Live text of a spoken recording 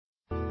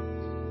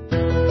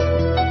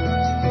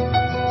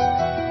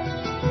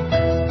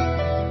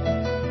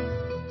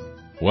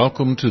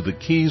Welcome to the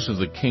Keys of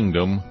the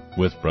Kingdom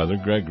with Brother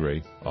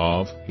Gregory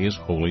of His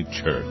Holy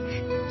Church.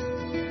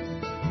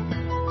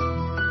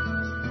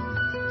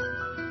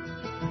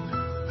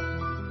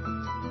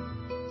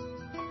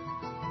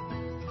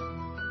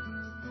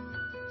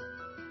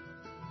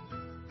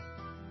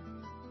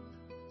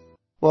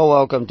 Well,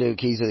 welcome to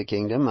Keys of the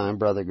Kingdom. I'm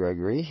Brother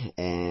Gregory,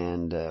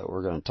 and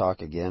we're going to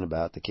talk again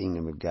about the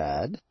Kingdom of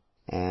God.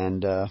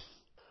 And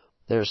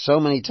there's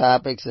so many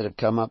topics that have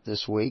come up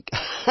this week,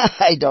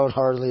 I don't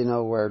hardly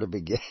know where to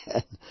begin.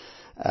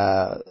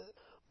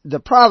 The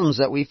problems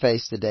that we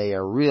face today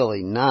are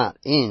really not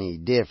any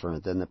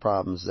different than the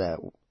problems that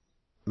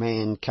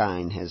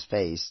mankind has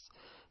faced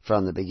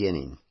from the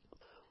beginning.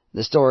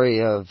 The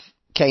story of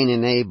Cain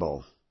and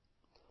Abel.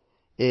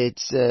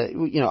 It's,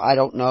 I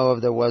don't know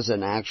if there was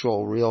an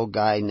actual real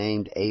guy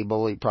named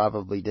Abel. He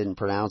probably didn't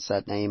pronounce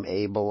that name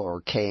Abel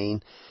or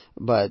Cain.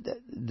 But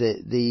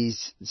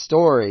these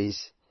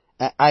stories,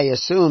 I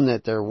assume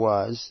that there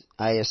was.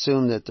 I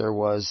assume that there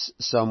was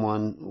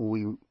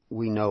someone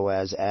we know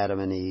as Adam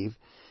and Eve.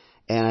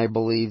 And I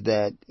believe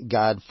that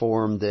God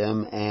formed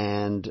them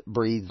and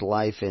breathed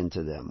life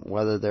into them.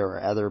 Whether there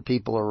are other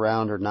people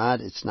around or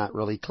not, it's not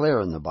really clear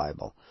in the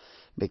Bible.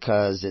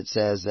 Because it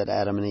says that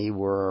Adam and Eve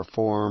were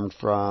formed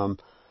from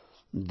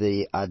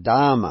the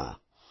Adamah.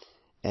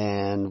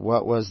 And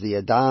what was the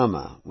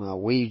Adamah? Well,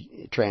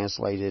 we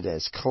translate it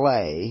as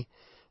clay,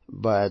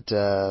 but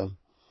the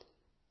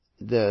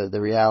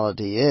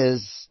reality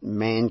is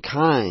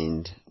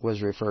mankind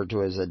was referred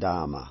to as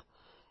Adamah.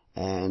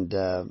 And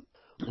the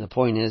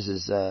point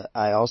is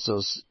I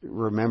also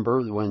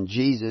remember when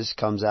Jesus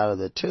comes out of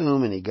the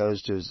tomb and he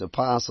goes to his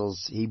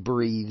apostles, he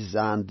breathes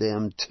on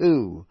them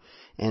too.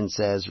 And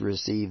says,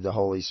 receive the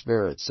Holy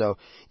Spirit. So,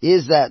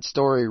 is that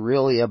story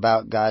really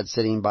about God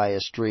sitting by a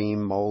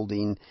stream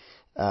molding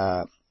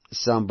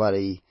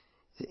somebody's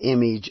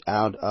image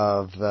out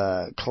of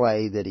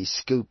clay that he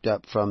scooped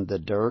up from the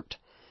dirt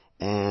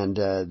and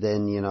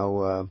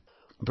then,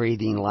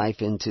 breathing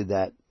life into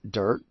that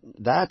dirt?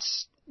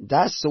 That's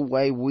the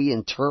way we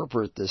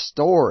interpret the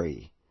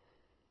story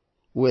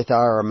with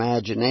our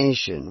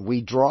imagination.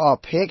 We draw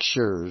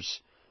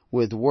pictures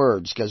with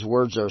words, because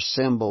words are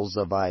symbols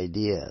of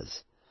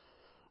ideas.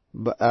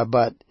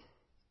 But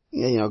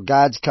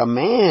God's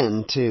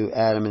command to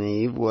Adam and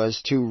Eve was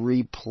to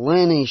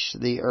replenish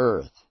the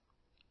earth.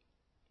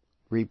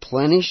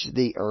 Replenish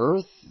the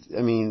earth?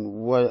 I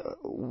mean,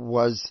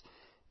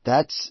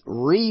 that's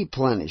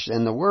replenished.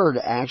 And the word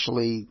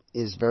actually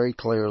is very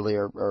clearly,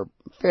 or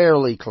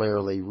fairly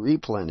clearly,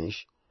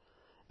 replenish,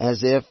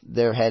 as if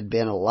there had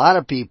been a lot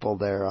of people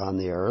there on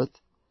the earth,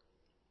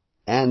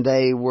 and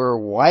they were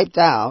wiped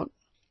out,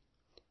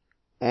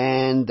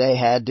 and they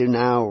had to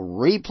now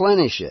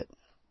replenish it.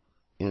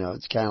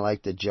 It's kind of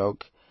like the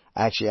joke.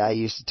 Actually, I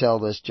used to tell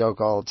this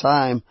joke all the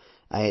time.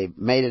 I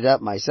made it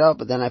up myself,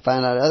 but then I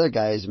found out other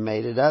guys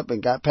made it up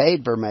and got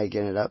paid for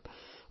making it up.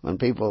 When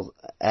people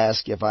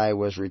ask if I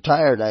was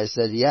retired, I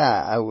said,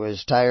 yeah, I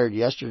was tired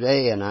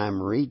yesterday, and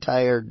I'm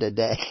retired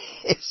today.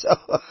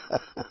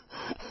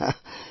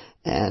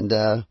 And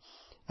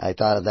I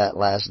thought of that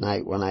last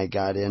night when I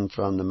got in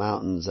from the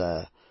mountains.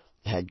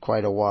 Had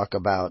quite a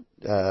walkabout.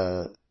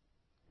 I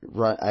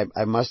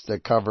must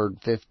have covered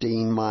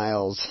 15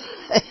 miles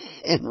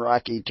in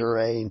rocky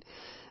terrain,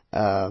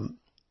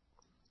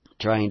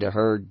 trying to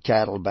herd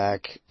cattle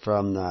back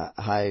from the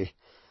high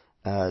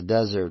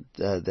desert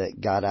that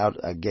got out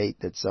a gate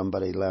that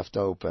somebody left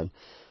open.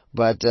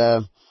 But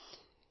it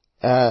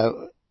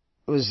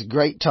was a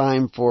great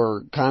time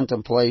for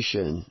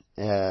contemplation.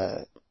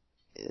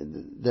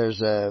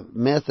 There's a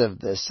myth of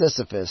the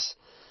Sisyphus,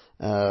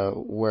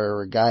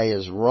 where a guy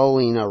is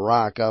rolling a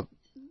rock up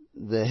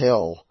the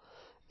hill,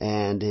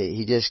 and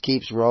he just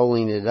keeps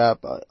rolling it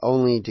up,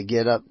 only to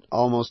get up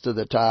almost to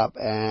the top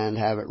and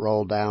have it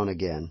roll down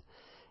again,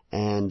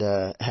 and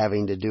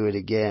having to do it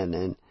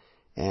again.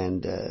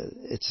 And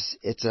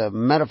it's a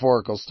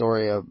metaphorical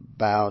story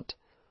about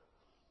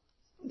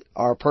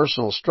our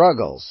personal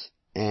struggles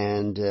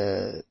and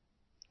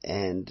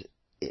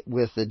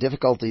with the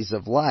difficulties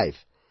of life.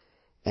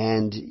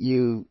 And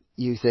you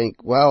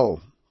think,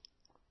 well,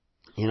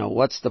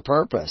 what's the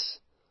purpose?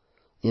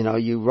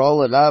 You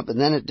roll it up and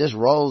then it just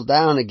rolls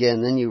down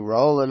again, then you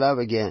roll it up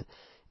again.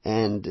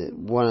 And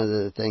one of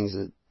the things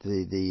that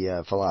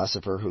the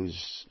philosopher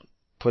who's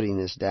putting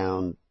this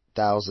down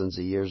thousands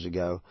of years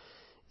ago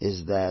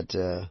is that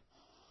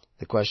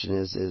the question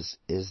is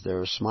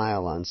there a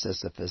smile on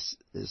Sisyphus'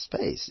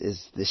 face?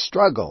 Is the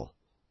struggle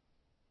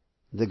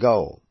the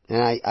goal?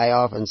 And I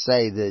often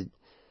say that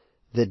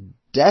the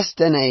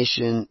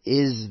destination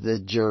is the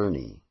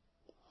journey.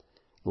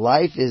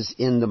 Life is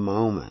in the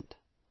moment.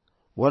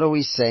 What are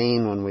we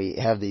saying when we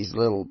have these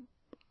little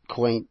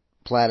quaint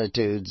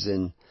platitudes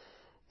and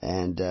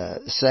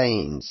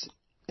sayings?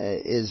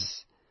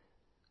 Is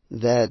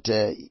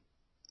that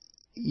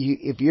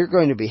if you're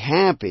going to be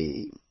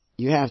happy,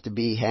 you have to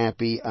be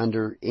happy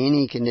under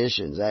any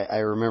conditions. I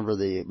remember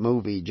the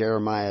movie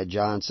Jeremiah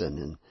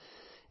Johnson,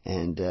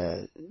 and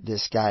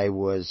this guy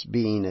was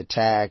being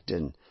attacked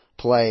and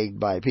plagued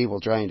by people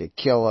trying to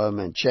kill him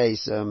and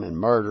chase him and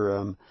murder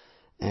him.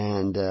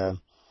 And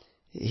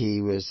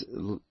he was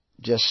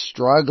just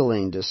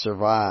struggling to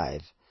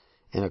survive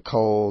in a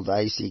cold,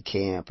 icy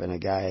camp. And a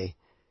guy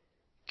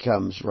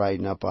comes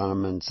riding up on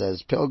him and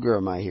says,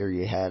 "Pilgrim, I hear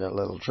you had a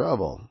little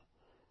trouble."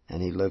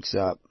 And he looks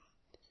up.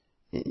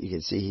 You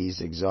can see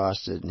he's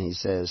exhausted, and he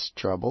says,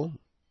 "Trouble?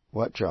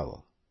 What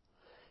trouble?"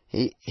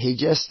 He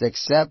just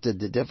accepted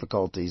the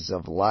difficulties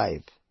of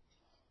life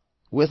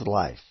with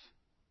life.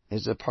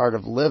 It's a part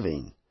of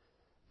living.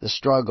 The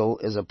struggle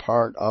is a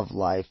part of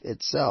life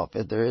itself.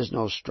 If there is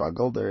no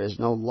struggle, there is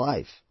no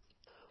life.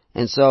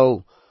 And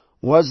so,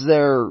 was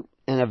there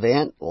an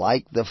event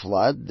like the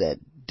flood that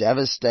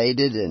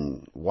devastated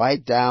and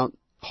wiped out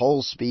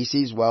whole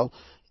species? Well,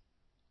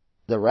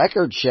 the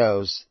record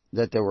shows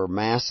that there were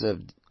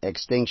massive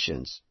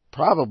extinctions,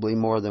 probably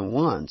more than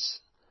once,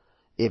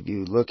 if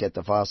you look at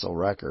the fossil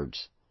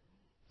records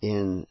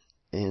in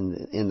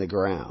the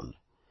ground.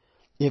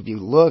 If you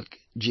look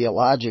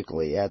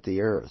geologically at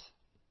the earth,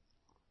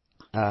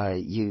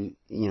 you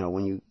know,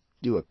 when you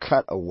do a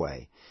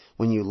cutaway,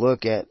 when you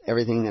look at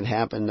everything that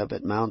happened up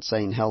at Mount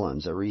St.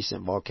 Helens, a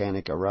recent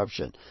volcanic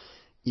eruption,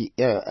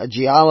 a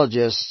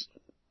geologist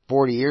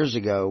 40 years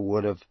ago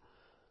would have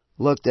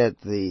looked at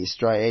the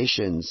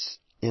striations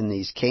in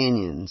these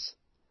canyons,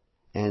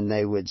 and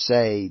they would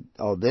say,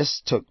 "Oh,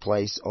 this took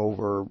place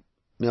over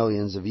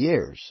millions of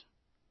years."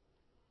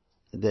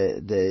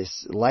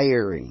 This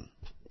layering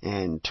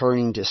and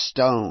turning to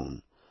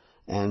stone,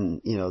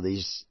 and you know,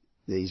 these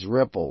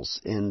ripples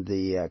in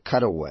the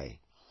cutaway.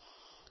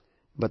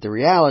 But the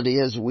reality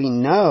is, we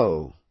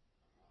know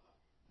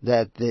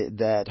that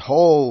that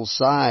whole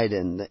side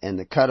and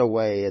the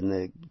cutaway and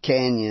the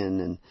canyon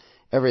and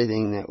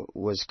everything that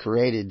was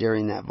created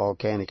during that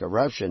volcanic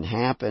eruption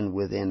happened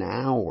within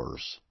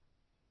hours,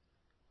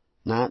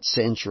 not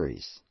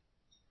centuries.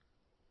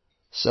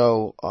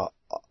 So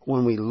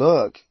when we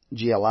look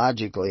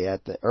geologically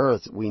at the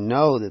earth, we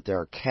know that there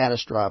are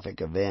catastrophic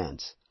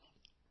events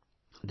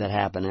that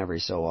happen every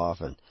so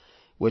often,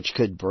 which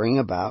could bring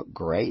about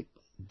great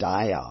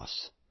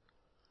die-offs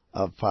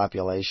of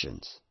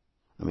populations.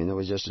 I mean, there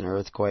was just an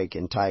earthquake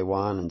in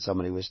Taiwan, and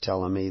somebody was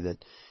telling me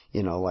that,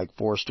 you know, like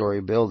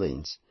 4-story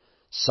buildings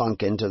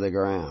sunk into the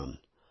ground.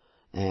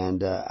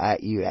 And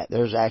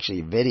there's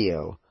actually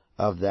video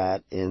of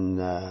that in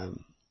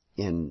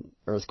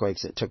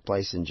earthquakes that took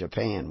place in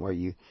Japan, where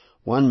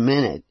 1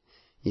 minute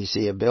you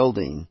see a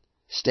building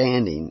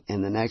standing,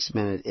 and the next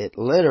minute it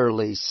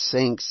literally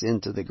sinks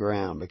into the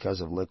ground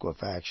because of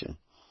liquefaction.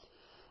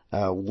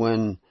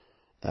 When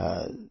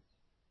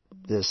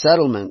the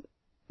settlement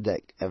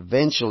that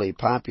eventually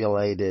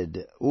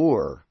populated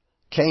Ur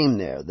came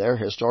there, their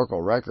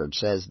historical record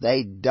says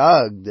they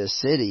dug the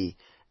city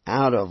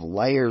out of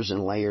layers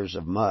and layers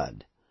of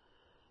mud.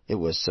 It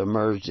was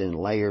submerged in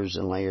layers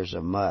and layers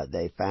of mud.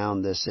 They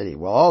found the city.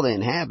 Well, all the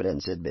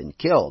inhabitants had been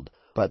killed,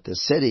 but the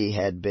city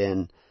had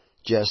been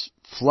just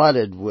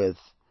flooded with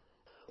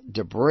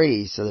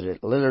debris so that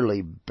it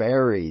literally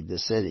buried the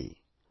city.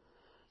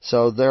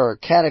 So there are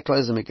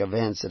cataclysmic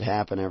events that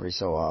happen every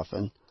so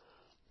often,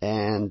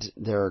 and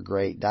there are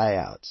great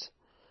die-outs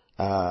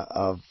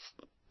of,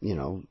 you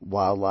know,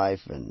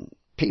 wildlife and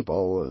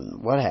people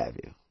and what have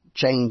you.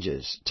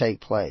 Changes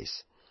take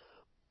place.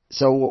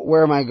 So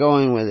where am I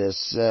going with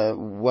this?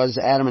 Was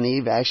Adam and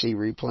Eve actually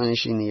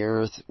replenishing the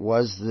earth?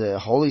 Was the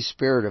Holy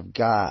Spirit of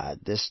God,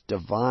 this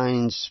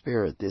divine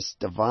spirit, this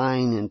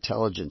divine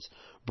intelligence,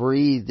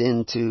 breathed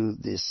into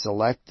the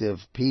selective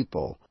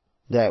people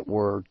that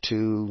were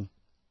to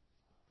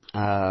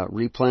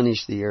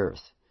replenish the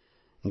earth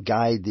and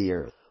guide the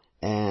earth?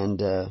 And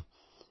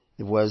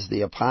it was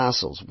the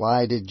apostles.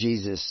 Why did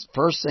Jesus,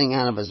 first thing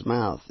out of his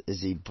mouth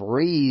is he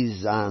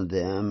breathes on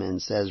them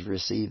and says,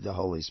 "Receive the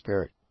Holy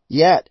Spirit"?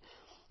 Yet,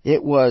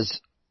 it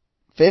was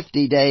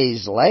 50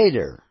 days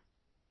later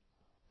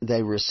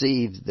they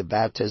received the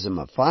baptism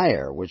of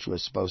fire, which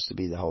was supposed to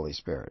be the Holy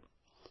Spirit,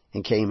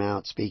 and came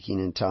out speaking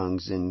in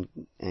tongues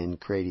and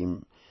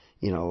creating,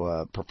 you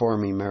know,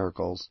 performing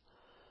miracles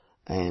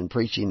and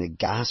preaching the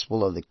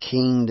gospel of the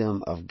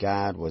kingdom of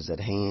God was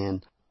at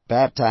hand,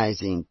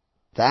 baptizing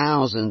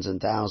thousands and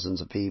thousands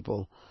of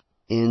people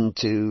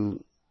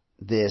into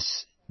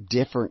this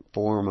different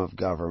form of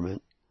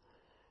government.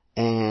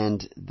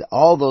 And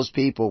all those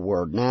people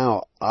were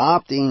now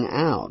opting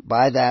out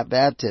by that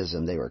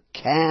baptism. They were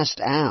cast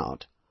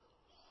out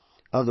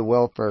of the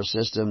welfare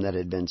system that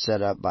had been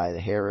set up by the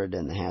Herod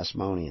and the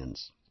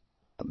Hasmoneans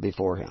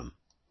before him.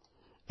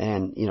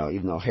 And, you know,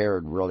 even though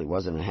Herod really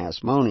wasn't a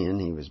Hasmonean,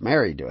 he was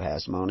married to a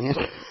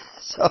Hasmonean.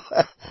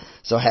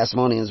 So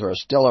Hasmoneans were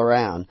still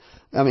around.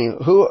 I mean,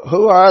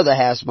 who are the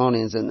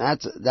Hasmoneans? And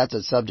that's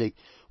a subject.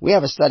 We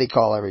have a study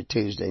call every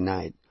Tuesday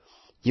night.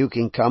 You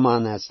can come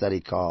on that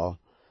study call.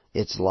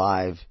 It's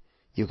live.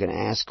 You can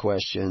ask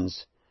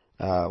questions.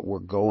 We're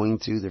going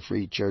through the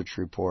Free Church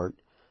Report.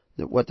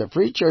 What the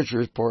Free Church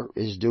Report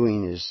is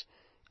doing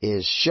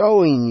is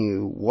showing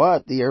you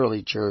what the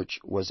early church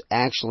was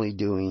actually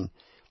doing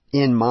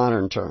in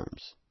modern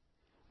terms.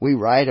 We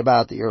write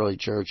about the early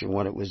church and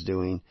what it was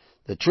doing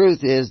The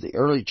truth is the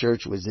early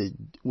church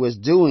was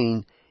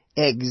doing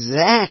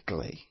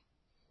exactly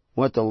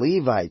what the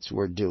Levites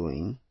were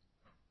doing,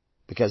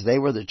 because they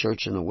were the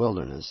church in the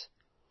wilderness,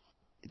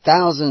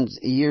 thousands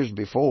of years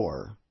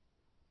before,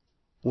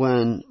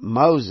 when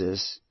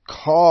Moses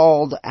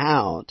called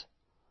out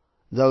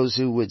those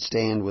who would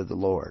stand with the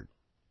Lord.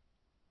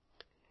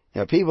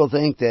 Now, people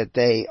think that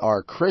they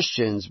are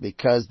Christians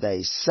because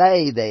they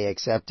say they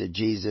accepted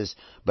Jesus,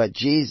 but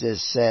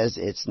Jesus says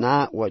it's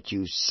not what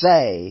you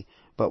say,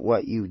 but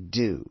what you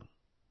do.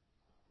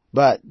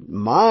 But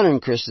modern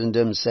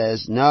Christendom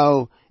says,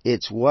 no,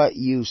 it's what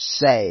you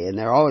say. And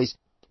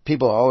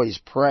people are always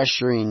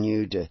pressuring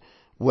you to,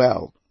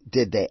 well,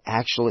 did they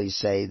actually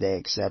say they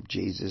accept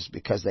Jesus?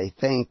 Because they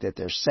think that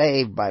they're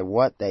saved by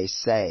what they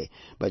say.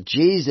 But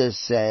Jesus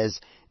says,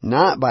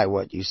 not by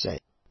what you say.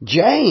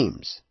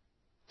 James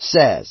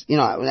says,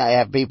 I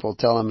have people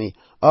telling me,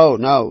 oh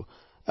no,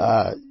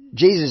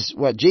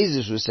 what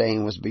Jesus was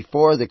saying was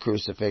before the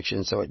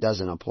crucifixion, so it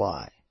doesn't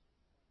apply.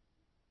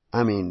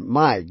 I mean,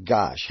 my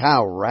gosh,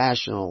 how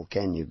rational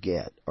can you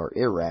get? Or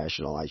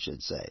irrational, I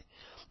should say.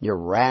 You're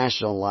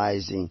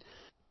rationalizing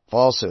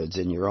falsehoods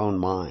in your own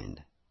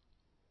mind.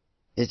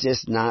 It's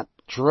just not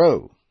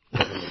true.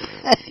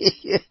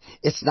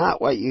 It's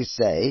not what you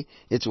say,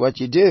 it's what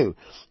you do.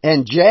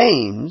 And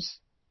James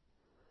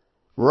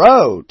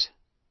wrote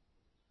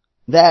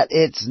that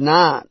it's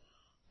not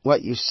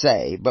what you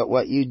say, but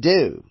what you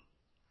do.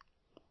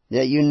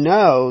 That you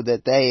know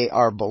that they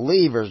are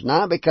believers,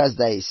 not because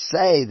they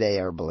say they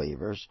are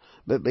believers,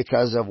 but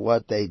because of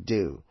what they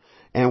do.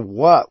 And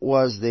what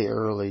was the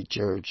early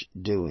church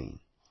doing?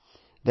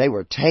 They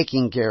were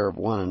taking care of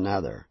one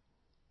another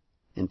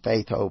in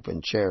faith, hope,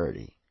 and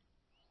charity.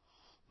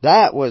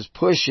 That was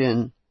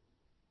pushing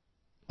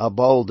a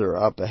boulder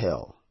up a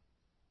hill.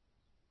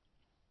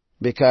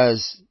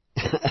 Because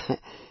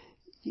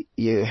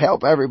you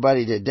help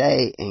everybody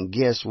today, and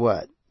guess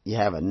what? You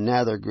have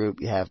another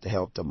group you have to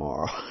help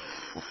tomorrow.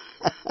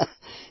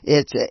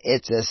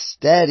 It's a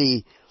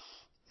steady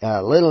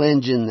little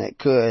engine that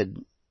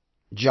could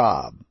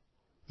job.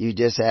 You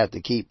just have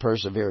to keep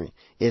persevering.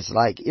 It's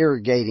like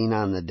irrigating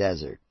on the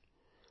desert.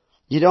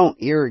 You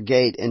don't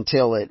irrigate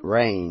until it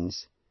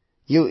rains.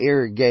 You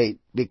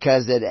irrigate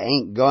because it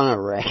ain't gonna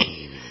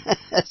rain.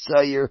 So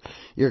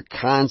you're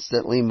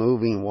constantly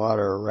moving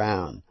water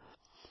around.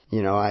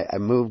 I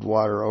moved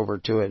water over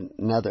to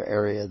another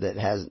area that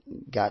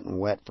hasn't gotten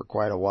wet for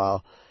quite a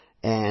while,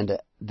 and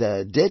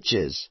the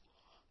ditches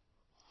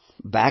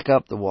back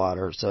up the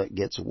water so it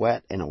gets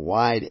wet in a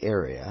wide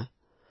area,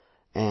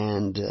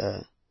 and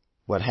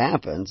what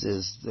happens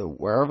is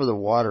wherever the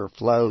water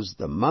flows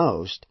the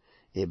most,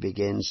 it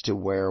begins to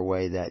wear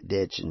away that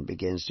ditch and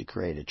begins to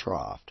create a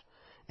trough.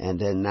 And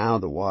then now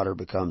the water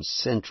becomes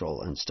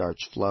central and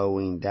starts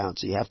flowing down.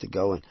 So you have to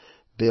go and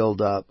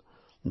build up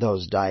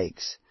those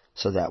dikes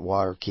so that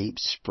water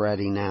keeps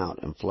spreading out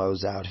and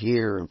flows out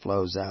here and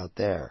flows out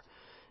there.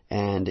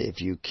 And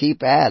if you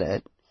keep at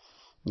it,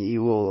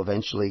 you will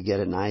eventually get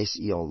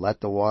you'll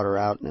let the water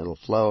out and it'll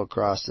flow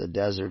across the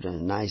desert in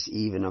a nice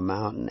even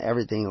amount, and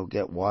everything will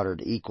get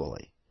watered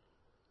equally.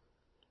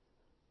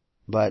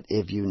 But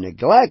if you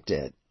neglect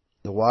it,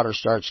 the water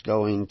starts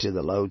going to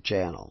the low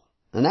channel.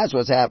 And that's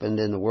what's happened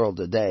in the world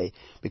today.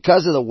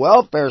 Because of the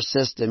welfare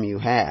system you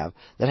have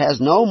that has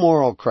no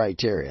moral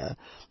criteria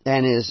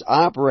and is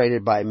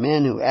operated by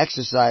men who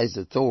exercise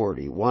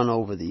authority one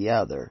over the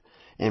other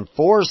and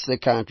force the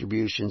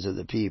contributions of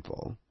the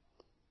people,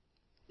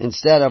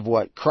 instead of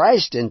what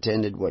Christ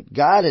intended, what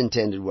God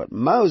intended, what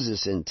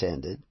Moses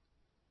intended,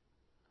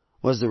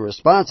 was the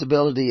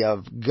responsibility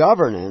of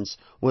governance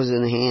was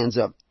in the hands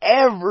of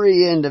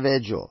every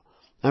individual.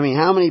 I mean,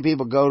 how many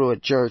people go to a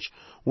church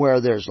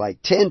where there's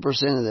like 10%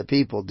 of the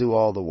people do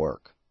all the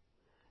work,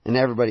 and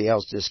everybody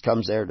else just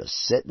comes there to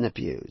sit in the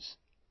pews?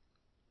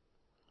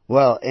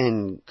 Well,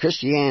 in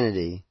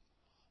Christianity,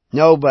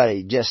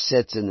 nobody just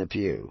sits in the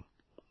pew.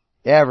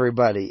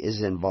 Everybody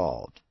is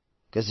involved.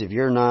 Because if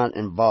you're not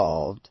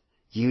involved,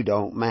 you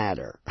don't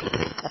matter.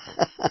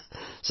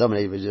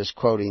 Somebody was just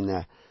quoting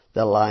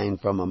the line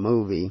from a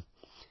movie.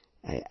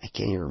 I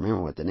can't even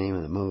remember what the name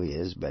of the movie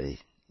is, but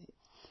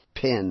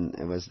Penn,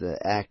 it was the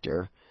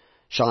actor,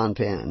 Sean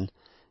Penn,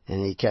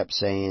 and he kept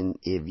saying,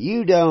 if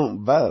you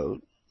don't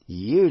vote,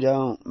 you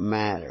don't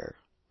matter.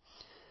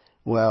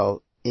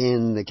 Well,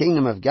 in the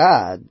kingdom of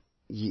God,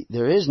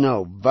 there is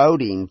no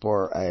voting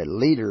for a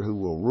leader who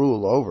will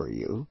rule over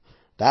you.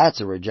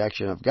 That's a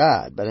rejection of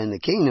God. But in the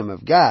kingdom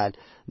of God,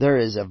 there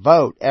is a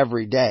vote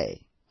every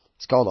day.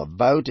 It's called a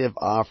votive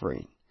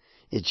offering.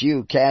 It's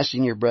you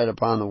casting your bread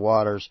upon the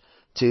waters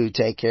to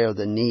take care of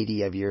the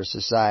needy of your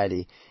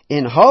society,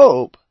 in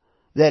hope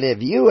that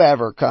if you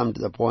ever come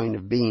to the point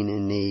of being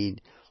in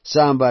need,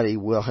 somebody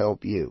will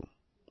help you.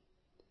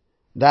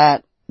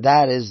 That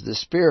is the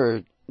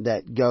spirit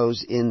that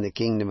goes in the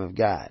kingdom of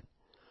God.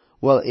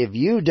 Well, if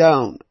you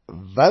don't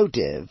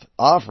votive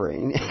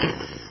offering,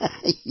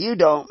 you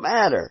don't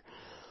matter.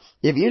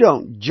 If you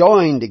don't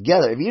join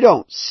together, if you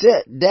don't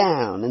sit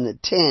down in the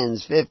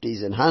 10s,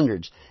 50s, and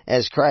 100s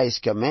as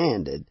Christ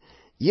commanded,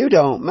 You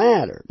don't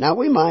matter. Now,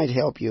 we might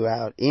help you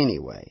out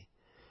anyway,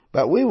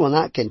 but we will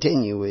not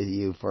continue with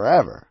you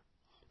forever.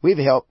 We've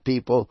helped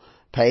people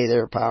pay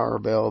their power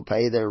bill,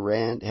 pay their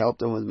rent, help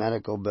them with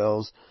medical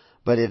bills.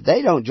 But if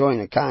they don't join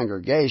a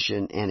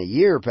congregation and a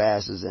year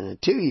passes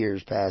and 2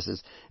 years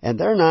passes and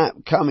they're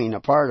not coming a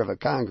part of a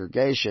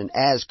congregation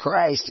as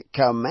Christ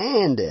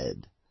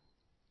commanded,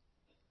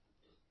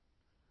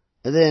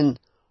 then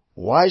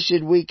why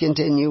should we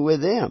continue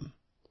with them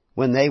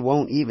when they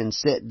won't even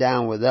sit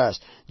down with us?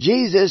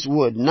 Jesus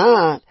would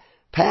not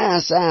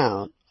pass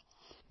out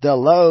the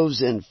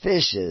loaves and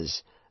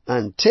fishes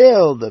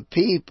until the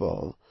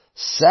people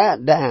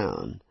sat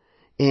down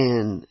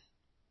in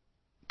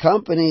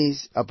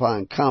companies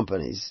upon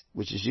companies,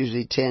 which is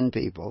usually 10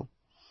 people,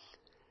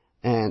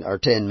 or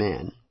 10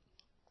 men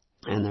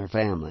and their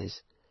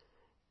families,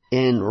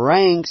 in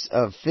ranks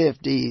of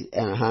 50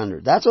 and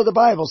 100. That's what the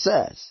Bible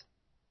says.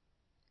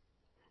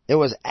 It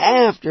was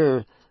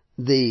after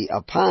the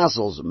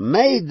apostles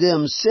made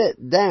them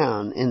sit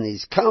down in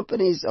these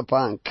companies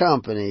upon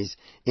companies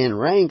in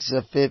ranks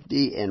of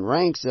 50 and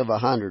ranks of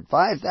 100,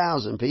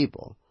 5,000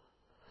 people.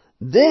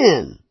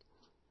 Then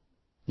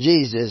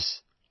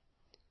Jesus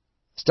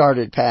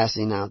started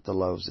passing out the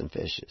loaves and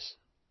fishes.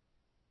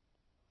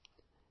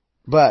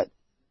 But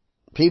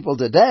people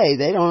today,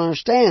 they don't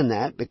understand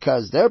that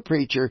because their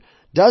preacher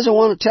doesn't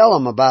want to tell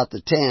them about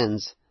the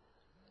tens,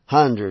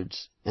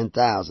 hundreds, and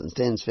thousands,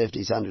 tens,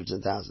 fifties, hundreds,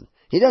 and thousands.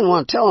 He doesn't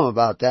want to tell them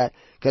about that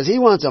because he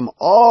wants them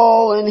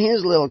all in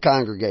his little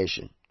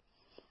congregation.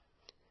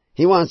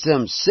 He wants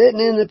them sitting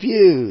in the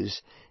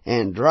pews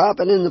and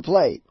dropping in the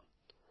plate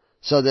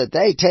so that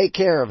they take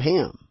care of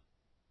him.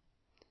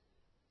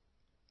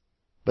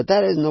 But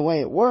that isn't the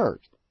way it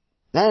worked.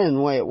 That isn't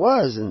the way it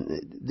was.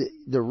 And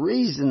the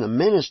reason the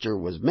minister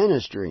was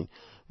ministering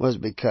was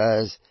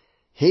because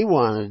he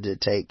wanted to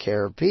take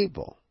care of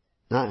people,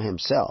 not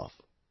himself.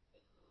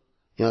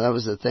 That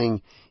was the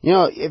thing. We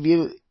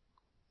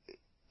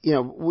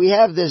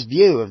have this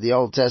view of the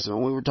Old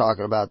Testament. We were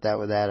talking about that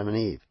with Adam and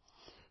Eve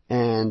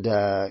and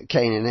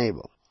Cain and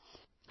Abel.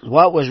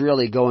 What was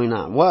really going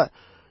on? What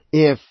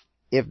if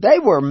they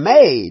were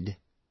made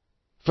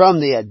from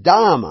the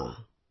Adama,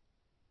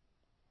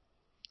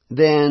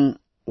 then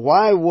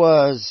what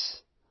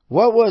was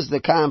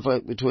the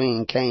conflict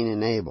between Cain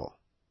and Abel?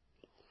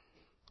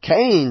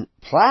 Cain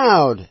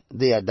plowed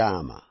the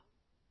Adama.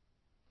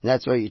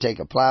 That's where you take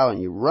a plow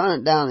and you run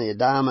it down the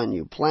Adama and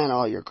you plant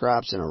all your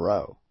crops in a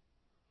row.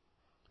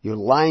 You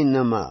line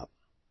them up.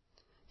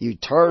 You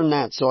turn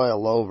that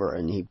soil over,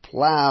 and he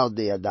plowed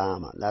the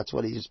Adama. That's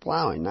what he was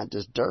plowing, not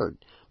just dirt,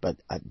 but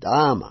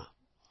Adama.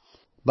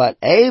 But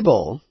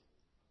Abel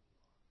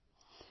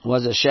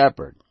was a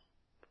shepherd.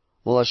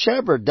 Well, a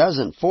shepherd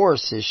doesn't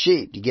force his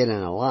sheep to get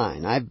in a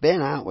line. I've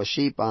been out with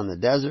sheep on the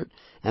desert,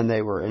 and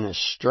they were in a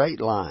straight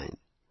line,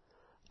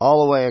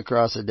 all the way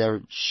across the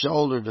desert,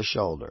 shoulder to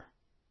shoulder.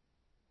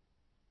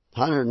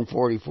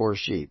 144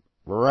 sheep,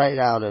 right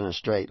out in a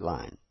straight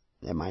line.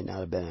 It might not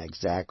have been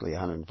exactly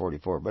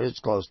 144, but it's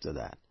close to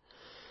that.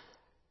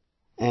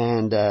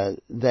 And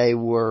they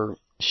were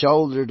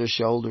shoulder to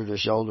shoulder to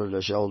shoulder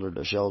to shoulder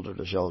to shoulder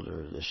to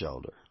shoulder to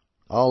shoulder,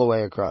 all the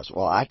way across.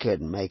 Well, I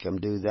couldn't make them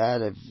do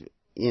that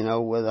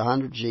with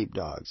 100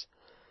 sheepdogs.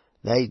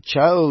 They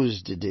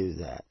chose to do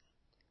that.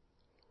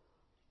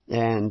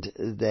 And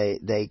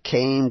they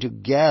came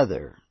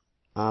together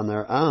on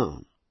their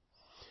own.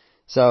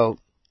 So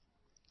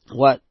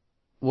what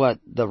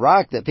the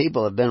rock that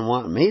people have been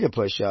wanting me to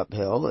push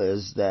uphill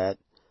is that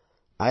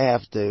I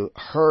have to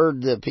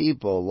herd the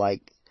people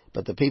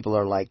but the people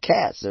are like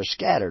cats. They're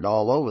scattered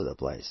all over the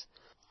place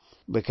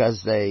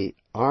because they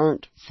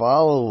aren't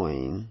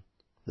following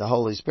the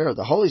Holy Spirit.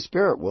 The Holy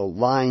Spirit will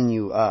line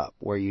you up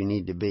where you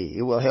need to be.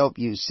 It will help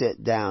you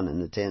sit down in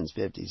the tens,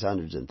 fifties,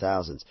 hundreds, and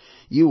thousands.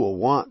 You will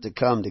want to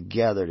come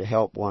together to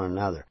help one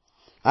another.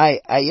 I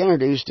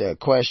introduced a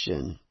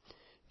question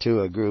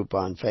to a group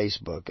on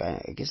Facebook.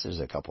 I guess there's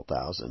a couple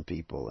thousand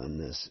people in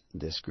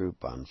this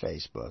group on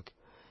Facebook.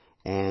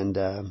 And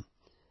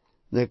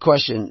the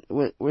question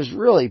was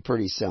really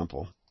pretty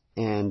simple.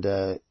 And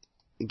it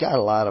got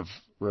a lot of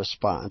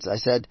response. I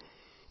said,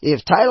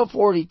 if Title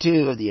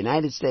 42 of the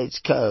United States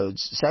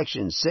Codes,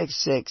 Section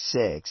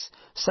 666,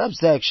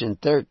 subsection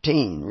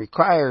 13,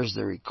 requires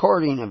the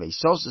recording of a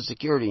Social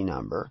Security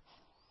number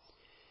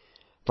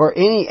for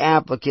any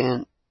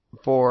applicant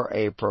for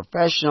a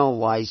professional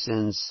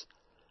license,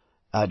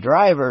 a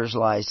driver's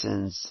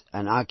license,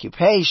 an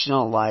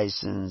occupational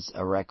license,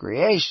 a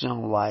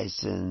recreational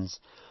license,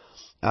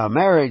 a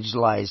marriage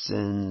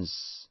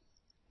license,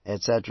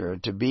 etc.,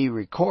 to be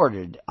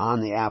recorded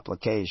on the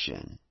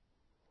application.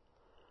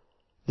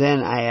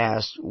 Then I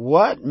asked,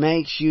 what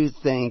makes you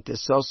think the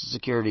Social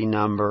Security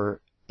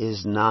number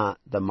is not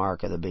the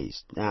mark of the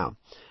beast? Now,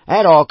 I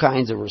had all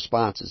kinds of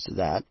responses to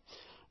that.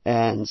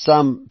 And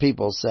some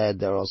people said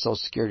that a Social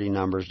Security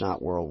number is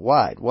not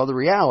worldwide. Well, the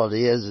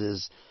reality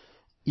is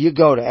you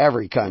go to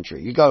every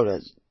country. You go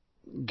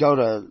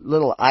to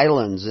little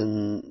islands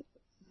in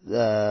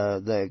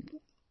the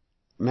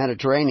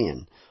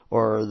Mediterranean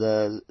or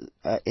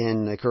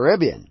in the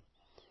Caribbean.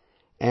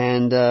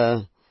 And,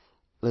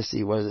 let's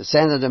see, what is it?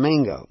 Santo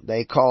Domingo.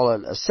 They call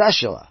it a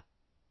cedula.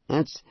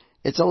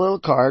 It's a little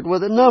card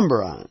with a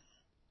number on it.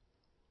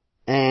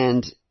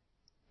 And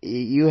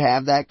you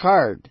have that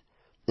card.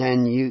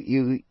 And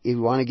you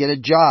want to get a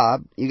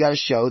job, you got to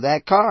show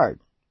that card.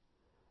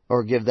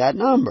 Or give that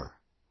number.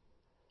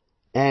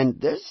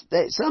 And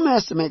some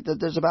estimate that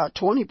there's about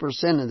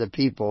 20% of the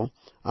people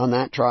on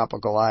that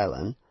tropical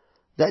island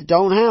that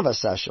don't have a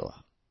cedula.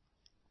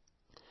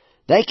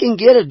 They can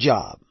get a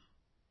job,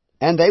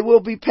 and they will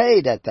be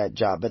paid at that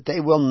job, but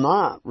they will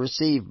not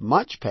receive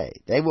much pay.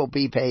 They will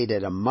be paid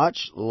at a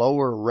much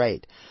lower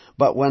rate.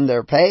 But when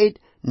they're paid,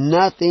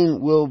 nothing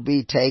will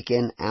be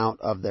taken out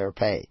of their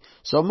pay.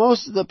 So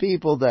most of the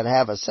people that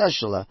have a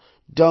cedula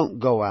don't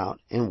go out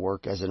and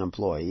work as an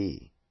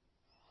employee.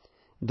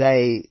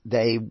 They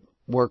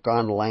work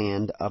on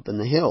land up in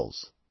the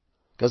hills.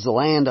 Because the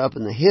land up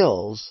in the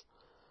hills,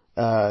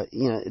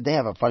 they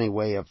have a funny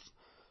way of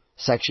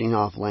sectioning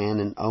off land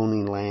and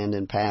owning land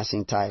and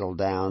passing title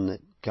down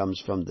that comes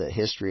from the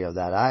history of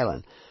that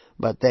island.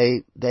 But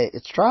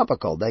it's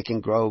tropical. They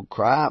can grow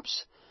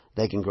crops,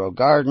 they can grow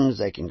gardens,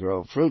 they can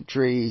grow fruit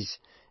trees,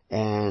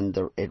 and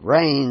it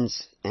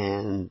rains,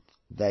 and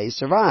they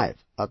survive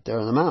up there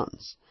in the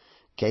mountains.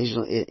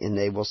 Occasionally, and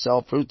they will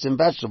sell fruits and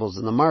vegetables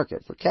in the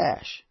market for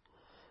cash.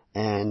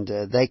 And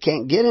they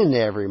can't get into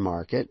every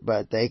market,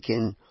 but they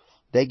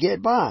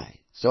get by.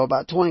 So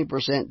about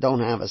 20% don't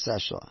have a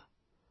cedula.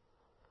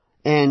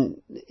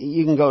 And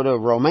you can go to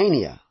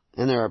Romania,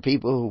 and there are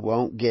people who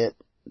won't get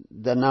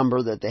the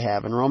number that they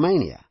have in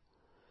Romania.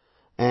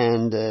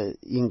 And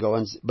you can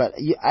go but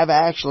I've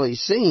actually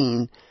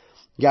seen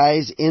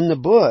guys in the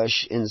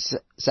bush in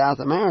South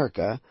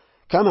America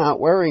come out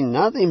wearing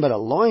nothing but a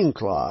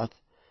loincloth,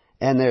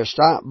 and they're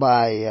stopped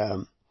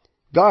by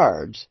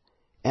guards,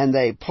 and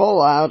they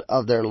pull out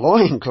of their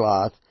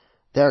loincloth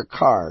their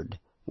card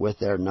with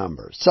their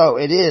number. So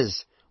it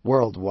is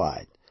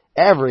worldwide.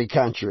 Every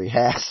country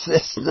has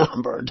this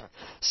numbered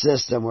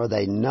system where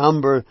they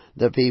number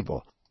the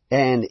people.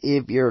 And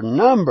if you're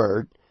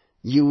numbered,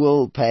 you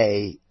will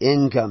pay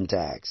income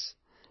tax.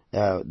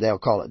 They'll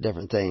call it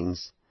different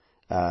things.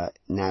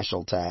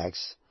 National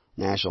tax,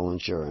 national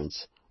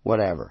insurance,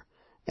 whatever.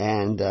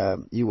 And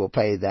you will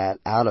pay that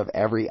out of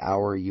every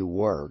hour you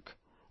work.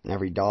 And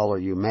every dollar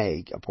you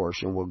make, a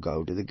portion will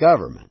go to the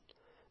government.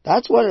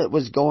 That's what it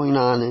was going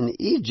on in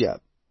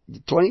Egypt.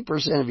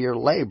 20% of your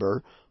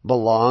labor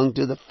belonged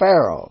to the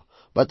Pharaoh,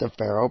 but the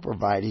Pharaoh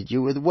provided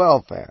you with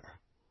welfare.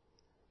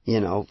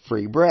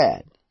 Free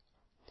bread.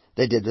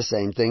 They did the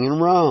same thing in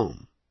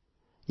Rome.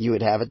 You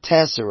would have a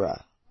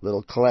tessera,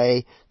 little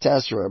clay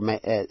tessera,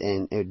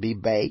 and it would be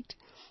baked,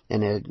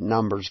 and it had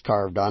numbers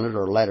carved on it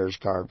or letters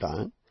carved on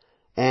it.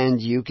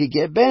 And you could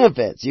get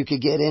benefits. You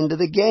could get into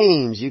the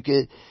games. You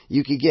could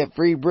get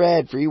free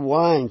bread, free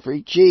wine,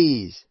 free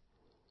cheese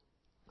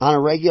on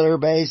a regular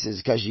basis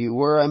because you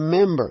were a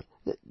member.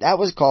 That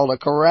was called a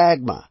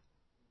charagma.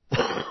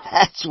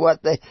 That's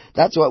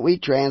what we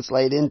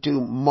translate into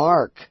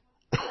mark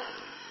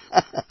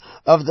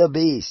of the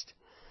beast.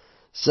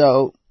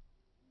 So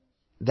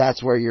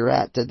that's where you're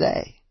at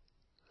today.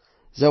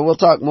 So we'll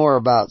talk more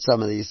about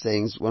some of these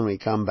things when we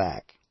come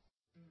back.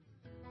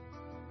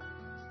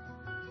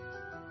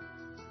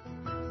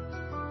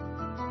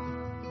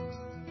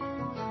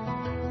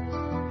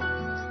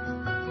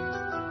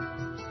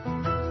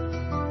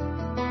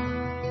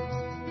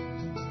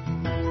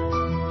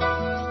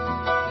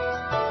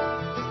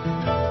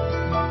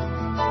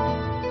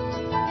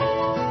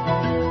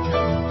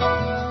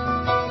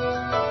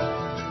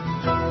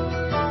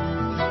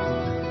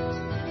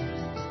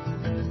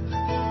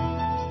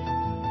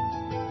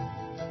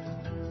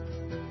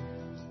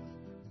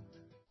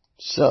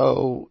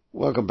 So,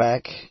 welcome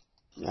back.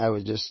 I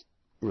was just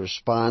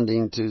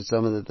responding to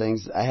some of the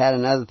things. I had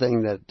another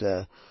thing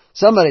that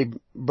somebody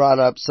brought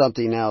up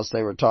something else.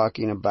 They were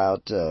talking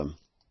about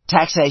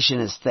taxation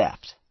is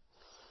theft.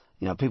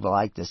 People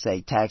like to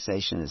say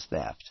taxation is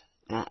theft.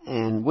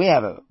 And we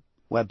have a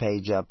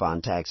webpage up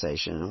on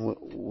taxation, and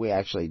we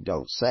actually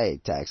don't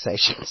say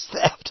taxation is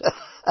theft.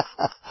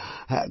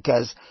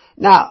 Because,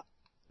 now,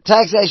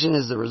 taxation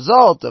is the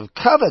result of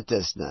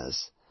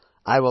covetousness.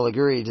 I will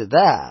agree to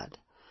that.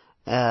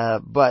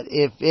 But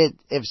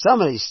if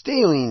somebody's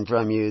stealing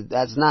from you,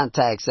 that's not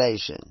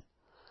taxation.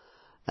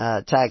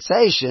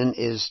 Taxation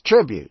is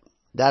tribute.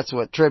 That's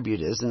what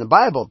tribute is. And the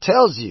Bible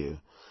tells you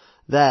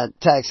that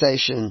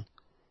taxation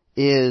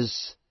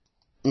is,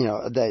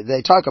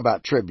 they talk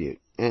about tribute,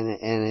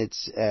 and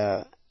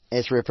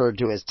it's referred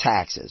to as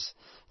taxes.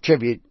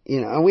 Tribute,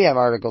 and we have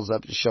articles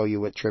up to show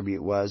you what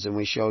tribute was, and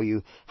we show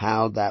you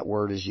how that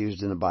word is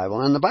used in the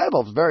Bible. And the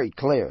Bible is very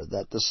clear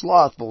that the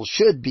slothful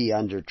should be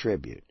under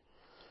tribute.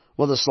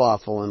 Well, the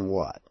slothful in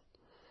what?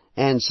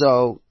 And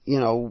so,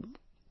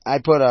 I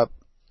put up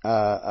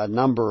a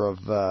number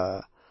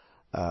of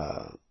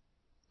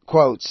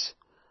quotes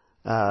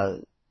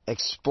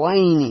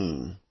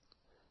explaining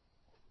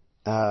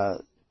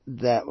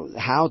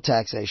how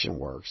taxation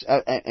works.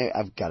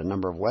 I've got a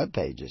number of web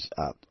pages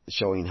up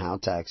showing how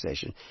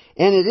taxation,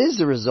 and it is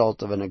the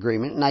result of an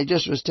agreement. And I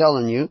just was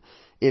telling you,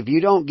 if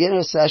you don't get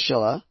a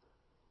cedula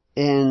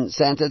in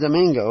Santo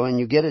Domingo and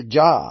you get a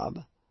job,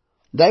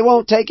 they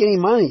won't take any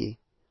money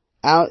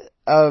out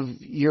of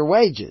your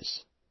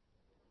wages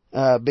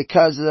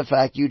because of the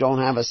fact you don't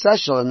have a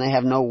cedula, and they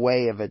have no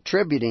way of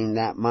attributing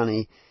that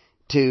money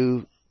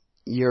to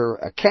your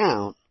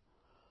account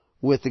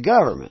with the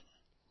government.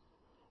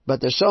 But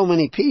there's so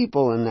many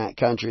people in that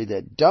country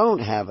that don't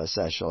have a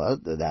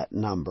cedula, that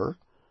number,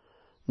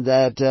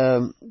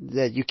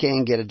 that you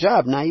can't get a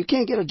job. Now, you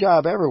can't get a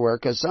job everywhere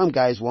because some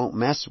guys won't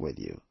mess with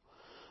you.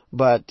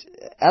 But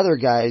other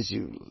guys,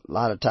 a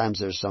lot of times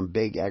there's some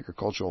big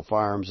agricultural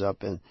farms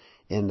up in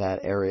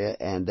that area,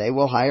 and they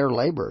will hire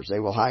laborers. They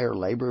will hire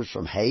laborers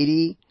from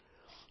Haiti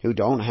who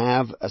don't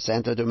have a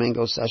Santo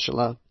Domingo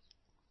cedula.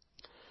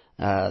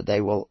 They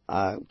will,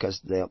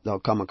 because they'll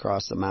come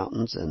across the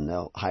mountains and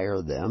they'll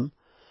hire them.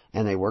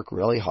 And they work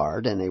really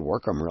hard, and they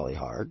work them really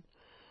hard.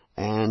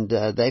 And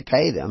they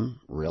pay them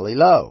really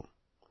low.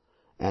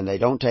 And they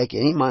don't take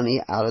any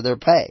money out of their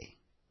pay.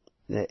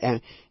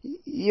 And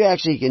you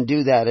actually can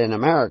do that in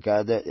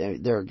America.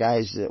 There are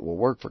guys that will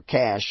work for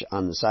cash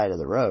on the side of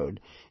the road.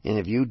 And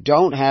if you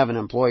don't have an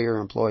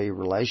employer-employee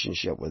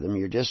relationship with them,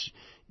 you're just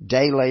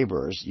day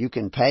laborers. You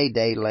can pay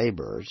day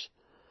laborers,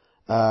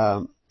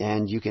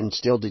 and you can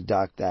still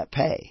deduct that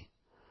pay.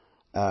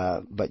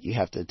 But you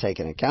have to take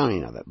an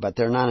accounting of it. But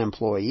they're not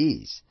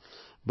employees.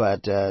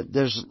 But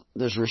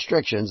there's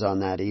restrictions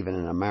on that even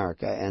in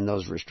America, and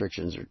those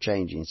restrictions are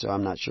changing. So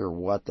I'm not sure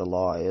what the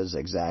law is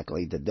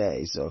exactly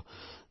today. So,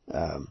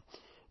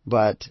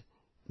 but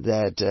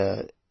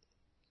that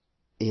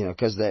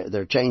because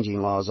they're changing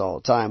laws all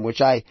the time,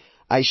 which I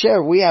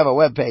share. We have a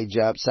webpage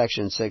up,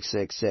 Section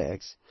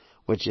 666,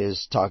 which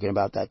is talking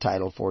about that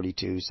Title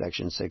 42,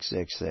 Section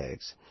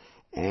 666,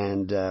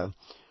 and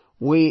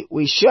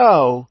we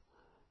show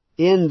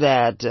in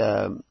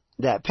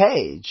that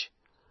page,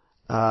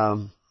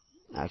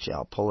 actually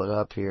I'll pull it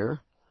up here,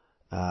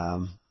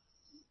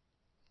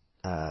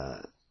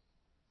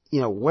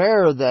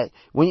 where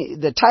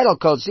the title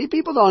code, see,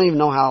 people don't even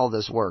know how all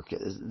this works.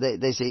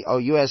 They say, oh,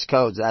 U.S.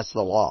 codes, that's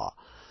the law.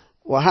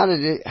 Well, how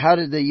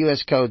did the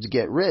U.S. codes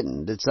get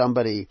written? Did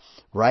somebody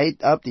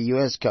write up the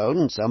U.S. code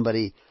and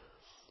somebody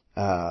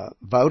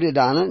voted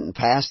on it and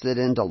passed it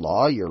into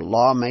law? Your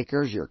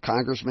lawmakers, your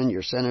congressmen,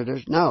 your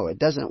senators? No, it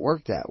doesn't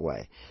work that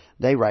way.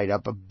 They write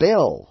up a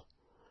bill.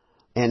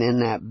 And in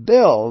that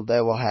bill,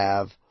 they will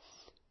have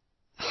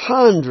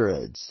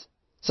hundreds,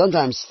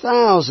 sometimes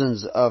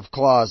thousands of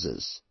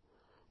clauses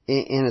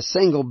in a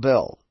single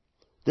bill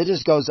that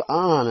just goes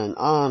on and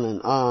on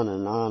and on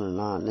and on and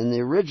on. In the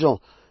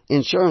original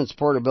Insurance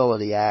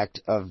Portability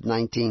Act of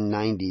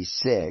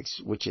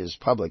 1996, which is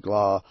Public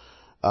Law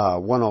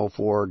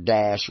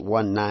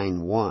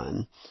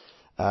 104-191,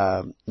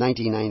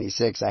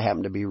 1996, I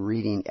happen to be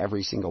reading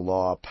every single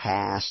law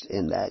passed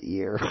in that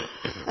year.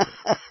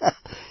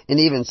 And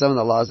even some of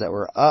the laws that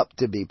were up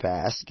to be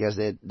passed, because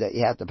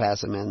you have to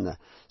pass them in the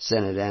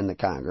Senate and the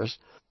Congress.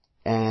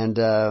 And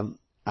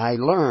I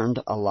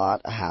learned a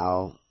lot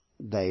how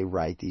they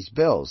write these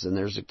bills. And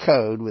there's a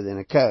code within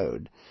a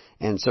code.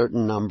 And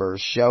certain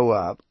numbers show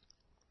up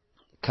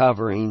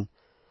covering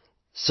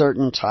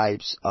certain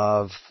types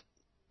of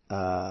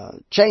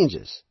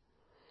changes.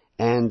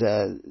 And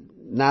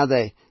now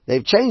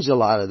they've changed a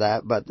lot of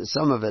that, but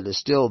some of it is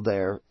still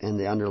there in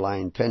the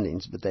underlying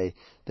pendings, but they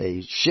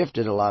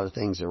shifted a lot of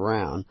things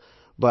around.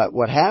 But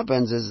what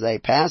happens is they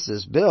pass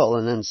this bill,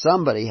 and then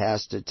somebody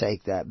has to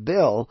take that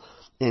bill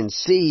and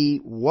see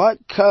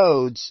what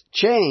codes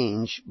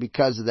change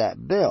because of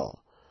that bill.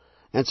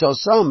 And so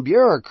some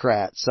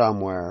bureaucrat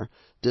somewhere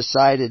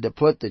decided to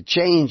put the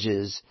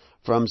changes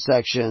from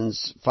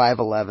sections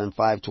 511,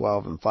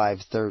 512, and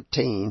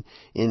 513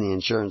 in the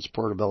Insurance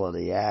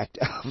Portability Act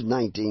of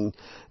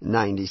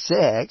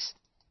 1996,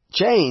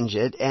 change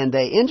it, and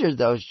they entered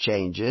those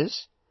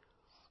changes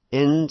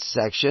in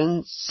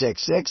section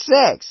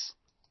 666,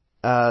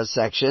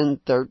 section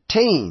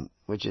 13,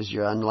 which is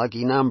your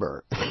unlucky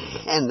number.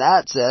 And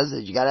that says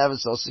that you gotta have a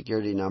Social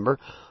Security number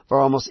for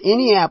almost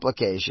any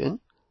application,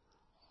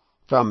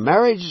 from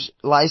marriage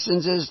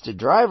licenses to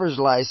driver's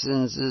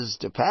licenses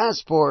to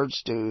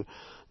passports to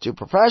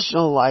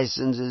professional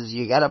licenses.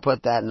 You got to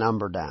put that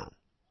number down,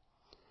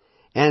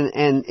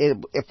 and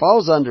it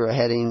falls under a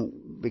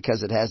heading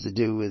because it has to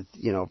do with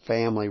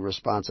family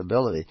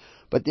responsibility.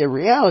 But the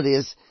reality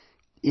is,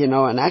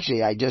 and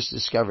actually I just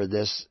discovered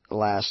this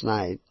last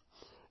night.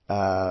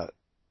 There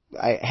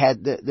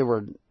were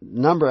a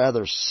number of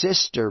other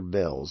sister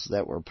bills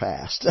that were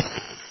passed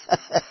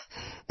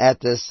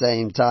at this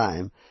same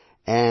time.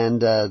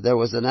 And there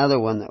was another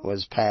one that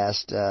was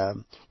passed,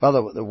 the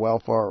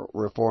Welfare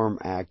Reform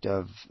Act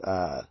of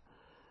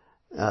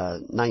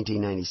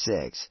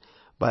 1996.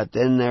 But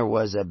then there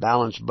was a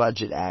Balanced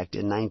Budget Act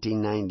in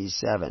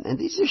 1997. And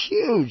these are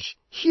huge,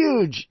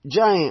 huge,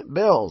 giant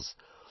bills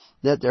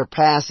that they're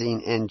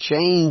passing and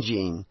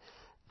changing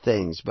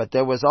things. But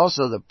there was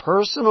also the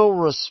Personal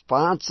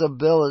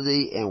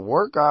Responsibility and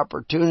Work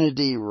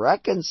Opportunity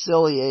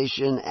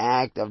Reconciliation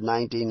Act of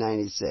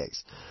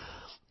 1996.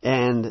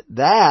 And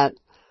that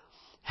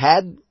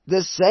had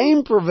the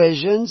same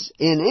provisions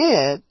in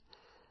it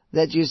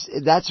that's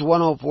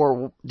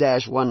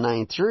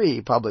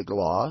 104-193, Public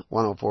Law,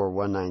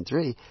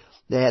 104-193.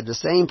 They had the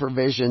same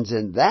provisions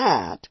in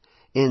that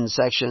in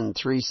Section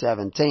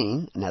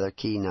 317, another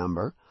key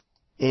number.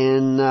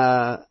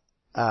 It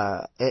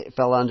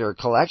fell under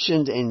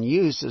collections and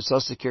use of Social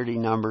Security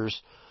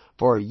numbers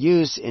for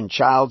use in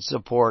child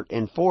support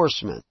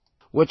enforcement,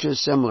 which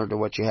is similar to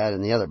what you had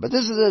in the other. But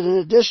this is an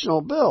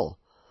additional bill.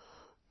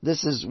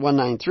 This is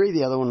 193,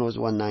 the other one was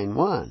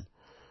 191.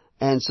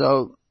 And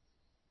so,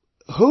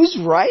 who's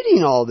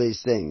writing all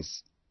these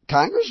things?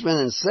 Congressmen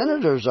and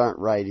senators aren't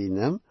writing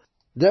them.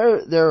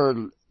 There are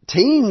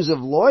teams of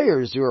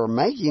lawyers who are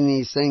making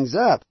these things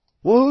up.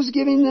 Well, who's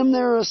giving them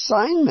their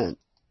assignment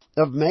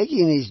of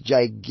making these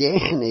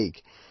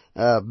gigantic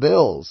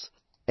bills?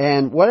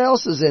 And what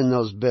else is in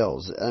those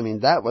bills? I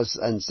mean, that was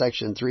in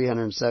Section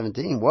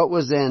 317. What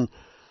was in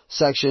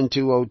Section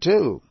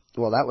 202?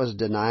 Well, that was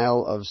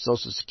denial of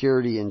Social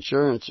Security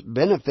insurance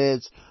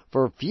benefits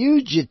for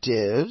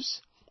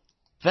fugitives,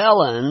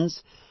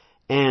 felons,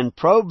 and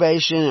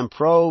probation and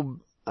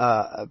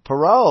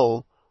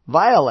parole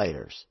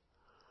violators.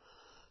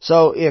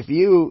 So if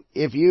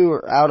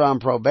you're out on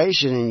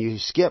probation and you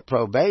skip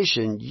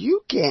probation,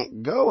 you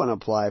can't go and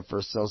apply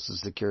for Social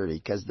Security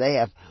because they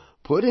have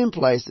put in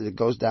place, it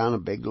goes down a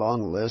big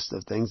long list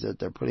of things that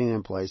they're putting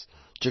in place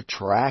to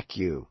track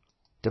you,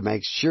 to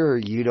make sure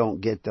you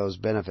don't get those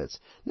benefits.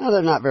 Now,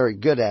 they're not very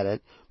good at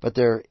it, but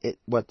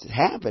what's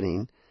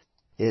happening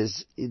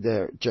is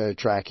they're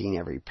tracking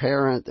every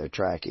parent, they're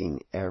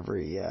tracking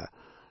every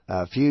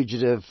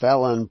fugitive,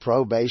 felon,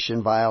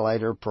 probation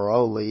violator,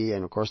 parolee,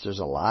 and of course there's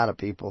a lot of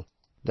people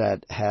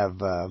that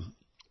are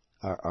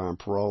on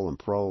parole and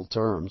parole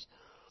terms.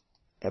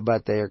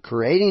 But they are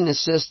creating a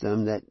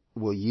system that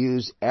will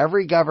use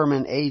every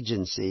government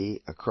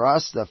agency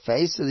across the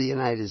face of the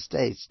United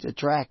States to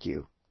track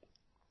you.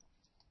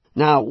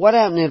 Now, what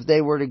happened if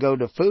they were to go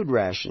to food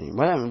rationing?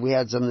 What happened if we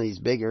had some of these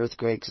big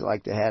earthquakes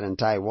like they had in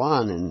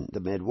Taiwan in the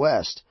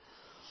Midwest,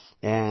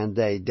 and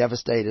they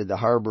devastated the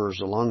harbors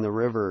along the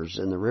rivers,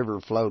 and the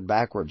river flowed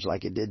backwards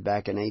like it did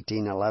back in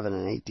 1811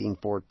 and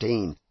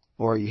 1814.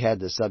 Or you had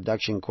the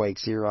subduction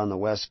quakes here on the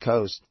West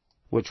Coast,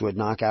 which would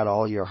knock out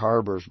all your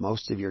harbors.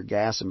 Most of your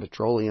gas and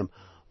petroleum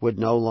would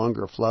no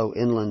longer flow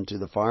inland to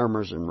the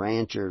farmers and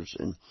ranchers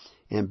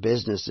and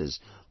businesses.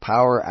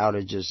 Power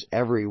outages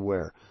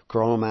everywhere.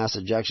 Coronal mass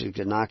ejection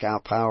could knock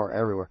out power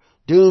everywhere.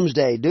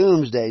 Doomsday,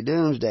 doomsday,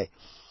 doomsday.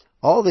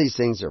 All these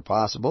things are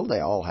possible. They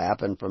all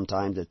happen from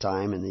time to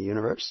time in the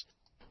universe.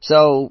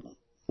 So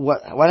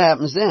what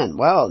happens then?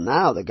 Well,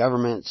 now the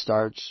government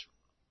starts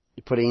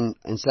putting,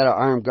 instead of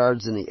armed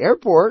guards in the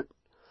airport,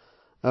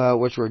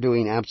 which were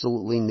doing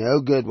absolutely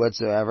no good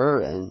whatsoever,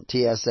 and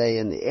TSA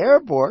in the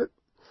airport,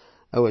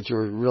 which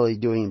were really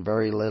doing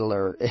very little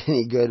or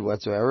any good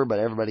whatsoever, but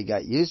everybody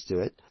got used to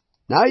it.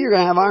 Now you're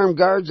going to have armed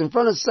guards in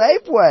front of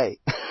Safeway.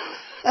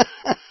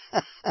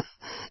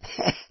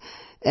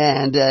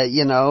 And,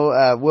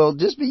 we'll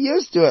just be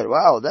used to it.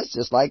 Wow, that's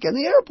just like in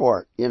the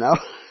airport,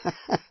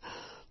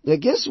 But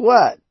guess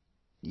what?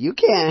 You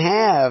can't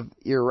have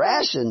your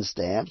ration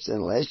stamps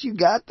unless you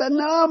got the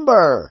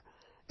number.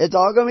 It's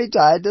all going to be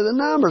tied to the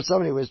number.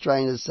 Somebody was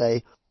trying to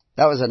say,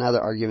 that was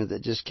another argument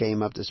that just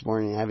came up this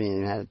morning. I haven't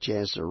even had a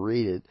chance to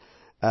read it.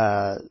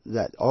 The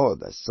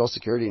Social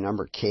Security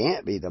number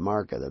can't be the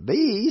mark of the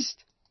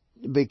beast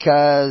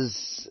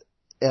because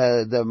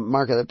the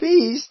mark of the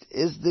beast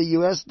is the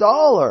U.S.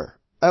 dollar,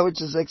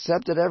 which is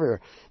accepted everywhere.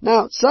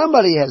 Now,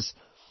 somebody has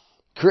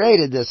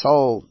created this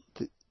whole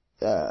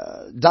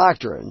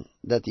doctrine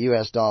that the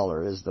U.S.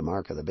 dollar is the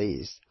mark of the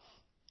beast.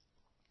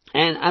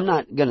 And I'm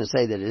not going to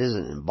say that it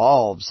isn't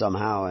involved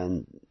somehow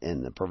in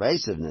the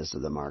pervasiveness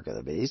of the mark of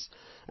the beast.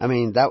 I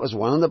mean, that was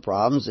one of the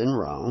problems in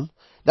Rome.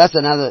 That's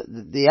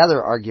the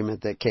other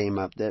argument that came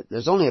up, that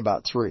there's only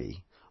about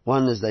three.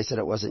 One is they said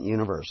it wasn't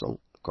universal.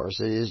 Of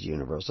course it is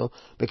universal,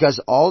 because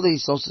all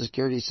these Social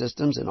Security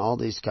systems in all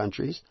these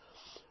countries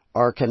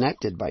are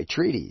connected by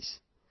treaties.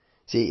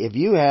 See, if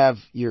you have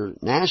your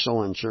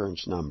national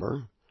insurance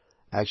number,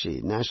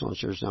 actually national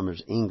insurance number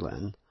is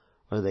England,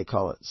 what do they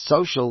call it?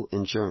 Social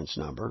insurance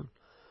number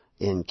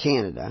in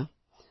Canada.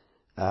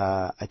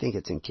 I think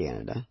it's in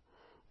Canada,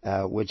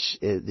 which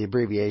the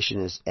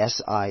abbreviation is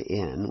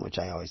SIN, which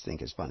I always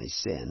think is funny,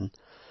 SIN.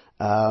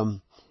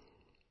 And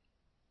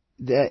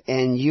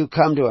you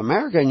come to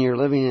America and you're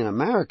living in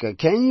America,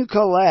 can you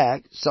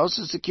collect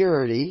Social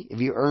Security if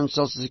you earn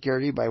Social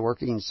Security by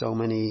working so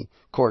many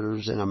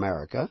quarters in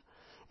America,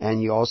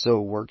 and you also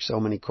work so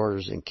many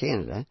quarters in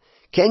Canada?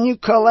 Can you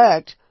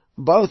collect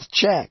both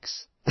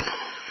checks?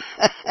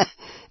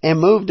 And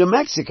move to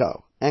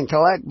Mexico and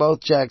collect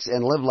both checks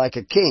and live like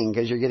a king,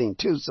 because you're getting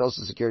two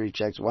Social Security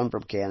checks, one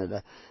from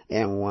Canada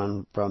and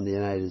one from the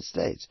United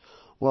States.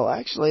 Well,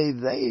 actually,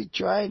 they're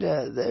trying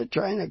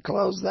to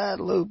close that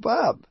loop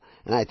up.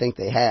 and I think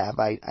they have.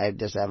 I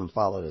just haven't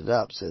followed it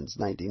up since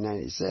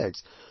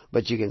 1996.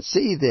 But you can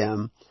see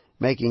them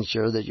making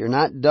sure that you're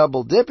not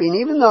double dipping,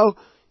 even though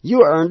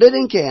you earned it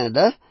in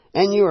Canada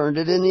and you earned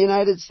it in the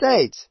United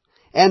States.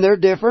 And they're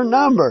different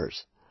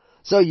numbers.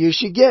 So you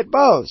should get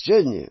both,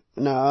 shouldn't you?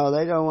 No,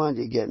 they don't want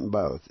you getting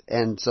both.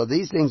 And so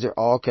these things are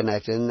all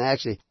connected, and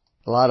actually,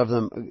 a lot of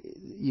them,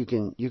 you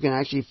can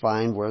actually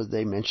find where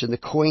they mention the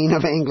Queen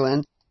of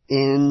England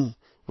in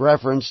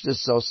reference to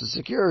Social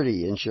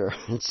Security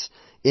insurance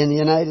in the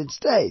United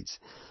States.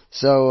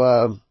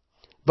 So,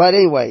 but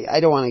anyway, I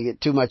don't want to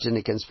get too much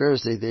into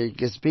conspiracy theory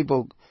because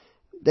people,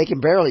 they can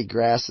barely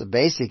grasp the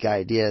basic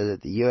idea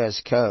that the U.S.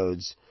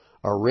 codes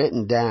are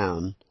written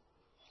down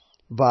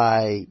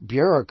by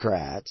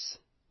bureaucrats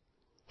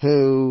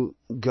who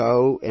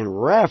go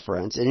and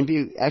reference, and if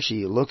you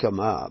actually look them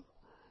up,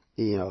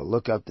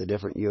 look up the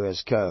different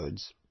U.S.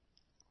 codes,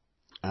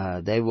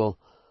 they will,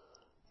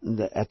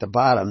 at the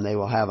bottom, they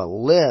will have a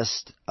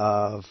list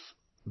of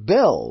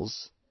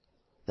bills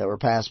that were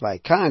passed by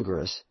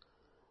Congress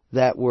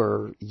that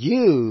were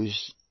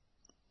used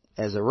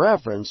as a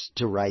reference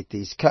to write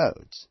these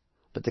codes.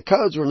 But the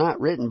codes were not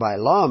written by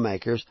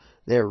lawmakers,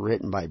 they were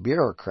written by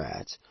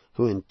bureaucrats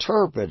who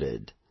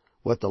interpreted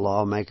what the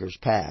lawmakers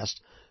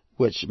passed,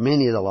 which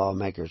many of the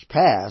lawmakers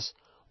pass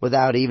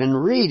without even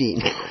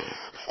reading.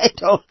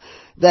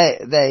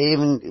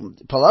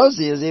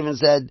 Pelosi has even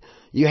said,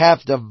 you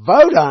have to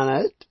vote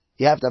on it,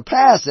 you have to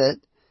pass it,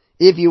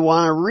 if you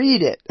want to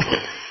read it.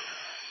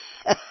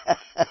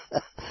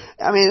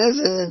 I mean, this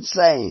is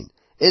insane.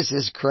 It's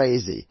just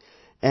crazy.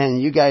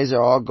 And you guys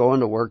are all going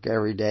to work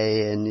every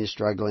day and you're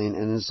struggling,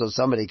 and so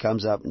somebody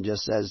comes up and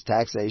just says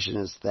taxation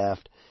is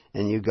theft,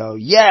 and you go,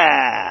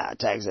 yeah,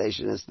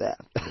 taxation is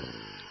theft.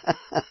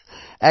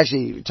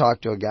 Actually,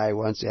 talked to a guy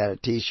once who had a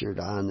t-shirt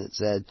on that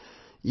said,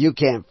 you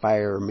can't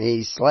fire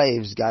me,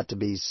 slaves got to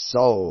be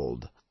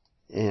sold.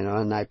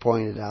 And I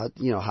pointed out,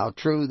 how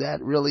true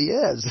that really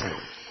is.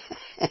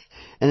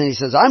 And then he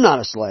says, I'm not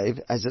a slave.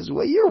 I says,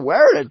 well, you're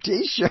wearing a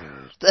t-shirt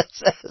that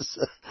says,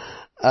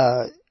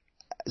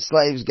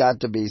 slaves got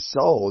to be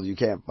sold, you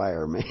can't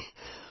fire me.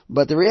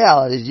 But the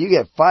reality is you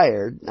get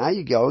fired, now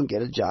you go and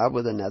get a job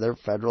with another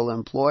federal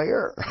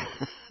employer.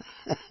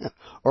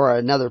 Or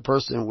another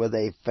person with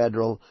a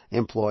federal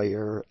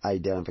employer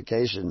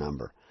identification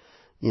number.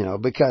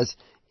 Because,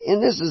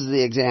 and this is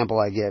the example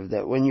I give,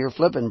 that when you're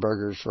flipping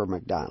burgers for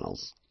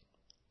McDonald's,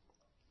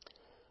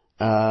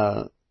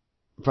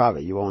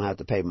 probably you won't have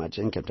to pay much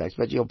income tax,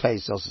 but you'll pay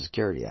Social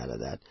Security out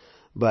of that.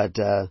 But,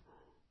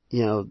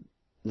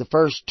 the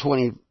first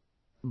 20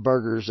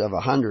 burgers of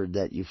 100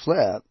 that you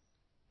flip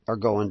are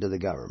going to the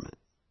government.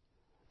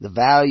 The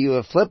value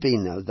of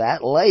flipping those,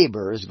 that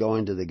labor is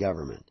going to the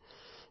government.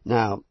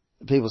 Now,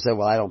 people say,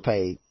 well, I don't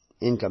pay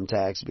income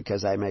tax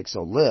because I make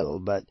so little,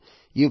 but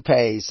you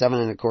pay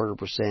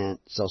 7.25%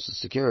 Social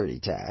Security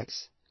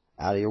tax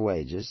out of your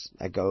wages.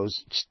 That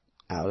goes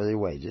out of your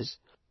wages.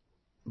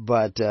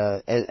 But,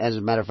 as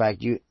a matter of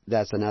fact,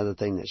 that's another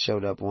thing that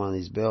showed up in one of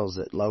these bills,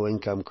 that low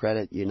income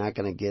credit, you're not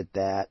going to get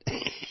that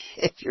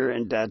if you're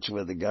in touch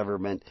with the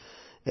government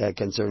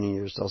concerning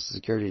your Social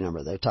Security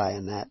number. They're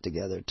tying that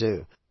together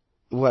too.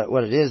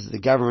 What it is, the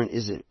government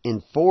is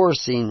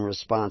enforcing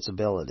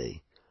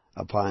responsibility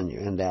upon you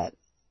in that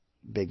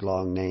big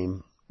long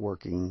name,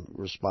 Working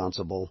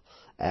Responsible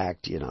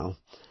Act,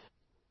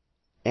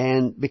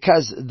 And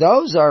because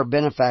those are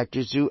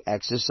benefactors who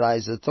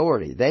exercise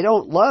authority. They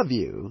don't love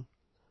you.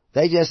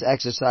 They just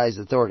exercise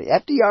authority.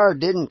 FDR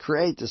didn't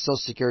create the Social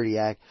Security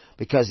Act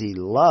because he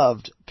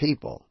loved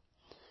people.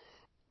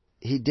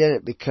 He did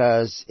it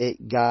because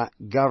it got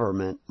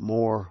government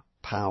more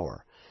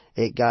power.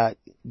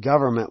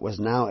 Government was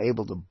now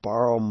able to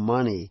borrow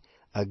money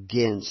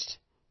against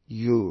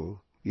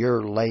you,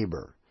 your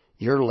labor.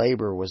 Your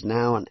labor was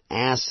now an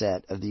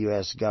asset of the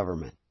U.S.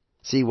 government.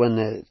 See, when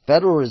the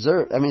Federal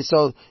Reserve,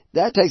 so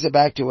that takes it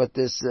back to what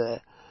this,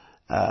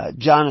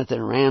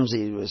 Jonathan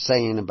Ramsey was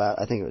saying about,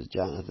 I think it was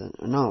Jonathan.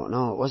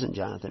 No, it wasn't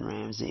Jonathan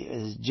Ramsey.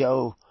 It was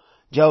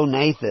Joe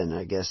Nathan,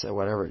 I guess, or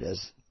whatever it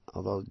is.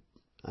 Although,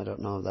 I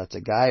don't know if that's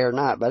a guy or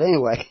not. But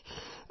anyway,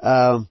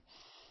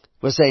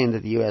 was saying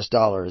that the U.S.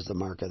 dollar is the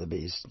mark of the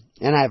beast.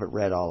 And I haven't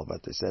read all of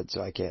what they said,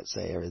 so I can't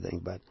say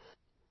everything. But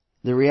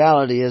the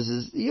reality is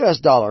the U.S.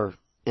 dollar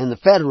and the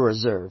Federal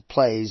Reserve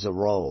plays a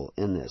role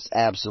in this.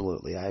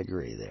 Absolutely, I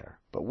agree there.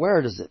 But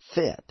where does it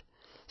fit?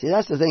 See,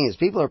 that's the thing, is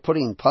people are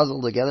putting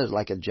puzzle together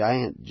like a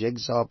giant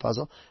jigsaw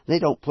puzzle. They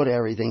don't put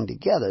everything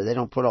together. They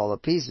don't put all the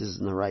pieces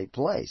in the right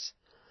place.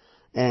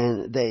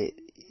 And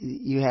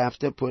you have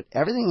to put,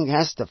 everything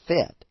has to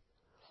fit.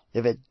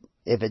 If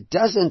it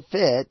doesn't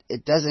fit,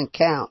 it doesn't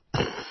count.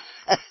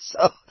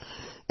 So,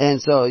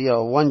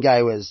 one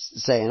guy was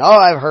saying, oh,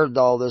 I've heard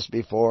all this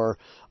before,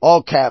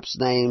 all caps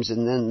names,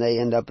 and then they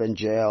end up in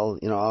jail.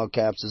 All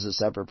caps is a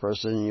separate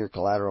person and you're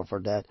collateral for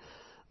debt.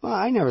 Well,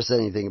 I never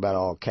said anything about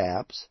all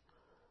caps.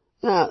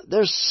 Now,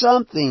 there's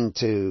something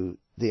to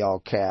the all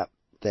cap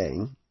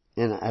thing,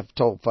 and I've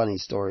told funny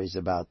stories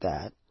about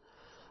that,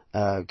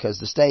 because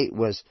the state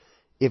was,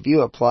 if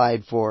you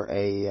applied for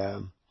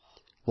a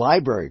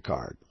library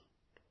card.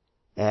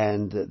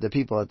 And the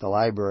people at the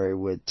library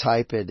would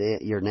type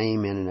your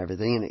name in and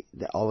everything,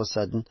 and all of a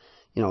sudden,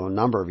 a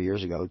number of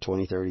years ago,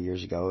 20, 30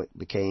 years ago, it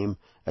became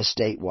a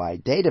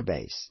statewide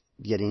database,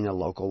 getting a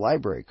local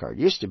library card.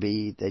 It used to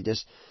be, they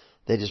just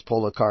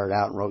pulled a card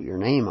out and wrote your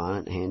name on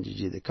it and handed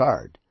you the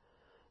card.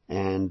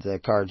 And the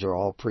cards are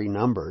all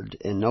pre-numbered,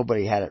 and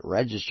nobody had it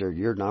registered,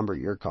 your number,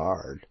 your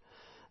card.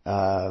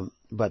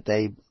 But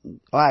I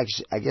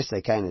guess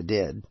they kind of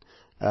did,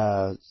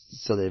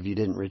 so that if you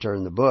didn't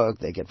return the book,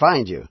 they could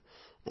find you.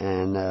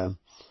 So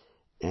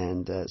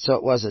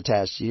it was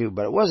attached to you,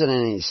 but it wasn't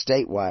in any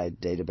statewide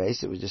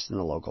database. It was just in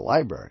the local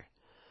library.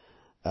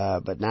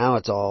 But now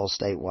it's all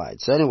statewide.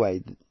 So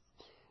anyway,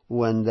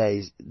 when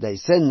they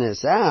send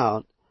this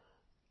out,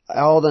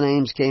 all the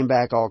names came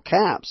back all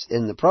caps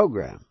in the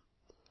program.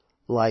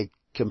 Like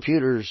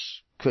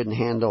computers couldn't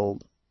handle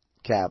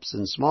caps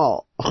and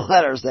small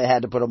letters. They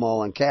had to put them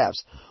all in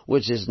caps,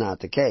 which is not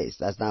the case.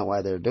 That's not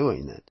why they're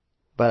doing it.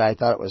 But I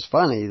thought it was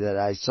funny that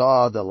I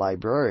saw the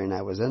librarian.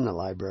 I was in the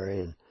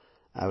library and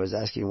I was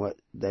asking what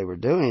they were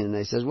doing, and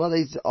they said, well,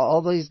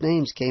 all these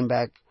names came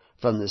back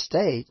from the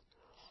state,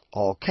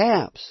 all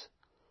caps,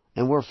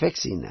 and we're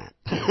fixing that.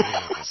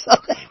 So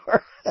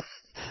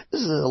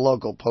this is a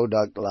local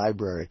Podunk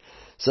library.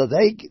 So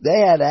they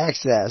had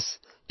access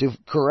to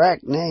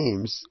correct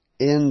names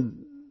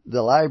in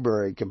the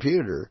library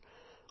computer,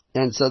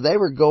 and so they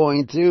were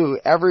going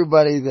through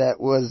everybody that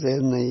was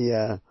in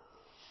the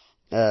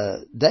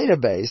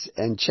database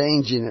and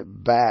changing it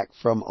back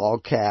from all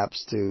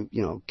caps to,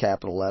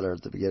 capital letter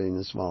at the beginning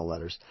and small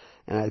letters.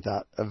 And I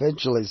thought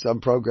eventually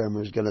some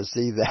programmer is going to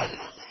see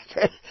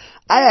that.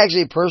 I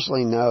actually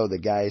personally know the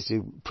guys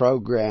who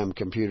program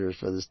computers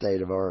for the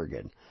state of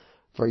Oregon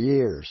for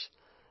years.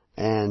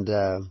 And,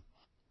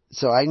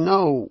 so I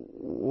know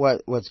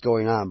what's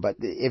going on. But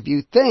if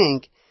you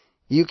think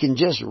you can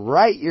just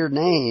write your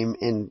name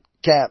in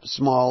cap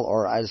small,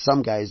 or as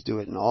some guys do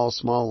it in all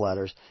small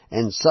letters,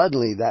 and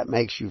suddenly that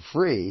makes you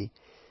free,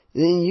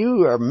 then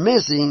you are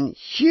missing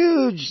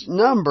huge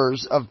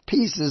numbers of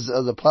pieces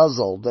of the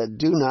puzzle that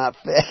do not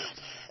fit.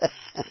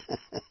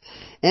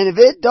 And if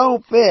it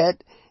don't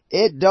fit,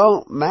 it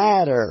don't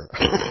matter.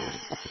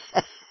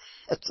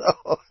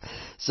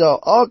 So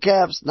all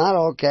caps, not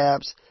all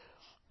caps,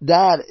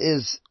 that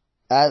is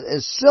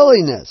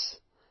silliness.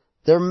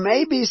 There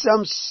may be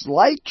some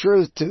slight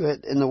truth to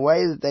it in the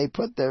way that they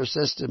put their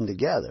system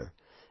together.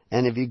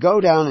 And if you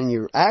go down and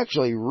you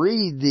actually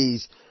read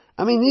these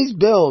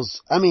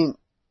bills,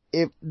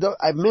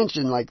 I've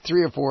mentioned like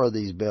 3 or 4 of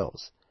these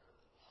bills.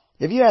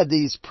 If you had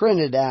these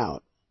printed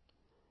out,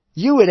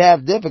 you would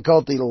have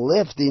difficulty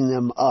lifting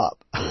them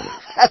up.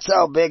 That's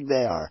how big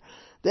they are.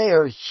 They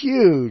are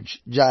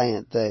huge,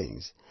 giant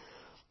things.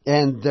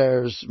 And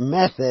there's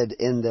method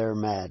in their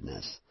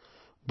madness.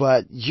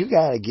 But you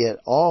gotta get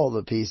all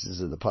the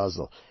pieces of the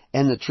puzzle.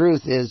 And the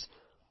truth is,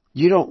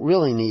 you don't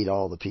really need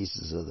all the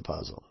pieces of the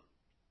puzzle.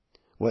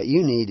 What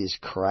you need is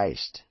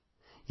Christ.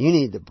 You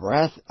need the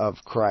breath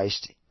of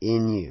Christ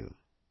in you.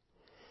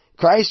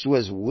 Christ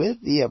was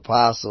with the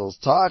apostles,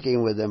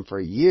 talking with them for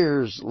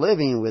years,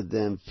 living with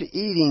them,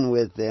 eating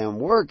with them,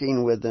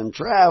 working with them,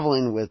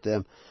 traveling with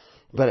them.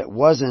 But it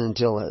wasn't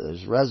until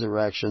his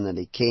resurrection that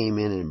he came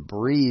in and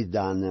breathed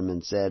on them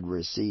and said,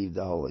 receive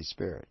the Holy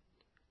Spirit.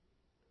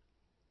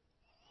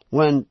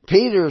 When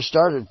Peter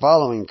started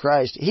following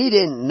Christ, he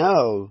didn't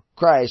know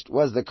Christ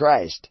was the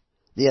Christ,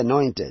 the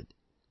anointed.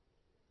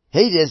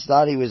 He just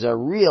thought he was a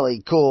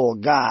really cool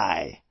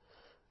guy.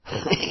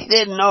 He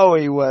didn't know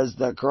he was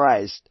the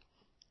Christ.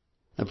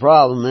 The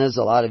problem is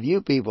a lot of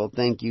you people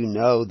think you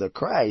know the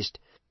Christ,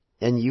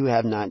 and you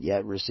have not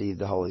yet received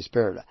the Holy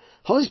Spirit.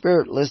 Holy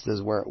Spirit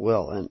listens where it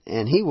will,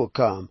 and He will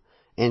come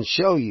and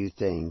show you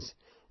things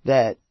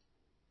that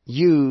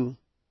you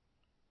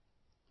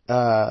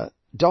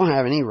don't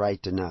have any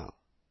right to know.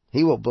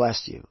 He will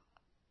bless you.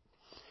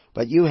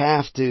 But you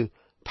have to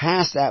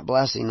pass that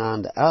blessing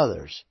on to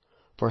others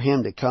for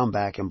Him to come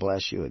back and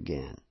bless you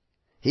again.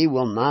 He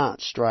will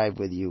not strive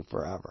with you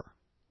forever.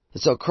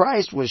 And so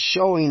Christ was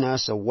showing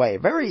us a way, a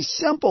very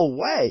simple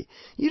way.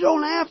 You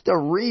don't have to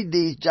read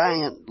these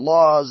giant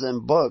laws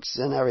and books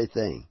and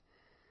everything.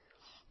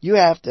 You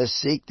have to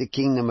seek the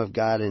kingdom of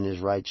God and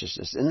His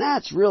righteousness. And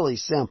that's really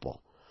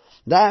simple.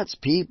 That's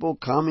people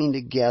coming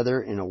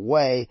together in a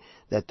way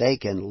that they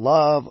can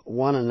love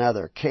one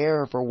another,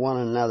 care for one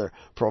another,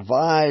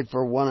 provide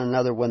for one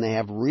another when they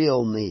have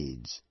real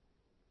needs.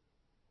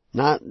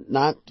 Not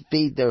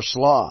feed their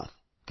sloth.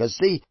 Because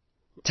see,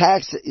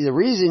 the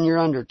reason you're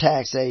under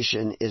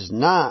taxation is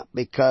not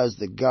because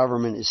the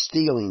government is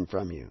stealing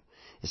from you.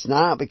 It's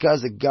not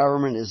because the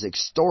government is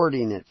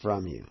extorting it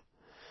from you.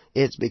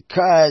 It's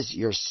because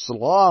you're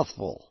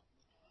slothful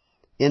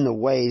in the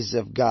ways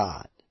of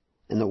God.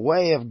 And the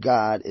way of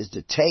God is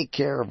to take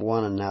care of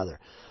one another.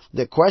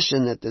 The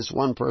question that this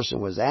one person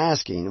was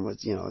asking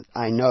was,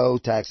 I know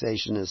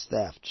taxation is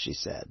theft, she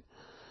said.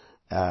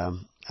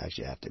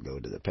 Actually, I have to go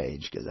to the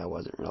page because I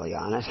wasn't really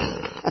on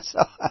it. So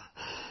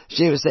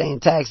she was saying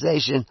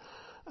taxation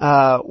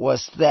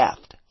was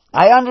theft.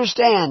 I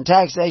understand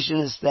taxation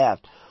is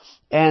theft,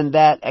 and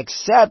that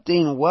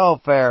accepting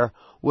welfare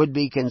would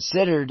be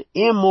considered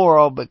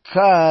immoral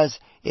because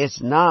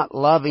it's not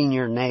loving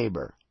your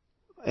neighbor.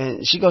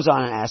 And she goes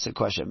on and asks a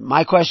question.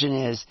 My question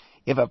is,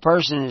 if a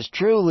person is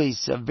truly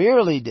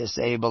severely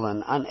disabled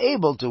and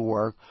unable to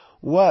work,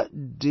 what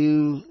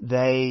do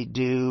they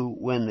do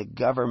when the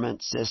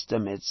government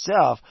system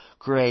itself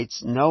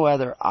creates no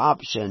other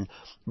option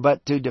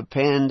but to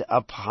depend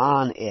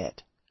upon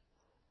it?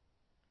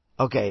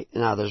 Okay,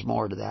 now there's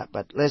more to that,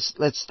 but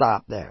let's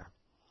stop there.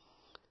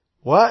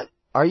 What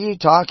are you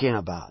talking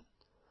about?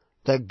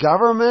 The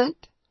government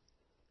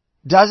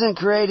doesn't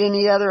create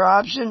any other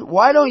option?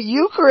 Why don't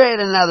you create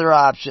another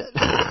option?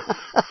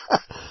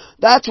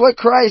 That's what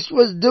Christ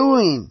was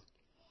doing.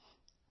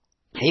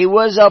 He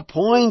was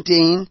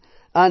appointing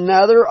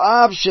another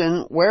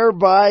option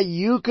whereby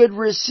you could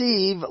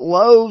receive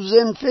loaves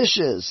and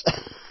fishes.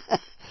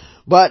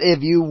 But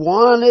if you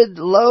wanted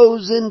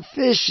loaves and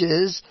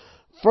fishes,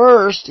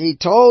 first He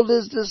told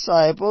His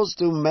disciples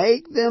to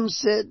make them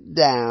sit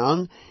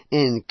down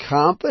in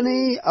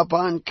company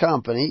upon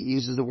company. He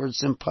uses the word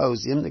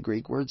symposium, the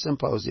Greek word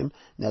symposium,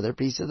 another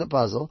piece of the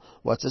puzzle.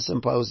 What's a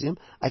symposium?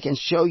 I can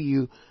show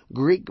you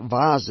Greek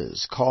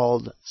vases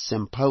called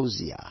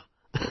symposia.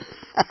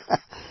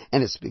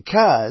 And it's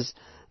because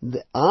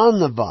on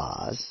the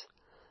vase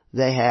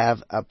they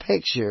have a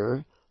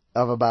picture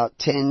of about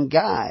 10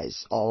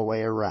 guys all the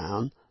way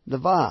around the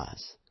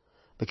vase.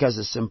 Because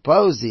the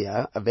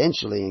symposia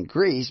eventually in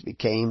Greece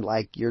became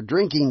like your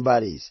drinking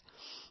buddies.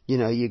 You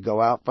know, you go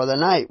out for the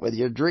night with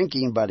your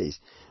drinking buddies.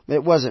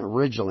 It wasn't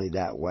originally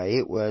that way.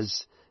 It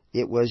was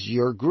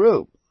your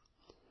group.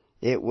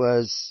 It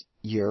was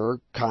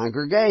your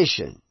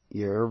congregation.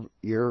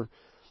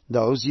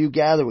 Those you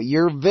gather with.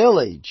 Your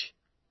village,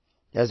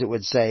 as it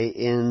would say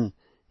in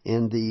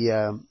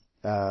the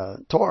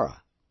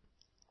Torah,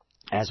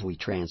 as we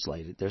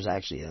translate it. There's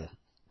actually a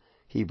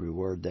Hebrew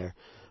word there.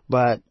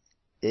 But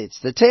it's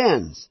the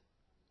tens.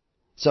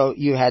 So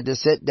you had to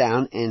sit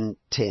down in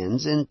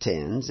tens and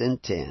tens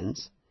and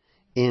tens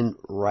in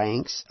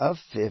ranks of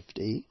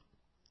 50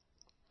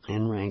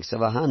 and ranks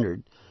of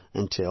 100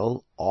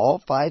 until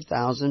all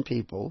 5,000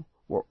 people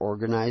were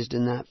organized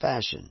in that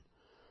fashion.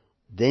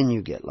 Then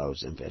you get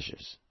loaves and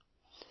fishes.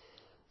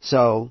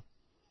 So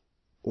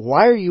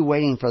why are you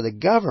waiting for the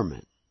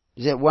government?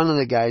 One of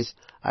the guys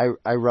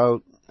I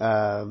wrote,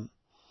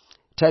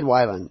 Ted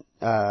Weiland,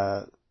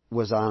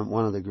 was on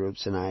one of the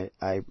groups, and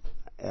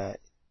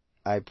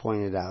I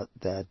pointed out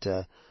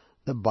that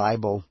the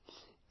Bible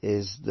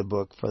is the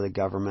book for the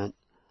government,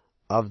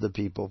 of the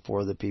people,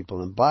 for the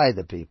people, and by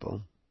the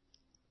people.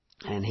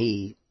 And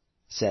he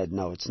said,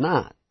 no, it's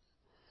not.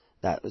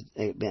 That was,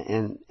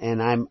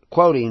 and I'm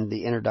quoting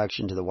the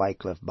introduction to the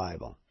Wycliffe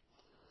Bible,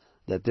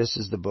 that this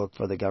is the book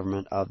for the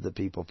government, of the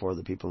people, for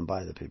the people, and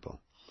by the people.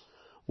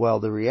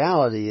 Well, the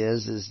reality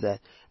is that,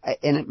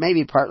 and it may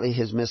be partly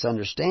his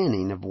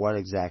misunderstanding of what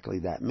exactly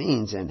that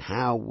means and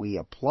how we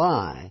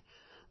apply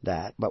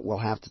that, but we'll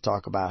have to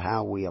talk about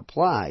how we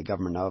apply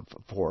government of,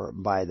 for,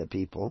 by the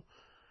people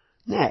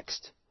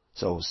next.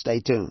 So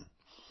stay tuned.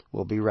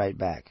 We'll be right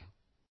back.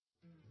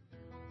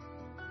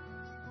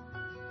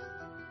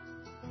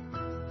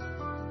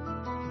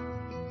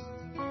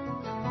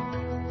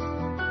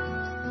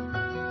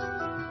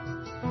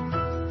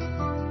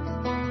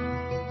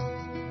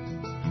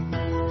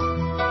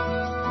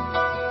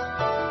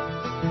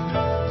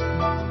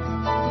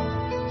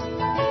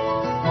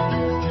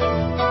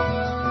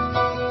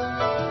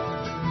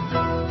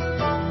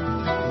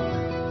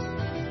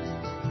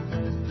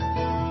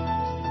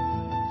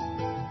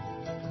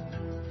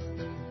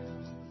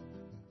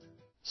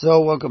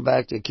 So, welcome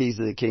back to Keys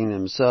of the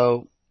Kingdom.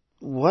 So,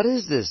 what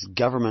is this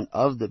government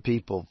of the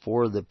people,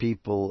 for the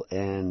people,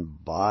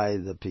 and by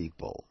the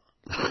people?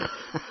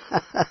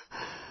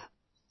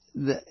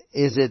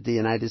 Is it the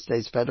United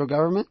States federal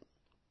government?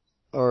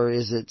 Or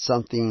is it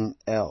something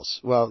else?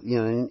 Well, you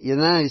know, in the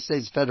United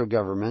States federal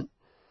government,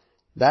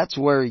 that's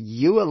where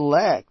you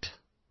elect,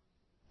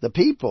 the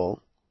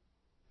people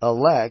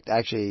elect,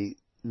 actually,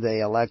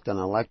 they elect an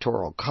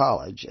electoral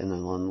college, and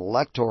an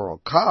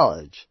electoral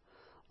college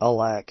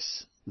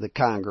elects the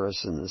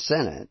Congress and the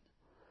Senate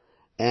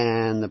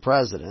and the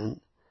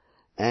President,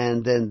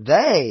 and then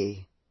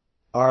they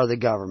are the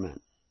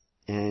government,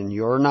 and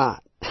you're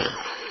not.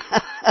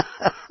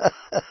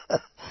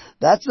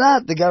 That's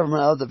not the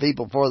government of the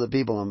people, for the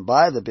people, and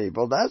by the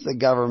people. That's the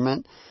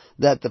government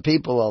that the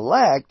people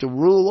elect to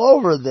rule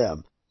over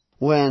them.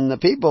 When the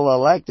people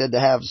elected to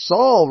have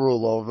Saul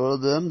rule over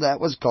them, that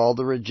was called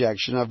the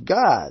rejection of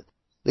God.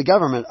 The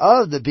government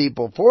of the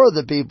people, for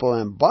the people,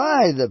 and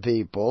by the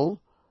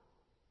people,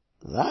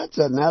 that's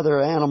another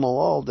animal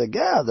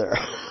altogether.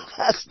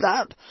 That's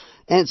not,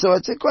 and so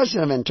it's a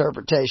question of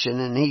interpretation,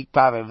 and he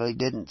probably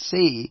didn't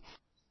see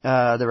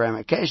the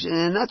ramification,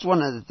 and that's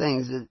one of the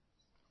things that,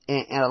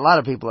 and a lot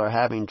of people are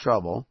having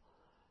trouble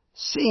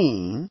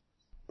seeing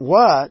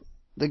what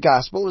the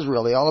gospel is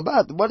really all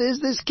about. What is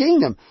this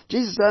kingdom?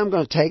 Jesus said, I'm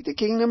going to take the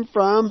kingdom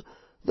from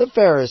the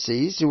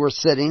Pharisees who were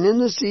sitting in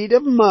the seat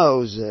of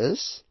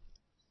Moses,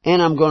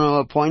 and I'm going to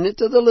appoint it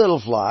to the little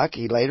flock.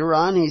 Later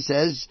on, he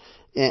says,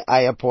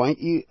 I appoint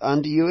you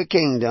unto you a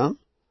kingdom,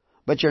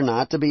 but you're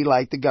not to be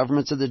like the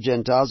governments of the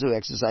Gentiles who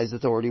exercise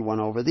authority one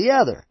over the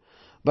other.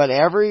 But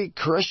every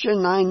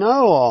Christian I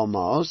know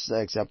almost,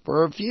 except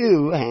for a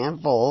few, a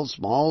handful,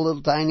 small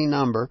little tiny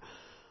number,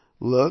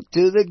 look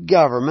to the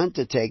government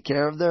to take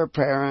care of their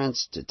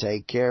parents, to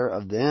take care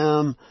of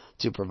them,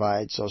 to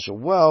provide social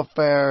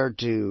welfare,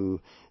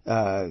 to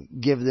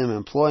give them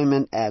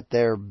employment at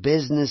their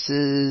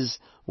businesses,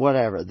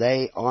 whatever.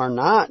 They are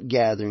not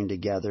gathering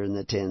together in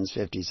the tens,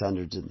 fifties,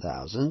 hundreds, and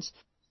thousands.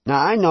 Now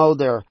I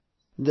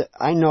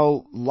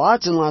know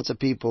lots and lots of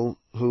people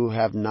who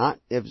have not.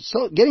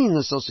 Getting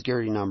the Social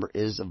Security number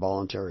is a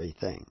voluntary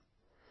thing,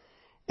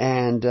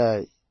 and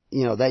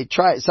they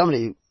try.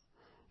 Somebody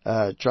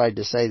tried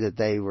to say that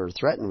they were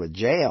threatened with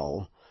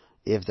jail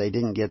if they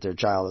didn't get their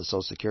child a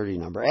Social Security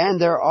number,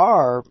 and there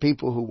are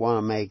people who want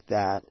to make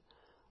that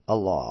a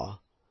law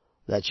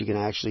that you can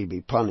actually be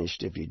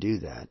punished if you do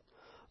that.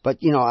 But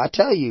I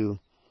tell you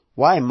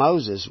why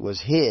Moses was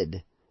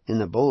hid in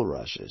the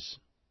bulrushes.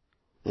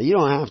 Now, you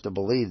don't have to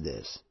believe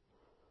this,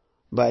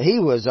 but he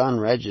was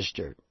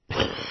unregistered.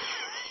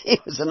 He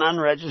was an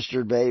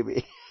unregistered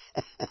baby.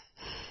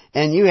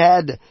 And you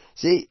had to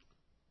see,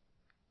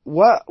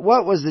 what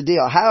was the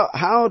deal?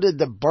 How did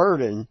the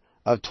burden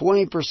of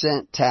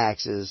 20%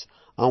 taxes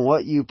on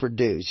what you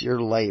produce,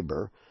 your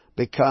labor,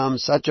 become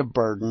such a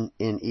burden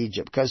in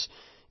Egypt? Because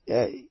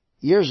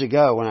years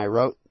ago, when I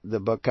wrote the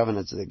book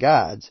Covenants of the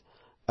Gods,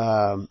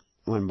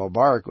 when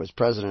Mubarak was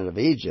president of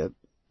Egypt,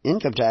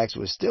 income tax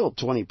was still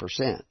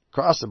 20%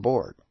 across the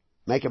board.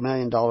 Make $1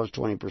 million,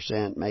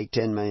 20%. Make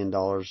 $10 million,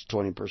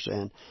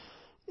 20%.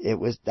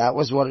 That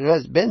was what it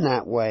has been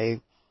that way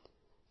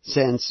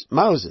since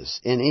Moses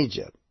in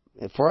Egypt,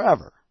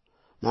 forever.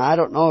 Now I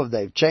don't know if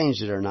they've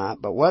changed it or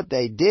not, but what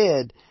they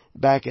did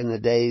back in the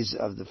days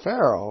of the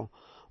Pharaoh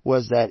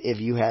was that if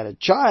you had a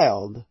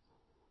child,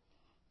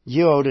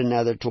 you owed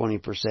another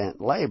 20%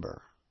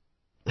 labor,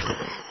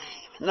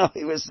 even though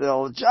he was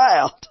still a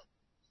child.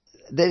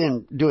 They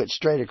didn't do it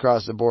straight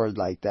across the board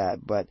like that,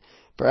 but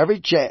for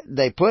every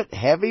they put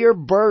heavier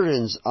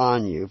burdens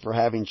on you for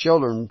having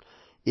children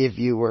if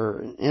you were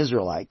an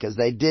Israelite, because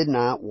they did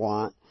not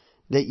want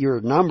that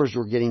your numbers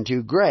were getting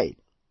too great.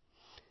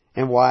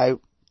 And why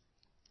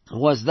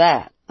was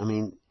that? I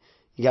mean,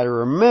 you got to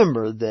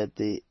remember that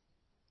the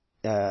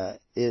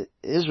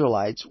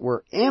Israelites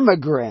were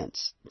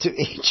immigrants to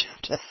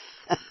Egypt.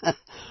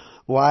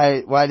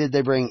 Why did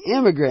they bring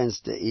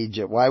immigrants to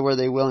Egypt? Why were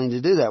they willing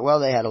to do that?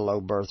 Well, they had a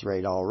low birth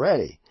rate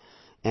already.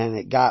 And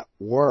it got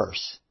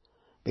worse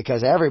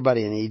because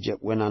everybody in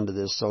Egypt went under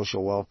this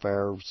social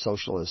welfare,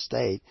 socialist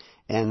state.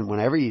 And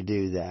whenever you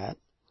do that,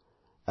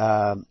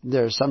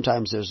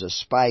 sometimes there's a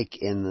spike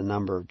in the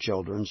number of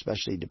children,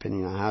 especially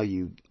depending on how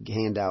you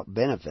hand out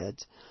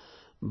benefits.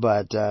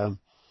 But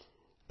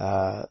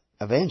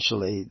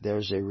eventually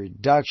there's a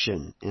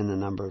reduction in the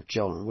number of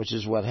children, which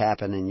is what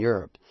happened in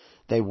Europe.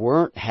 They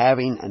weren't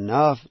having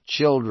enough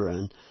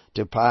children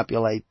to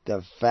populate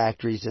the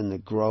factories in the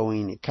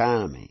growing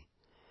economy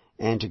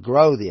and to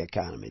grow the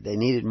economy. They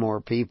needed more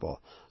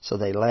people, so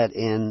they let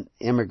in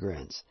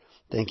immigrants,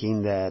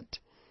 thinking that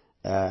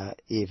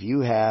if you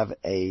have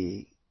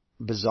a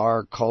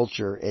bizarre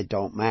culture, it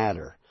don't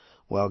matter.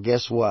 Well,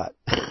 guess what?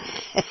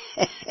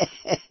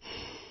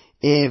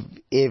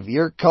 If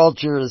your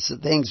culture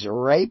thinks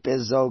rape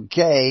is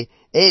okay,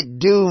 it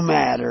do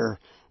matter.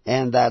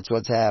 And that's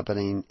what's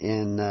happening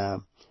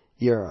in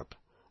Europe.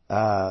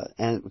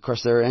 And of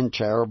course they're in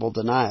terrible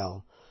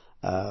denial.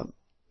 I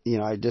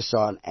just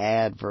saw an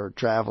ad for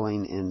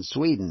traveling in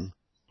Sweden,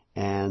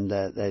 and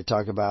they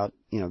talk about,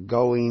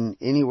 going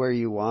anywhere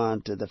you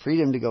want, the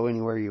freedom to go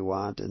anywhere you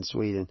want in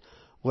Sweden.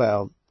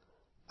 Well,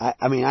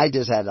 I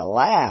just had to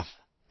laugh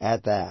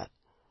at that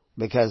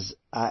because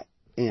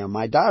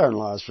my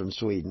daughter-in-law is from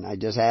Sweden. I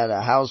just had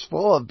a house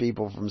full of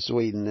people from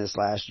Sweden this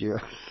last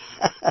year.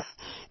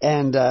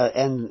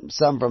 and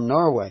some from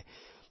Norway.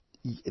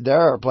 There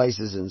are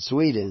places in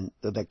Sweden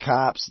that the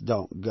cops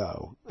don't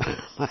go,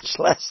 much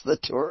less the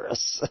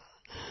tourists.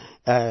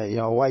 A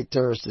white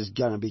tourist is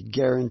going to be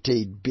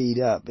guaranteed beat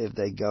up if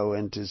they go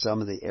into some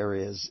of the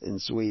areas in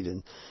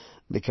Sweden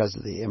because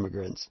of the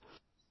immigrants.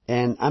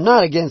 And I'm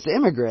not against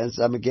immigrants.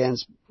 I'm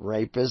against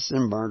rapists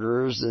and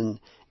murderers, and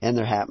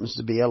there happens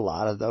to be a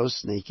lot of those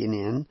sneaking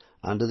in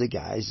under the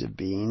guise of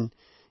being,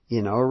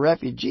 a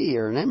refugee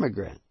or an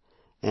immigrant.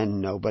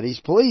 And nobody's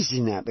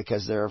policing that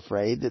because they're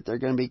afraid that they're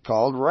going to be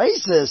called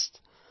racist.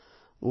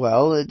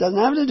 Well, it doesn't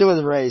have to do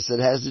with race. It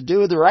has to do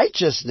with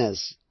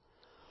righteousness.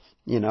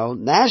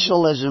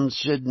 Nationalism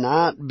should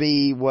not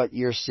be what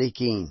you're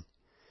seeking.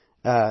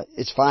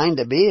 It's fine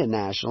to be a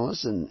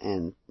nationalist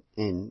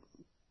and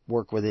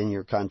work within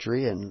your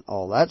country and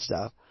all that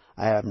stuff.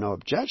 I have no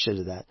objection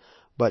to that.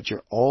 But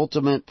your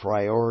ultimate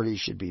priority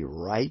should be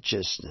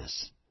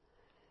righteousness.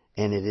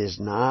 And it is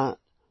not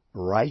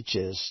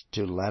righteous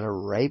to let a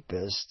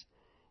rapist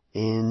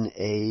in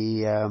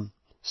a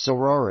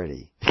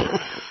sorority.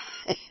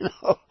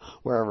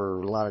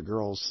 wherever a lot of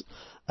girls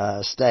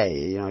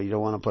stay. You know, you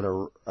don't want to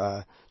put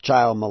a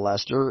child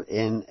molester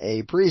in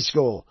a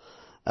preschool.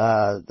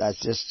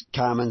 That's just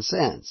common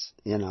sense,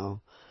 you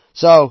know.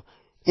 So,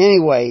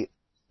 anyway,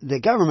 the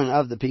government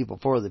of the people,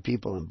 for the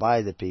people, and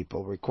by the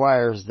people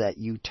requires that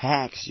you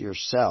tax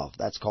yourself.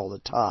 That's called a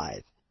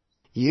tithe.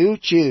 You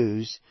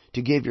choose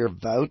to give your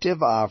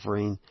votive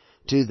offering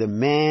to the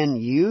man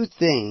you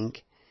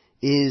think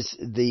is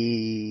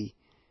the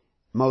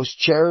most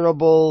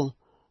charitable,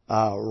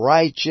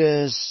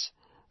 righteous,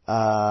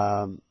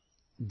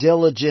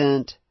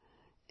 diligent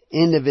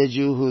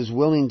individual who is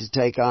willing to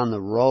take on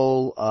the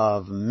role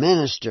of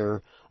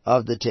minister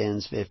of the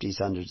tens, fifties,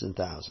 hundreds, and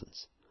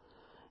thousands.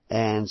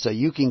 And so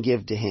you can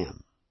give to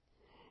him.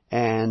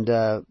 And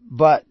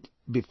but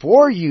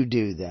before you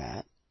do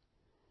that,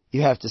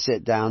 you have to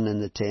sit down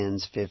in the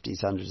tens, fifties,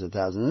 hundreds, and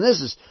thousands. And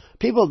this is,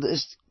 people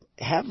just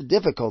have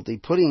difficulty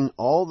putting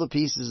all the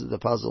pieces of the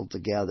puzzle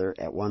together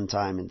at one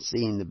time and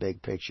seeing the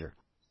big picture.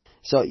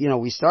 So, you know,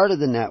 we started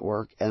the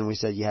network and we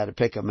said you had to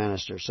pick a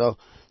minister. So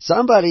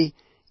somebody,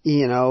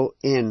 you know,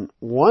 in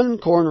one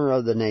corner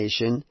of the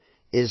nation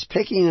is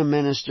picking a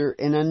minister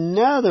in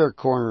another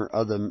corner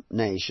of the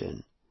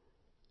nation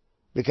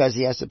because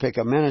he has to pick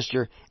a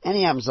minister, and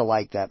he happens to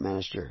like that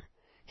minister.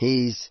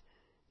 He's,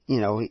 you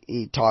know,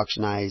 he talks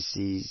nice,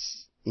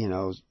 he's, you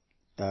know,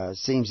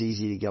 seems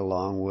easy to get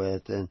along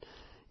with, and,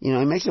 you know,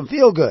 he makes him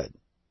feel good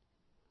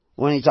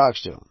when he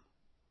talks to him.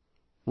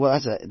 Well,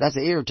 that's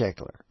an ear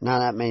tickler. Now,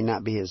 that may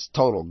not be his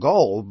total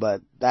goal,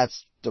 but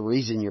that's the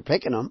reason you're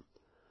picking him,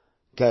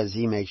 because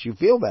he makes you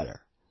feel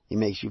better. He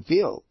makes you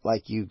feel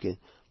like you can.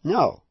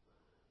 No.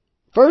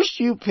 First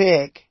you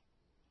pick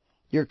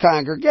your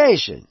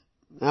congregation.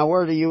 Now,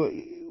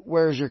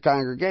 where's your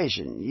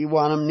congregation? You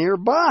want them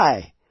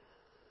nearby,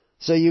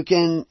 so you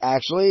can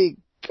actually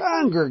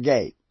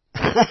congregate.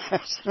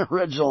 That's an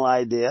original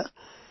idea.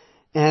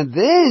 And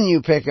then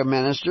you pick a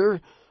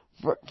minister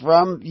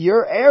from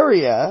your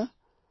area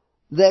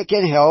that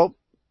can help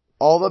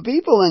all the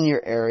people in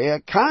your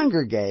area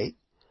congregate,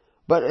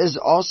 but is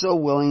also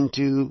willing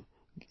to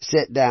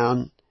sit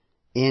down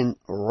in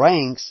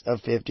ranks of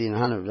 50 and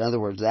 100. In other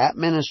words, that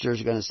minister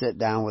is going to sit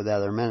down with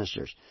other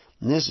ministers.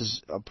 And this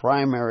is a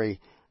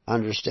primary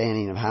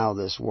understanding of how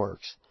this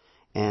works.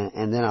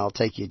 And then I'll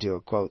take you to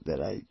a quote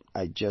that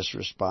I just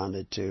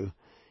responded to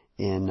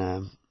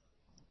in,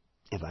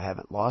 if I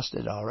haven't lost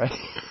it already.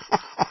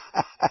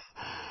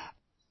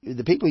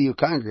 The people you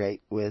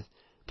congregate with,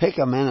 pick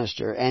a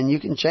minister, and you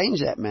can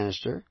change that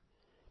minister,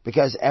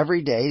 because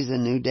every day is a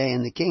new day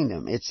in the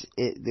kingdom.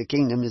 The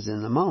kingdom is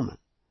in the moment.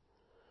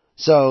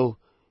 So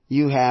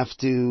you have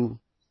to,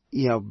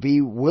 you know,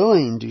 be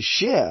willing to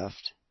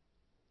shift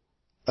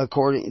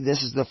according.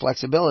 This is the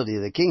flexibility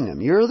of the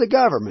kingdom. You're the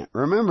government.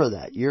 Remember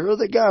that. You're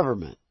the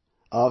government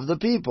of the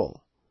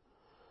people.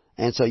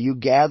 And so you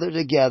gather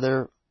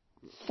together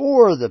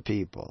for the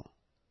people.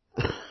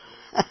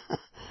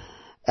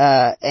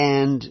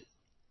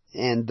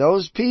 And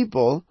those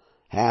people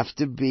have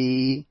to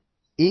be,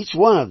 each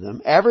one of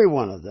them, every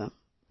one of them,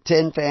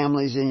 10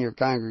 families in your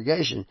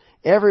congregation,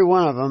 every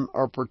one of them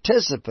are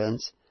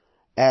participants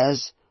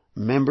as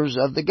members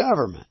of the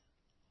government.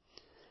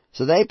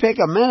 So they pick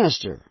a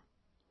minister.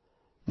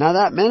 Now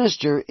that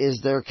minister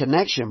is their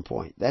connection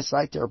point. That's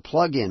like their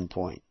plug-in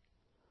point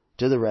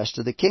to the rest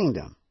of the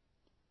kingdom.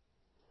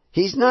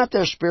 He's not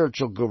their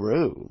spiritual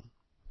guru.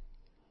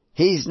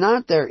 He's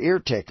not their ear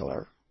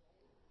tickler.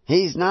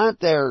 He's not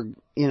their,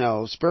 you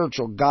know,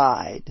 spiritual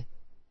guide.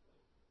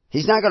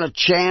 He's not going to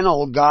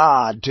channel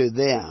God to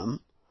them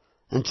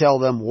and tell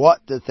them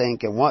what to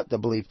think and what to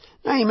believe.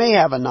 Now, he may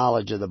have a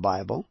knowledge of the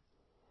Bible,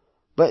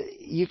 but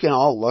you can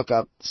all look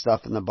up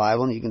stuff in the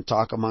Bible, and you can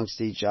talk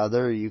amongst each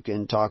other. You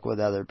can talk with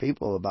other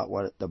people about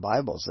what the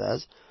Bible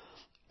says.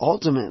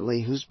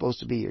 Ultimately, who's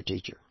supposed to be your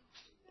teacher?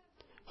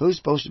 Who's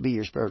supposed to be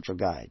your spiritual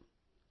guide?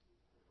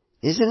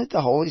 Isn't it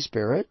the Holy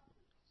Spirit?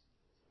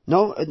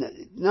 No,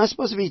 not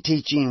supposed to be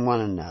teaching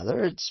one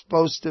another. It's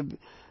supposed to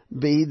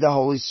be the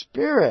Holy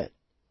Spirit.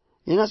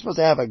 You're not supposed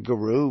to have a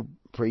guru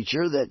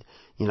preacher that,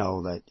 you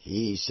know, that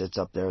he sits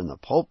up there in the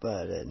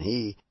pulpit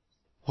and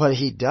what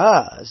he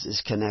does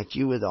is connect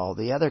you with all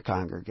the other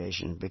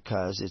congregations,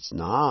 because it's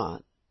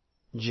not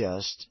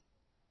just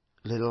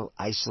little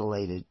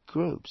isolated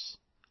groups.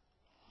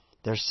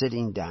 They're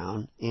sitting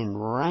down in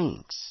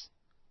ranks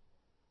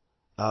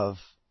of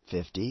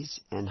 50s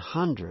and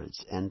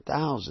hundreds and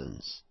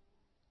thousands.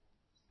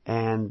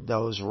 And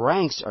those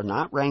ranks are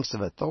not ranks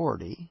of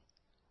authority,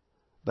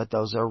 but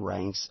those are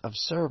ranks of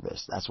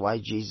service. That's why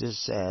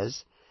Jesus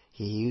says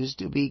he used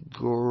to be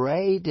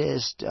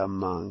greatest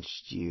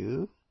amongst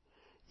you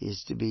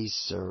is to be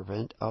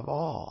servant of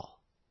all.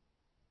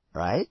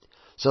 Right?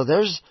 So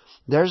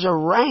there's a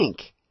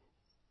rank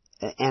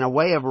and a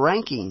way of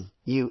ranking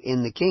you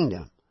in the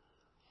kingdom.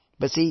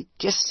 But see,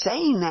 just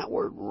saying that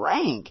word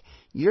rank,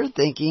 you're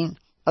thinking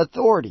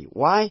authority.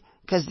 Why?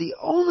 Because the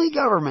only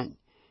government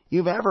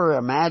you've ever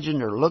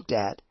imagined or looked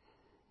at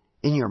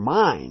in your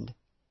mind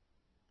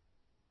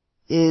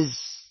is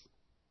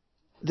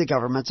the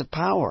governments of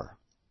power.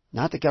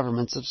 not the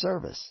governments of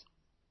service.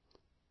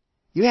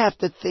 You have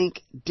to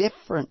think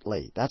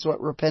differently. That's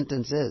what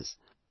repentance is.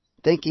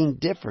 Thinking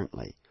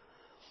differently.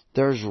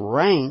 There's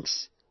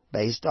ranks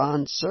based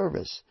on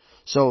service.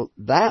 So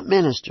that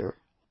minister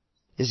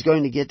is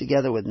going to get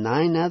together with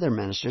 9 other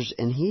ministers,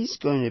 and he's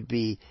going to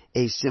be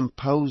a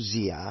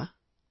symposia,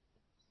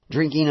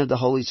 drinking of the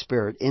Holy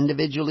Spirit,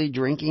 individually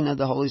drinking of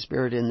the Holy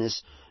Spirit in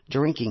this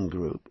drinking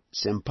group,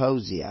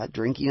 symposia,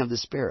 drinking of the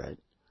Spirit.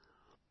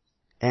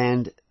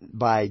 And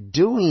by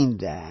doing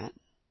that,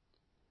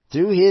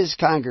 through his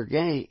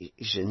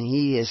congregation,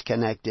 he has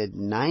connected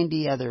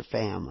 90 other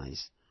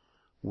families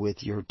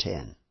with your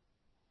 10.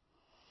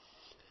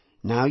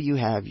 Now you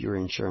have your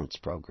insurance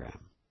program.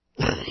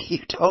 You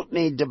don't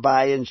need to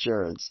buy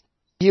insurance.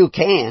 You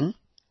can,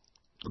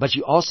 but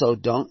you also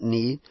don't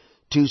need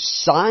to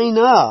sign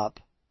up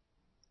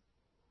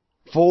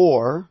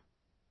for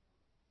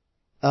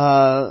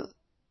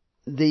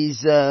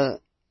these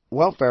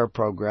welfare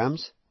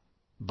programs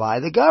by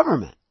the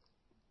government.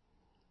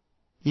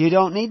 You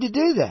don't need to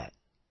do that.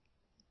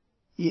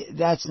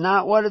 That's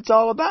not what it's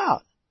all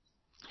about.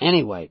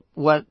 Anyway,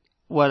 what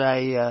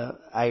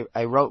I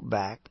wrote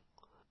back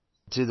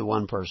to the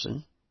one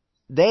person,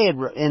 they had,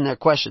 in their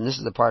question, this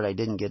is the part I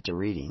didn't get to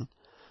reading,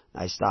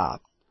 I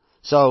stopped.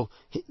 So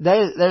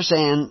they're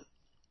saying,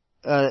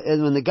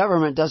 when the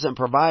government doesn't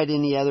provide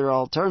any other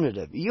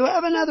alternative, you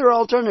have another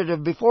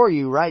alternative before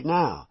you right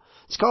now.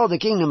 It's called the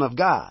kingdom of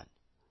God.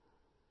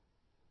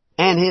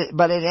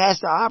 But it has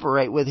to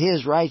operate with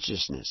His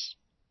righteousness.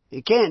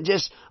 It can't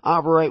just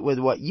operate with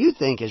what you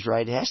think is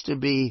right. It has to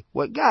be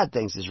what God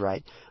thinks is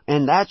right.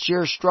 And that's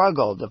your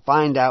struggle, to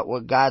find out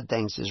what God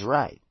thinks is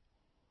right.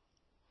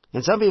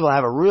 And some people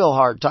have a real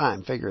hard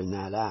time figuring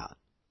that out.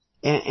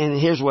 And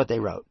here's what they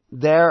wrote.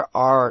 There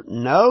are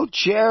no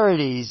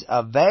charities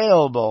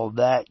available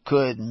that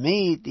could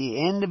meet the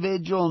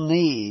individual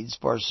needs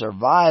for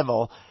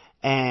survival,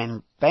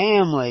 and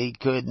family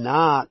could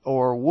not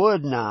or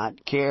would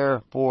not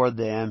care for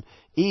them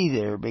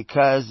either,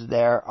 because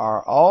there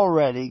are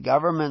already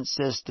government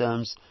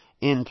systems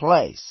in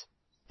place.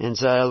 And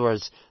so, in other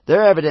words,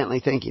 they're evidently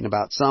thinking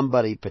about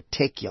somebody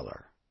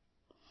particular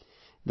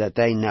that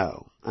they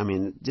know. I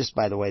mean, just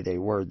by the way they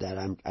word that,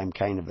 I'm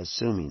kind of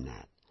assuming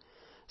that.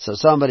 So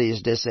somebody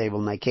is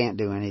disabled and they can't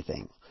do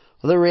anything.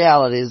 Well, the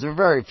reality is there are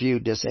very few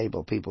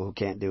disabled people who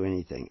can't do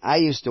anything. I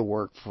used to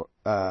work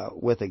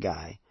with a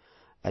guy.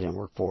 I didn't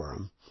work for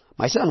him.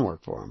 My son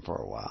worked for him for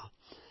a while.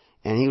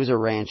 And he was a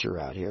rancher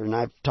out here, and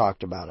I've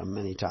talked about him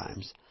many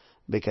times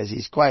because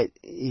he's quite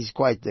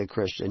the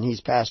Christian.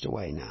 He's passed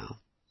away now.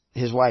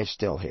 His wife's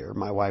still here.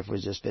 My wife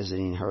was just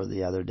visiting her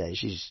the other day.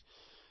 She's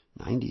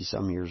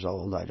 90-some years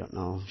old. I don't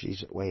know.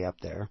 She's way up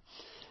there.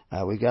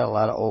 We've got a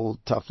lot of old,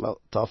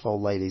 tough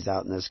old ladies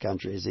out in this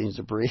country. It seems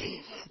to breed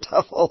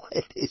tough old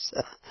ladies.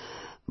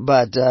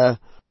 But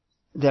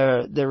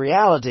the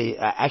reality,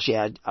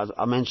 actually,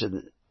 I'll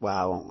mention.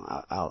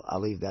 Well, I'll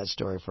leave that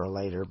story for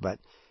later. But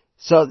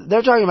so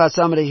they're talking about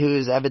somebody who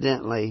is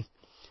evidently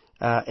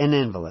an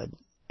invalid,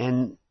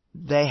 and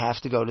they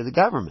have to go to the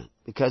government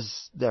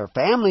because their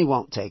family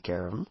won't take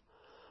care of them,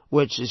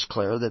 which is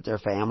clear that their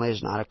family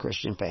is not a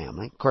Christian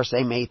family. Of course,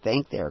 they may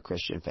think they're a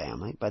Christian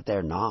family, but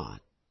they're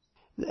not.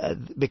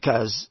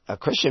 Because a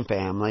Christian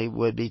family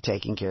would be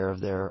taking care of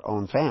their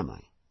own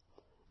family.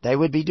 They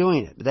would be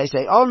doing it. But they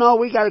say, oh no,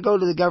 we got to go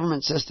to the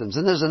government systems.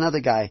 And there's another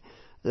guy,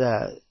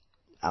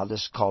 I'll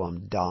just call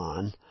him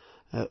Don,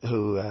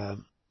 who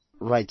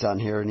writes on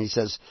here, and he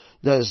says,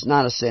 there's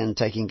not a sin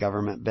taking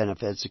government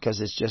benefits because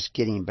it's just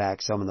getting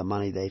back some of the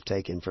money they've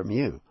taken from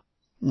you.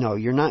 No,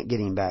 you're not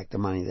getting back the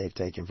money they've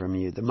taken from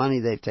you. The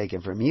money they've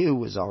taken from you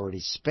was already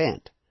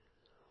spent.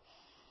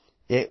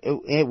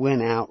 It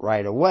went out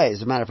right away.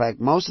 As a matter of fact,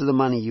 most of the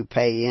money you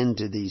pay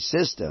into these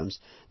systems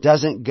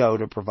doesn't go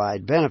to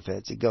provide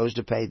benefits. It goes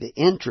to pay the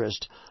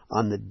interest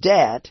on the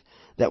debt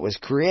that was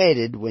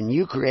created when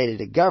you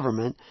created a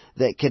government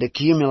that could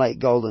accumulate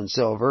gold and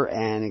silver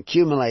and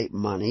accumulate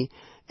money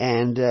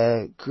and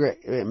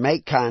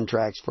make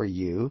contracts for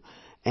you.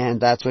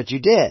 And that's what you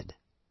did.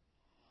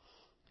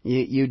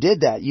 You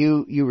did that.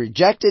 You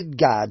rejected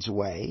God's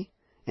way.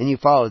 And you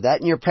followed that,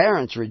 and your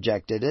parents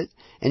rejected it,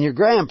 and your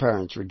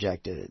grandparents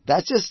rejected it.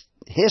 That's just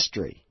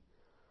history.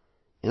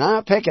 And I'm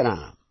not picking on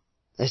them.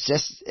 It's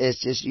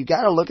just, you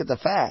gotta look at the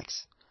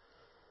facts.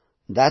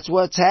 That's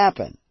what's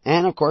happened.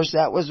 And of course,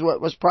 that was what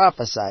was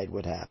prophesied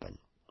would happen.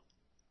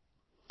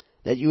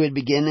 That you would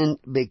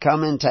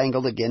become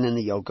entangled again in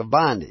the yoke of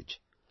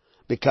bondage.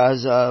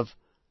 Because of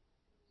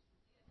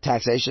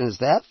taxation and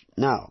theft?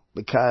 No.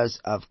 Because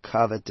of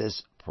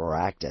covetous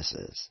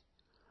practices.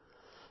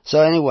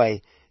 So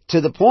anyway, to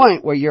the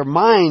point where your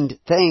mind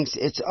thinks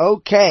it's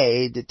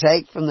okay to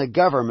take from the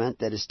government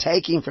that is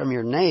taking from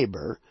your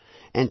neighbor,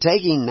 and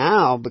taking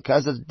now,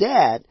 because of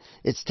debt,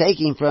 it's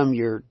taking from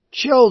your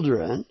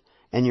children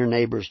and your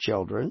neighbor's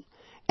children,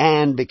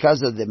 and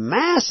because of the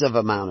massive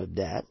amount of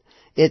debt,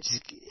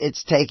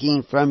 it's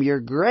taking from your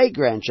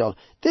great-grandchildren.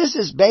 This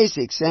is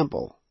basic,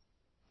 simple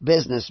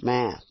business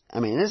math. I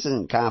mean, this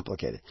isn't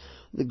complicated.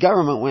 the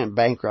government went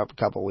bankrupt a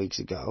couple of weeks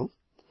ago.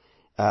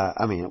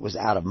 It was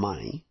out of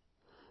money.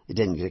 It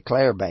didn't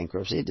declare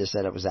bankruptcy. It just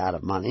said it was out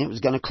of money. It was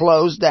going to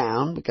close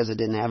down because it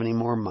didn't have any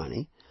more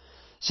money.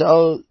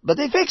 So, but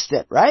they fixed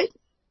it, right?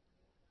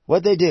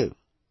 What'd they do?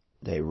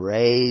 They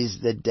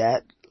raised the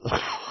debt.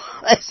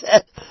 They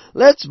said,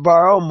 let's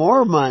borrow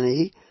more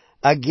money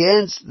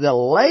against the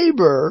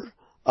labor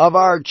of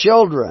our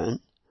children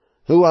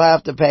who will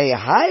have to pay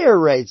higher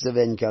rates of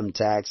income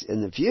tax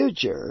in the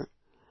future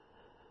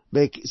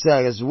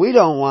because we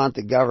don't want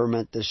the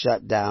government to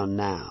shut down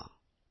now.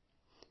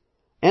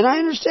 And I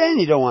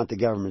understand you don't want the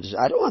government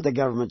I don't want the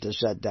government to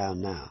shut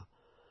down now.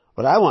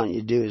 What I want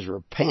you to do is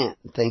repent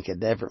and think a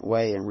different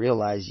way and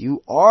realize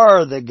you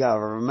are the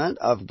government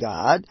of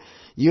God.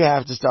 You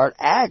have to start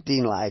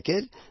acting like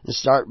it and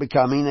start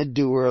becoming a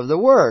doer of the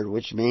word,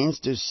 which means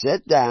to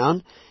sit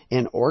down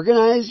in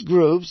organized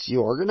groups.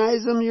 You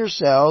organize them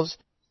yourselves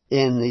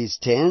in these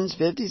tens,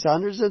 fifties,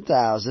 hundreds, and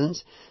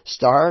thousands.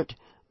 Start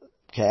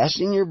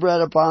casting your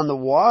bread upon the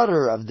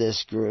water of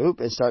this group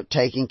and start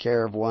taking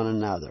care of one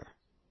another.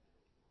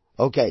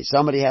 Okay,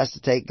 somebody has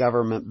to take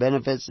government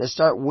benefits. Let's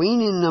start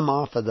weaning them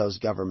off of those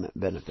government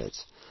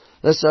benefits.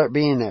 Let's start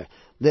being there.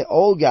 The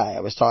old guy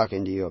I was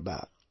talking to you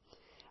about,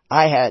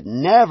 I had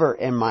never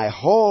in my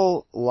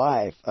whole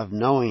life of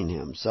knowing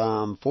him,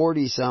 some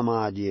 40 some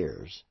odd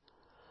years,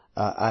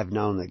 I've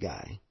known the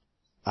guy.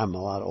 I'm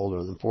a lot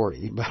older than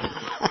 40, but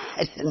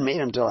I didn't meet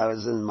him until I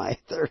was in my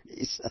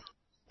 30s.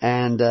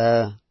 And,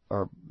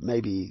 or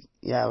maybe,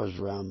 I was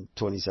around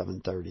 27,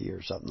 30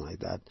 or something like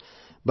that.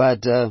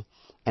 But,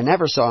 I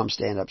never saw him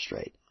stand up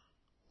straight.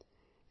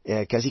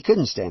 Because he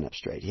couldn't stand up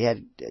straight. He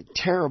had a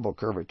terrible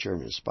curvature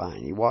in his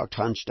spine. He walked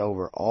hunched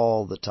over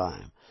all the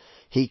time.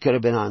 He could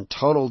have been on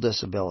total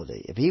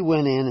disability. If he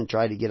went in and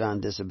tried to get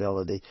on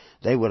disability,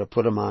 they would have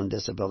put him on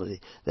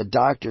disability. The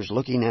doctors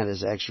looking at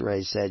his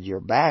x-rays said, your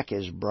back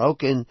is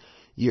broken,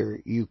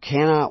 you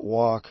cannot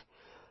walk,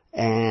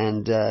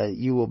 and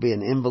you will be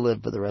an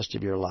invalid for the rest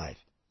of your life.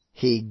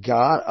 He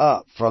got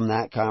up from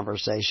that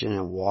conversation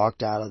and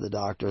walked out of the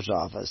doctor's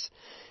office.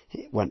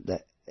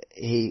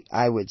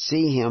 I would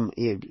see him,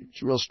 he had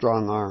real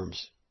strong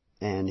arms,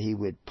 and he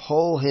would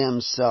pull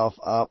himself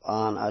up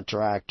on a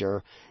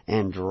tractor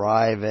and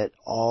drive it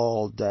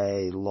all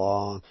day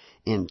long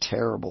in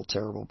terrible,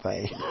 terrible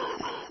pain.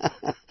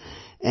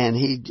 And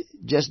he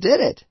just did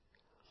it.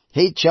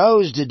 He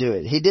chose to do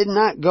it. He did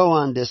not go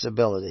on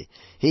disability.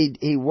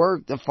 He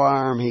worked the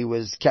farm. He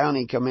was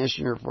county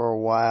commissioner for a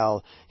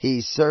while.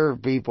 He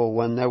served people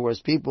when there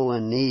was people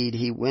in need.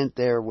 He went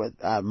there with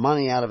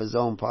money out of his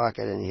own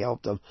pocket and he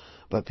helped them.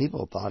 But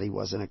people thought he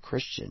wasn't a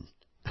Christian.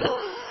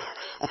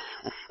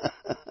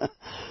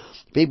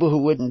 People who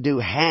wouldn't do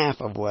half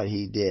of what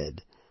he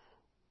did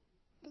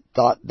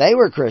thought they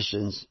were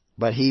Christians,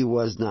 but he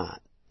was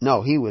not.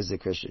 No, he was the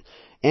Christian.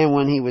 And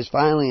when he was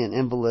finally an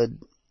invalid,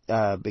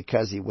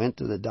 because he went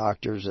to the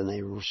doctors and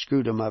they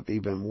screwed him up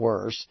even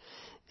worse,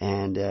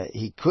 and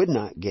he could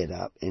not get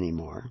up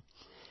anymore,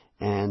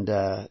 and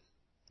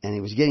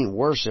he was getting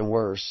worse and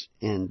worse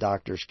in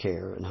doctors'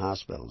 care and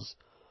hospitals.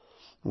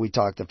 We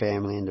talked the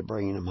family into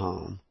bringing him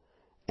home,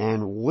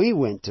 and we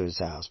went to his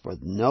house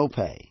with no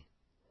pay,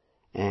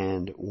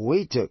 and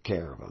we took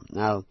care of him.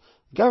 Now,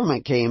 the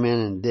government came in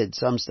and did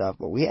some stuff,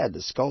 but we had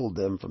to scold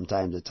them from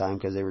time to time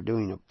because they were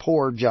doing a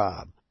poor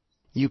job.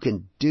 You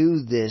can do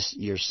this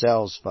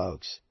yourselves,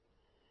 folks.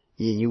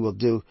 You will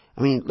do,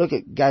 look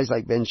at guys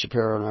like Ben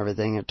Shapiro and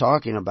everything are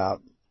talking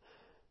about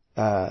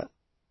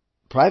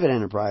private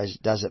enterprise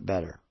does it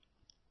better.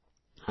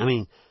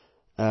 We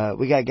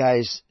got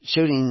guys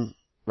shooting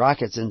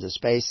rockets into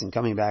space and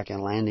coming back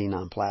and landing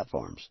on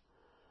platforms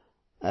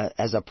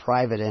as a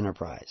private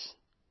enterprise.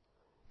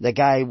 The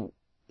guy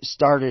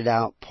started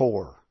out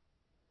poor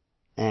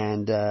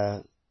and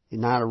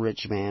not a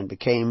rich man,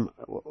 became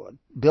a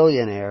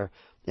billionaire,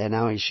 and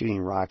now he's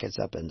shooting rockets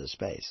up into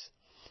space.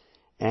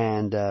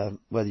 And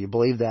whether you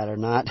believe that or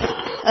not,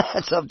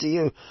 that's up to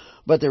you.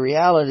 But the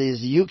reality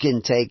is you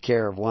can take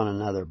care of one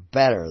another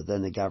better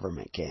than the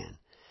government can.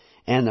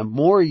 And the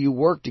more you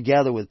work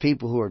together with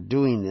people who are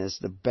doing this,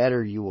 the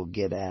better you will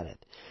get at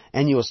it.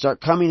 And you will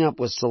start coming up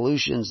with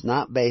solutions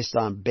not based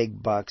on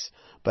big bucks,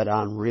 but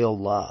on real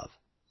love.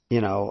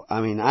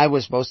 I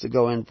was supposed to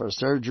go in for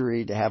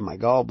surgery to have my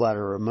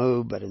gallbladder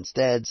removed, but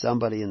instead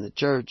somebody in the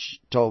church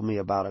told me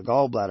about a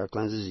gallbladder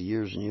cleanse. This is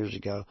years and years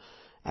ago.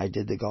 I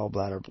did the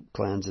gallbladder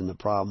cleanse and the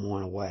problem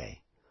went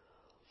away.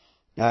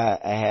 I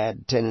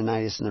had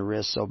tendonitis in the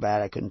wrist so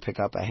bad I couldn't pick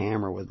up a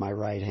hammer with my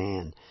right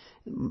hand.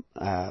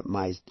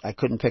 I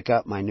couldn't pick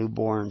up my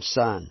newborn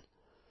son.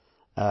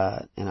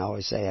 And I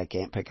always say I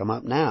can't pick him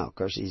up now. Of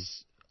course,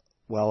 he's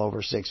well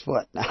over 6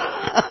 foot.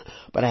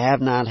 But I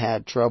have not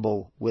had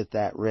trouble with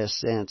that wrist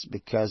since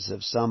because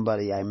of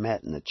somebody I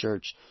met in the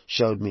church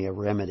showed me a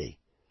remedy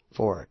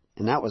for it.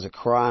 And that was a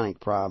chronic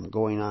problem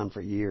going on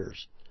for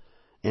years.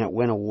 And it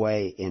went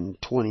away in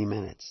 20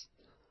 minutes.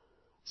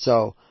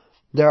 So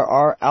There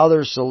are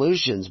other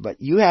solutions,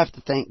 but you have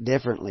to think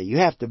differently. You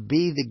have to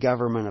be the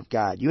government of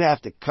God. You have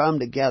to come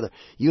together.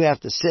 You have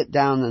to sit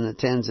down in the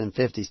 10s and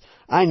 50s.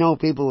 I know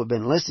people who have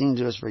been listening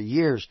to us for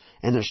years,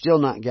 and they're still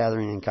not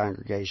gathering in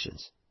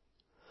congregations.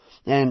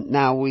 And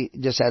now we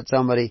just had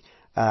somebody,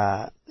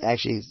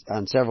 actually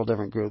on several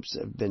different groups,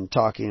 have been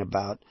talking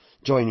about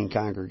joining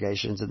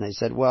congregations, and they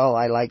said, well,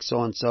 I like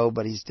so-and-so,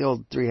 but he's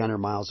still 300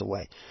 miles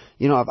away.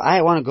 You know, if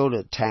I want to go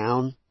to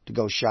town to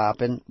go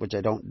shopping, which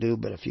I don't do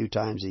but a few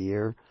times a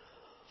year,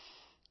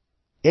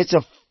 it's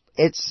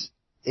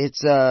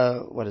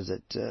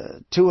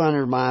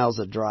 200 miles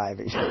of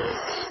driving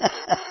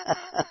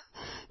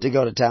to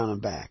go to town and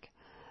back.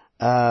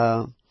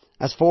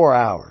 That's 4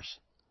 hours.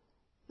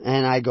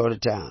 And I go to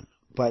town.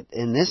 But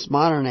in this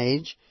modern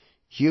age,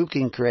 you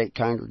can create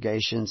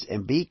congregations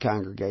and be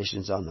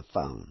congregations on the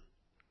phone.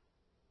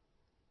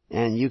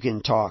 And you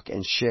can talk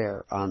and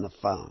share on the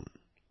phone.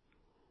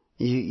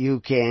 You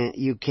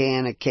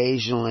can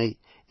occasionally,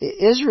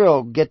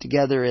 Israel get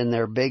together in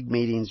their big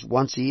meetings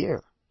once a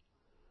year,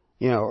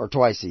 or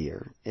twice a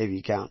year, if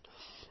you count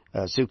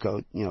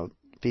Sukkot,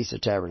 Feast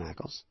of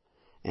Tabernacles,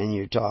 and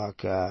you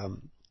talk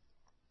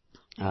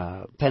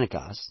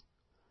Pentecost.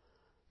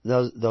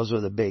 Those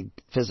are the big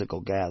physical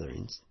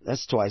gatherings.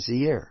 That's twice a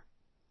year.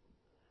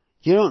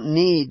 You don't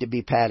need to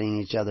be patting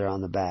each other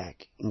on the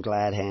back and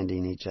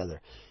glad-handing each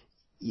other.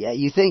 Yeah,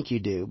 you think you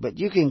do, but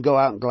you can go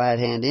out and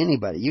glad-hand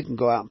anybody. You can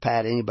go out and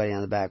pat anybody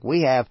on the back.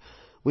 We have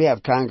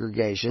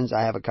congregations.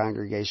 I have a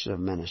congregation of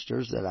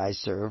ministers that I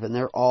serve, and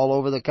they're all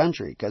over the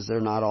country because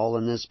they're not all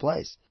in this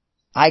place.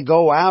 I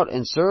go out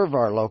and serve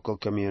our local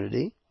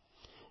community.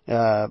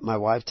 My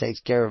wife takes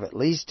care of at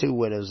least 2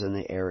 widows in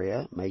the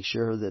area, make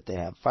sure that they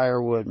have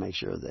firewood, make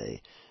sure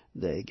they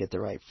get the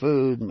right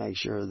food, make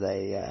sure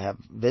they have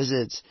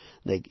visits.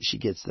 She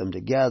gets them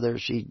together.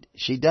 She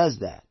does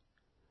that.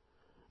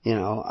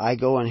 I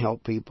go and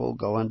help people,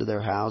 go into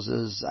their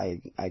houses.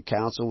 I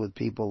counsel with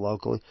people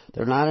locally.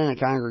 They're not in a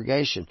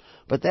congregation,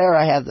 but there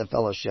I have the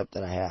fellowship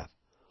that I have.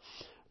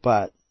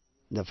 But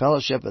the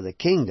fellowship of the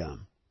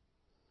kingdom,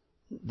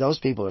 those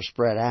people are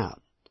spread out.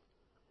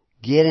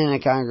 Get in a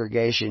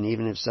congregation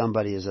even if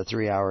somebody is a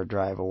 3-hour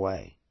drive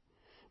away.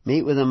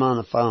 Meet with them on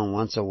the phone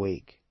once a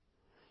week.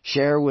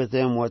 Share with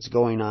them what's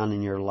going on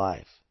in your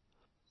life.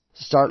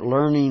 Start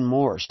learning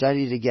more.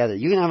 Study together.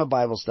 You can have a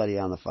Bible study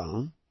on the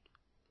phone.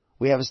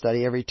 We have a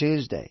study every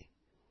Tuesday.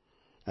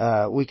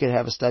 We could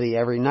have a study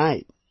every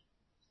night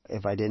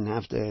if I didn't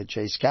have to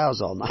chase cows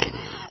all night.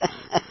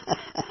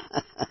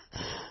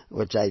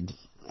 Which I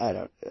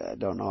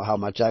don't know how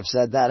much I've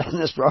said that in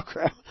this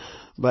program.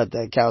 But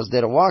the cows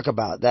did a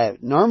walkabout.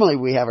 That normally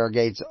we have our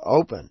gates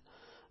open,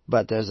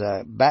 but there's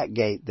a back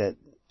gate that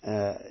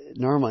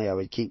normally I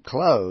would keep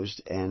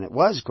closed, and it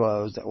was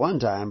closed at one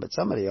time, but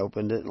somebody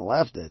opened it and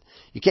left it.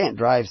 You can't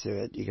drive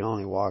through it. You can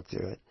only walk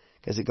through it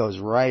because it goes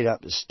right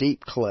up a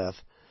steep cliff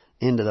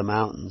into the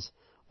mountains.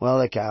 Well,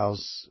 the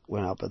cows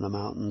went up in the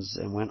mountains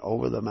and went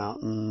over the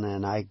mountain,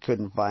 and I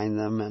couldn't find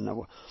them, and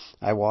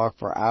I walked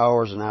for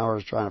hours and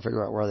hours trying to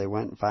figure out where they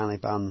went, and finally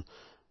found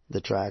the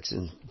tracks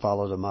and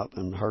followed them up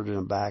and herded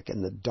them back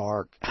in the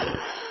dark.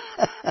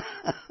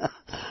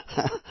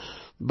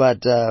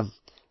 But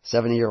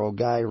 70-year-old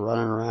guy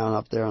running around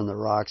up there on the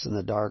rocks in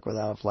the dark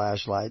without a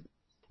flashlight.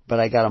 But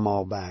I got them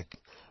all back.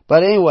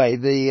 But anyway,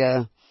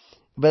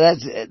 but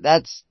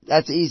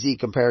that's easy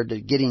compared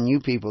to getting you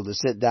people to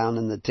sit down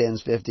in the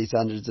 10s, 50s,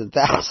 hundreds, and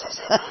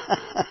thousands.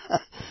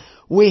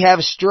 We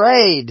have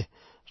strayed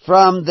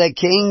from the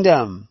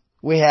kingdom.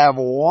 We have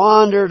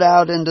wandered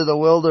out into the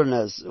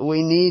wilderness.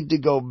 We need to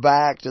go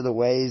back to the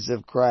ways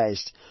of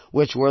Christ,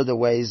 which were the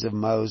ways of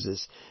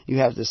Moses. You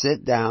have to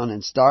sit down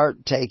and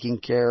start taking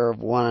care of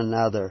one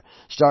another.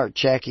 Start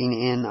checking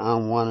in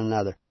on one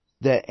another.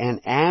 And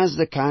as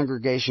the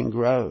congregation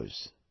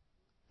grows,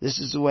 this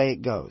is the way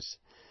it goes.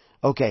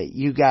 Okay,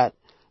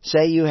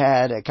 say you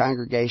had a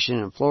congregation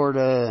in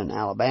Florida and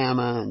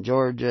Alabama and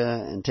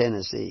Georgia and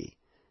Tennessee,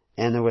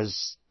 and there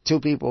was 2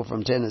 people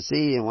from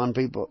Tennessee and one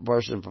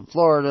person from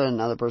Florida,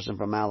 another person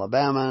from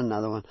Alabama,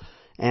 another one,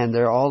 and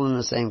they're all in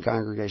the same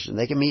congregation.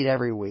 They can meet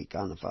every week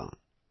on the phone.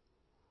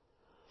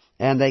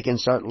 And they can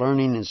start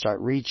learning and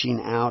start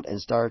reaching out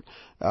and start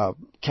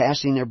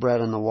casting their bread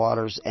in the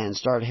waters and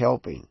start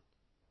helping.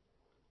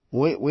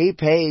 We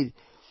paid,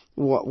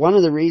 one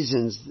of the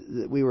reasons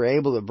that we were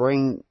able to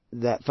bring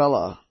that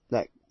fellow,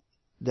 that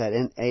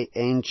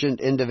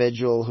ancient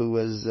individual who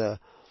was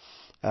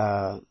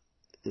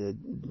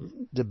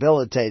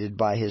debilitated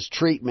by his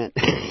treatment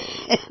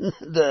in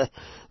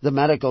the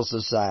medical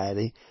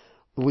society,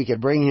 we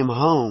could bring him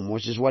home,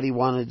 which is what he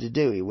wanted to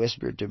do. He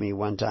whispered to me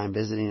one time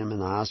visiting him in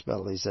the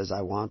hospital. He says,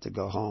 I want to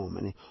go home.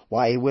 And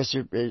why he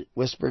whispered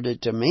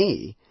it to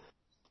me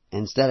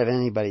instead of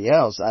anybody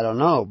else, I don't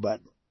know,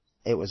 but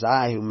it was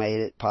I who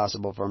made it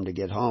possible for him to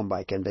get home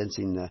by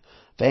convincing the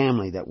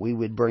family that we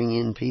would bring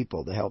in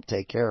people to help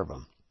take care of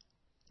him.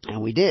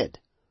 And we did.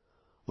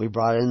 We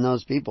brought in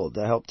those people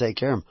to help take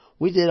care of him.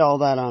 We did all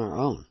that on our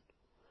own.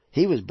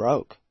 He was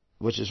broke,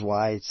 which is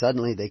why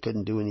suddenly they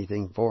couldn't do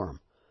anything for him.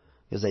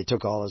 because they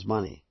took all his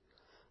money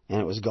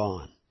and it was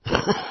gone.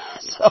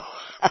 So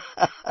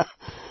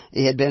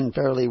he had been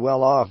fairly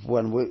well off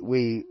when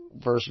we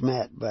first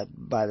met, but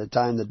by the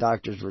time the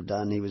doctors were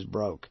done, he was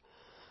broke.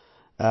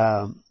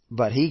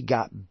 But he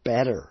got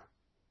better.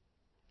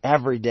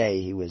 Every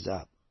day he was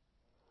up.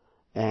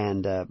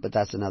 And, but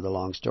that's another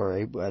long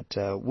story. But,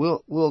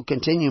 we'll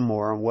continue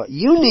more on what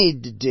you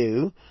need to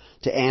do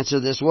to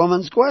answer this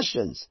woman's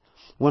questions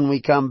when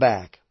we come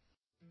back.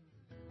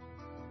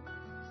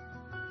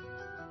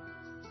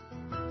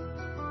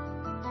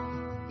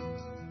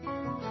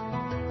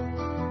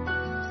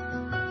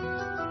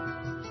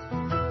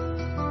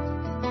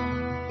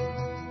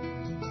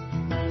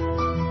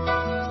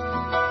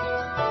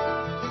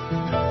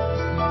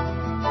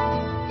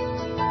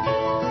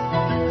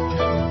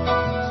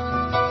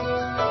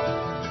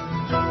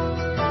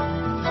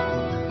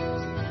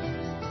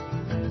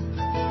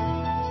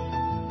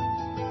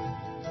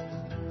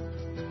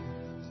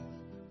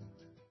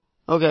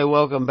 Okay,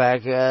 welcome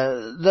back.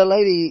 The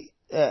lady,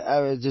 I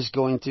was just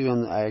going through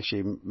and I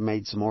actually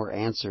made some more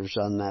answers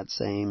on that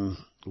same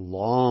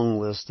long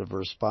list of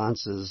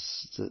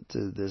responses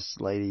to this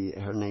lady.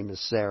 Her name is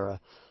Sarah's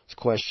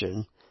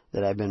question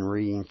that I've been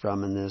reading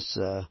from in this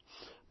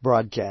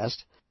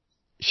broadcast.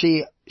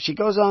 She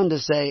goes on to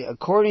say,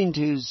 according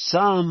to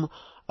some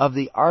of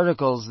the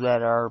articles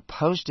that are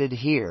posted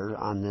here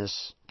on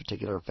this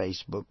particular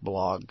Facebook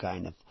blog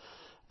kind of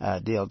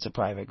deal, it's a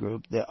private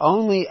group, the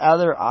only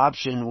other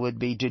option would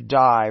be to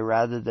die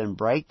rather than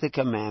break the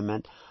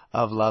commandment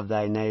of love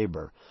thy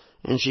neighbor.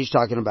 And she's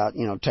talking about,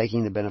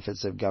 taking the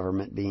benefits of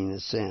government being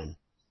a sin.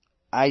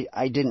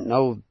 I didn't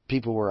know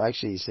people were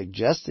actually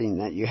suggesting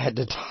that you had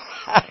to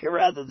die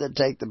rather than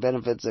take the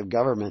benefits of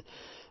government.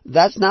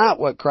 That's not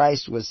what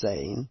Christ was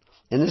saying,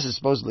 and this is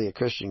supposedly a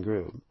Christian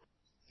group.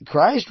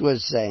 Christ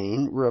was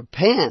saying,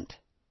 repent,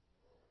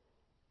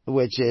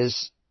 which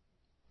is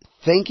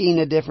thinking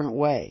a different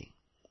way.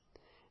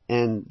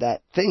 And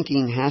that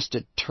thinking has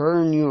to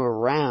turn you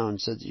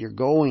around so that you're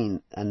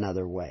going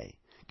another way.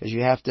 Because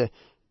you have to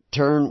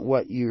turn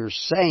what you're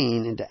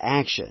saying into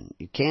action.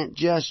 You can't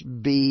just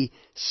be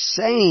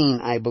saying,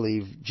 I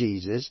believe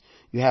Jesus.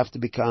 You have to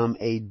become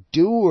a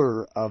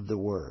doer of the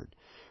word.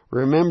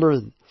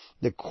 Remember,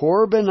 the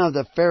Corban of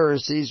the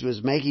Pharisees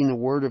was making the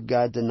word of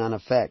God to none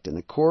effect. And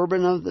the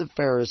Corban of the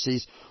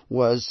Pharisees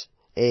was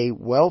a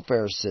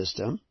welfare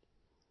system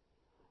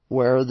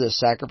where the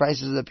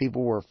sacrifices of the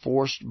people were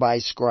forced by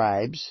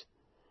scribes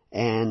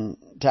and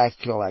tax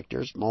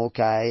collectors,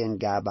 Molokai and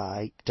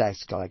Gabai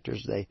tax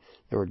collectors. There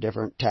were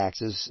different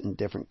taxes and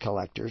different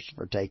collectors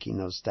for taking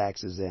those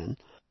taxes in.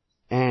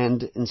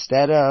 And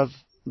instead of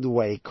the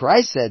way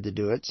Christ said to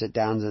do it, sit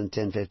down in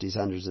 10, 50s,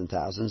 hundreds, and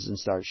thousands and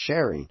start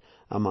sharing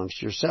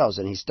amongst yourselves.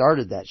 And he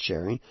started that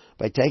sharing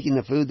by taking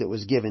the food that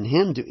was given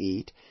him to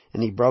eat,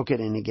 and he broke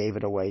it and he gave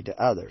it away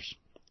to others.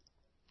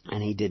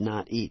 And he did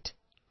not eat.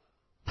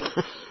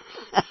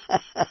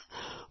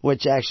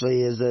 Which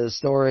actually is a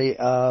story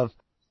of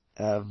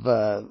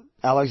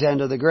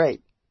Alexander the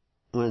Great.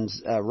 When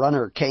a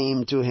runner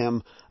came to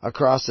him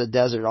across the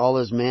desert, all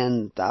his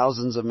men,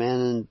 thousands of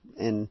men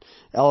and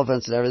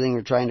elephants and everything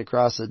were trying to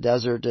cross the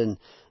desert,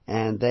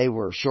 and they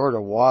were short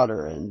of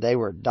water and they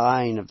were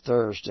dying of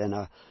thirst, and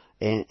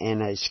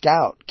a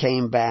scout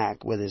came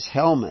back with his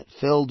helmet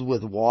filled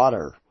with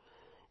water,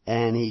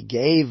 and he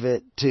gave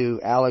it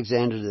to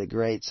Alexander the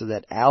Great so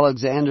that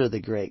Alexander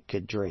the Great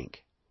could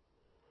drink.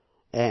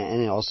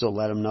 And he also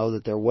let him know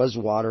that there was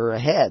water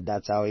ahead.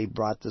 That's how he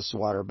brought this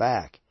water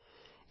back.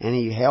 And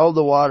he held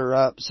the water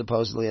up,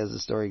 supposedly as the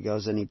story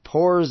goes, and he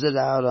pours it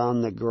out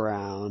on the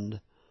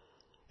ground.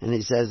 And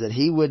he says that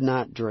he would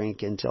not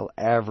drink until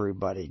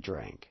everybody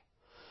drank.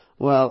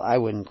 Well, I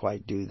wouldn't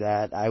quite do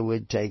that. I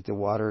would take the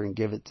water and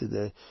give it to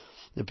the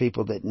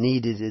people that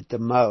needed it the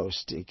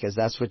most, because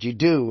that's what you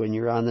do when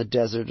you're on the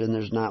desert and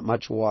there's not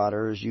much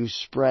water, is you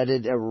spread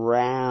it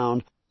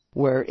around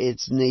where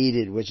it's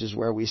needed, which is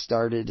where we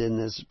started in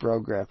this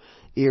program.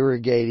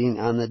 Irrigating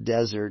on the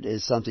desert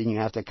is something you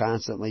have to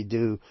constantly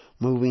do,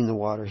 moving the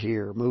water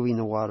here, moving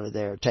the water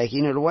there,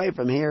 taking it away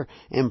from here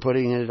and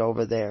putting it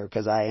over there,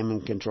 because I am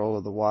in control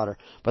of the water.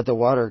 But the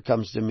water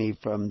comes to me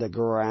from the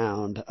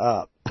ground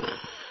up.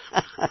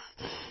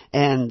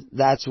 And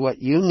that's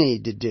what you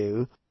need to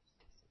do.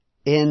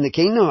 In the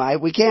kingdom,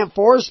 we can't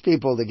force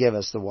people to give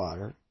us the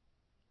water.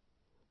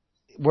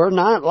 We're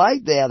not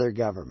like the other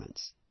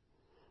governments.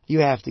 You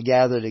have to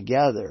gather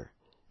together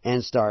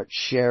and start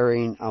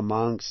sharing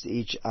amongst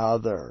each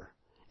other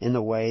in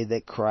the way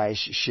that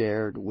Christ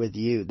shared with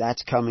you.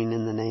 That's coming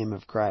in the name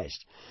of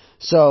Christ.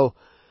 So,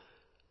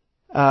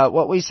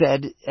 what we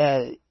said,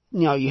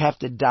 you have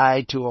to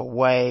die to a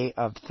way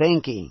of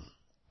thinking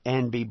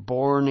and be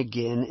born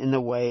again in the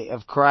way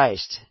of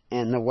Christ.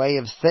 And the way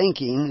of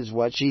thinking is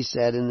what she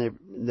said in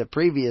the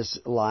previous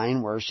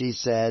line, where she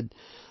said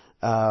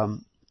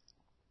that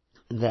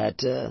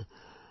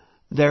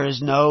there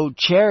is no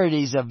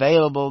charities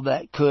available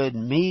that could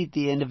meet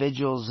the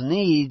individual's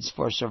needs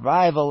for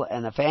survival,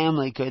 and the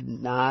family could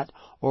not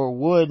or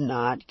would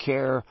not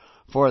care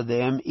for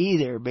them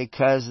either,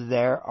 because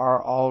there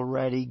are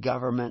already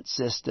government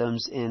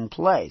systems in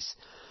place.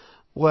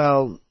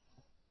 Well,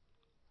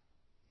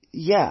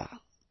 yeah,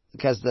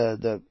 because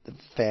the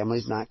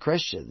family's not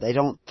Christian. They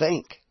don't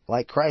think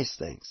like Christ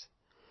thinks.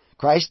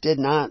 Christ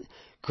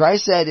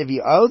said, if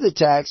you owe the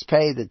tax,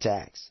 pay the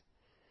tax.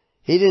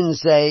 He didn't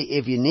say,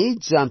 if you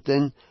need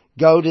something,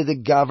 go to the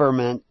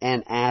government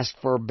and ask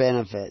for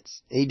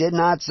benefits. He did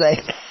not say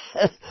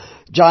that.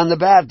 John the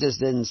Baptist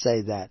didn't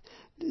say that.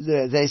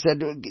 They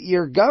said,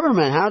 your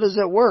government, how does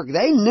it work?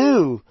 They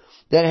knew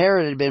that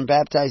Herod had been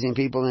baptizing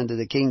people into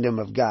the kingdom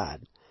of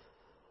God.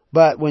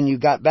 But when you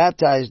got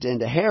baptized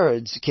into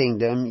Herod's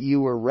kingdom,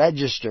 you were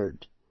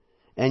registered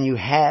and you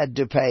had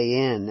to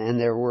pay in. And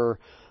there were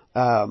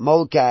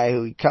Molokai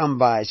who would come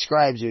by,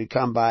 scribes who would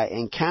come by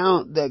and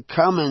count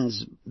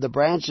the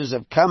branches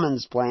of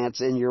cummins plants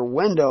in your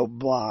window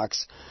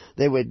blocks.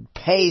 They would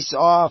pace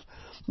off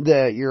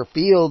your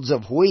fields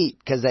of wheat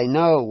because they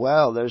know,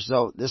 well, there's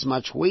this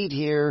much wheat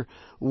here,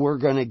 we're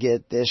going to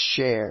get this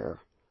share.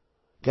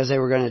 Because they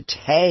were going to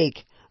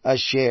take a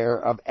share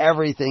of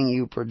everything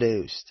you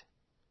produced.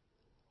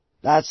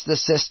 That's the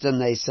system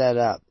they set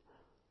up.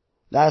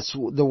 That's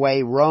the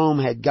way Rome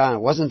had gone.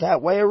 It wasn't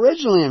that way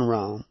originally in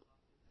Rome.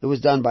 It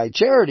was done by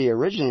charity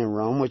originally in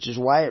Rome, which is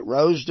why it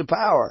rose to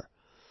power.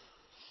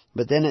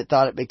 But then it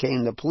thought it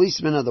became the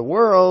policeman of the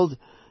world,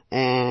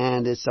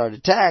 and it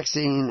started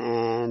taxing,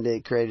 and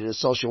it created a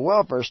social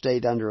welfare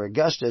state under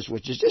Augustus,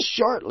 which is just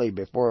shortly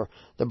before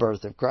the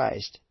birth of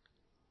Christ.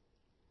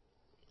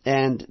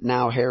 And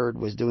now Herod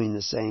was doing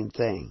the same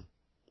thing.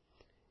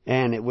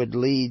 And it would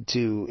lead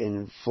to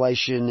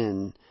inflation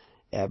and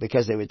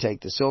because they would take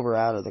the silver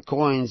out of the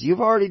coins. You've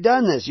already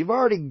done this. You've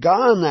already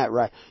gone that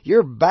right.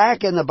 You're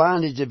back in the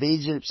bondage of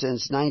Egypt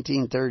since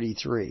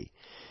 1933.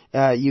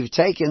 You've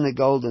taken the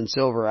gold and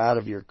silver out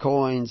of your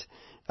coins.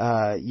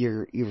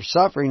 You're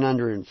suffering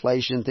under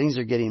inflation. Things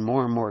are getting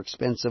more and more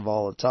expensive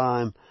all the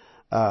time.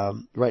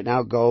 Right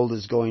now gold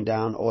is going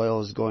down,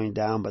 oil is going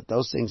down, but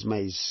those things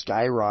may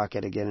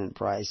skyrocket again in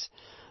price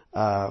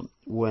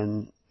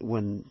when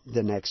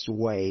the next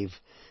wave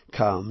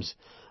comes.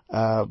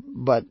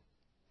 But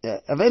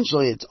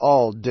eventually it's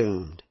all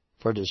doomed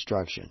for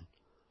destruction.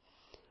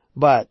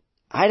 But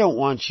I don't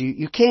want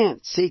you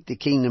can't seek the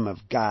kingdom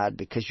of God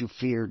because you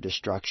fear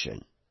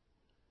destruction.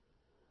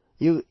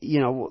 You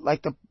know,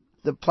 like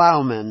the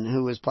plowman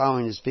who was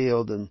plowing his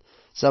field, and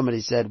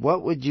somebody said,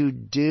 what would you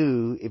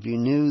do if you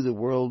knew the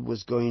world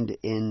was going to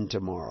end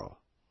tomorrow?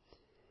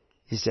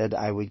 He said,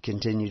 I would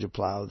continue to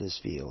plow this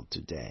field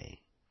today.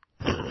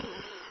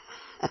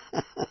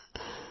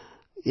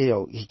 You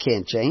know, he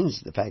can't change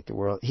the fact the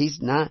world,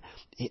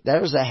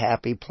 there's a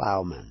happy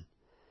plowman.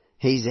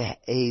 He's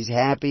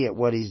happy at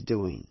what he's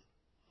doing.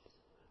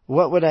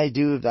 What would I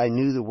do if I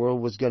knew the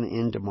world was going to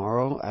end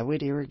tomorrow? I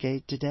would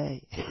irrigate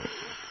today.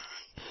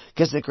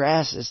 Because the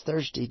grass is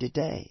thirsty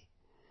today.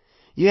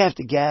 You have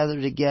to gather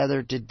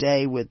together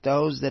today with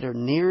those that are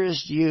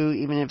nearest you,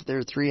 even if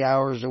they're 3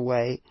 hours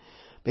away,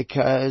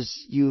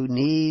 because you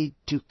need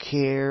to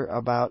care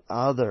about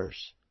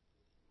others.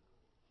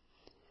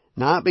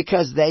 Not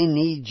because they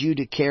need you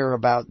to care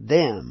about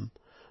them,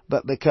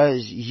 but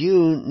because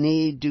you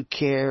need to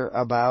care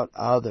about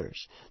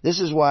others. This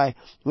is why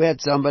we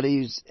had somebody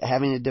who's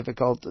having a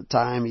difficult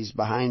time. He's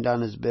behind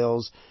on his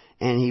bills,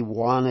 and he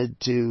wanted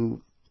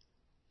to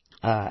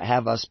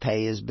have us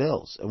pay his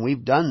bills. And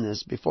we've done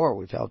this before.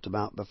 We've helped him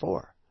out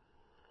before.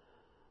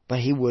 But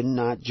he would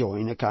not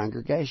join a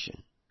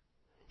congregation.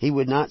 He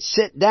would not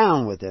sit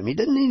down with them. He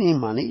doesn't need any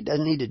money. He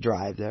doesn't need to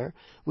drive there.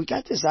 We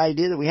got this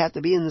idea that we have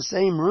to be in the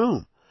same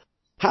room.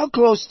 How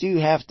close do you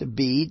have to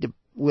be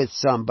with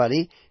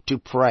somebody to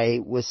pray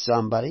with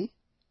somebody?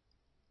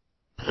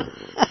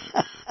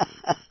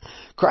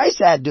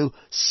 Christ had to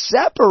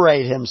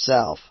separate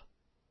himself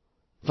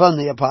from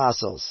the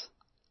apostles.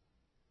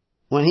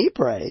 When he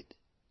prayed,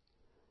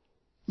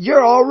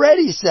 you're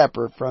already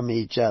separate from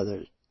each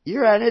other.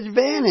 You're at an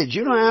advantage.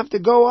 You don't have to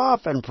go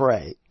off and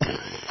pray.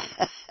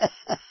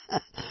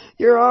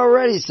 You're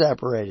already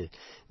separated.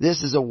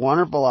 This is a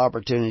wonderful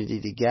opportunity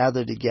to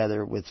gather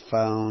together with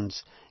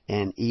phones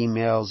and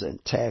emails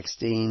and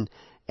texting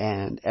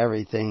and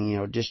everything, you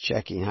know, just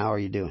checking, how are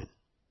you doing?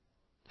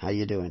 How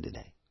you doing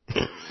today?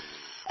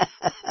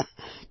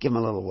 Give them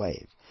a little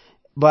wave.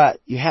 But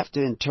you have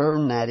to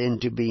turn that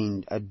into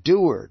being a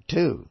doer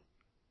too.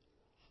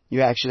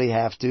 You actually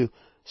have to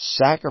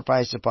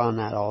sacrifice upon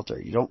that altar.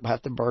 You don't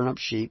have to burn up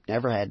sheep.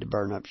 Never had to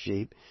burn up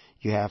sheep.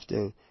 You have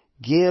to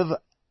give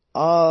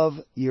of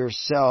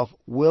yourself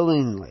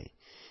willingly.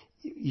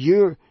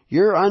 You're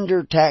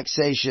under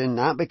taxation,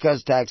 not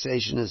because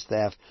taxation is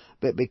theft,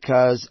 but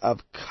because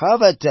of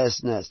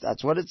covetousness.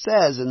 That's what it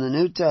says in the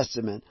New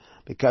Testament,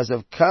 because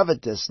of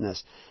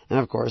covetousness. And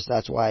of course,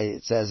 that's why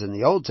it says in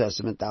the Old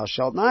Testament, thou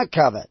shalt not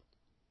covet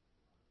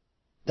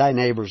thy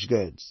neighbor's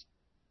goods.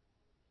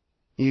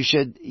 You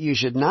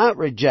should not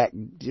reject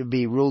to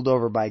be ruled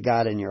over by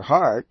God in your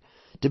heart,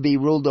 to be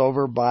ruled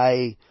over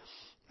by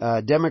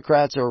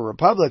Democrats or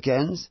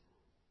Republicans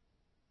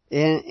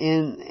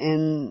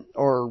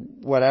or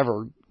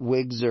whatever,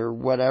 wigs or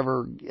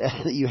whatever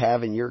you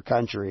have in your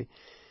country,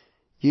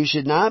 you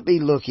should not be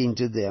looking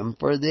to them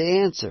for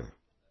the answer.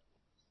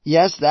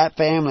 Yes, that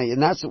family,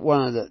 and that's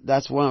one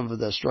of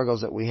the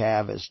struggles that we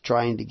have, is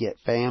trying to get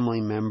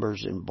family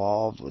members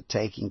involved with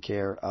taking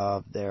care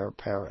of their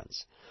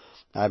parents.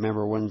 I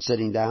remember when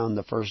sitting down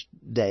the first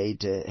day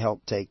to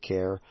help take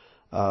care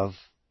of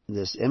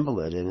this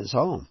invalid in his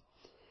home.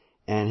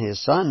 And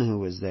his son, who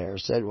was there,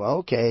 said, well,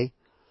 okay,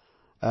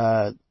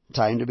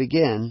 time to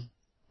begin.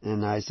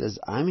 And I says,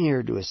 I'm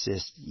here to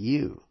assist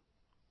you.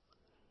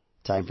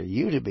 Time for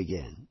you to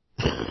begin.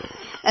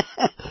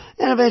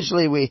 And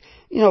eventually we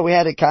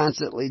had to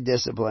constantly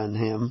discipline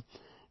him,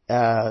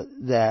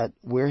 that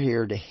we're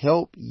here to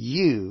help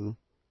you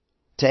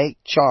take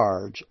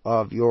charge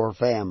of your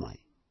family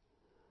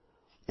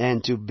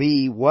and to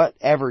be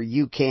whatever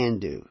you can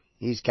do.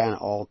 He's kind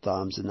of all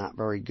thumbs and not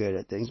very good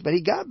at things, but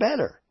he got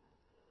better.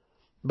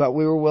 But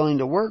we were willing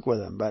to work with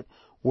him, but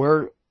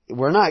we're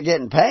not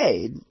getting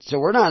paid, so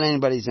we're not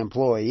anybody's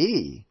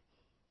employee.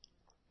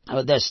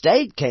 The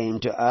state came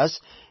to us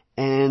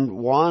and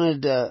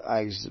wanted,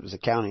 it was a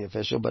county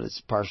official, but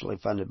it's partially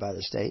funded by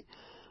the state,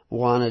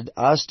 wanted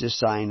us to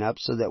sign up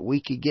so that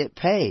we could get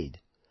paid.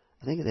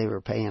 I think they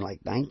were paying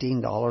like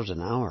 $19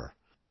 an hour.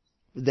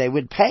 They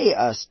would pay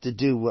us to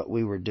do what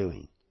we were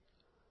doing.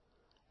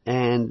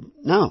 And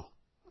no.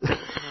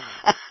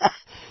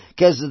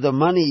 Because of the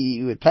money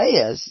you would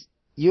pay us,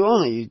 you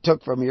only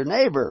took from your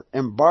neighbor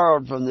and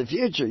borrowed from the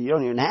future. You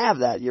don't even have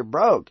that. You're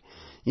broke.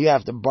 You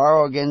have to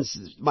borrow against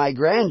my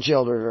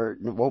grandchildren, or it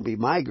won't be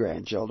my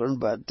grandchildren,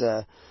 but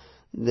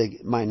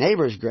my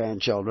neighbor's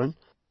grandchildren.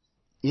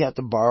 You have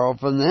to borrow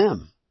from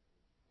them.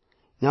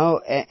 No,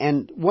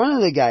 and one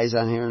of the guys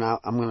on here, and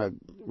I'm going to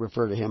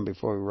refer to him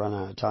before we run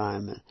out of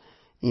time,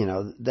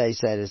 they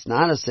said it's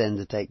not a sin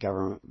to take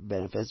government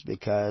benefits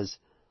because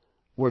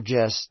we're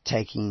just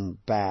taking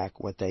back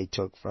what they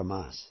took from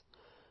us.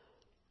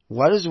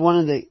 What is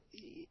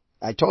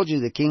I told you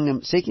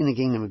seeking the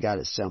kingdom of God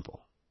is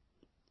simple.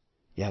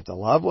 You have to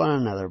love one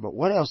another, but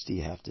what else do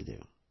you have to do?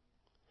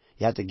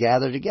 You have to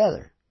gather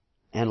together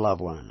and love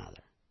one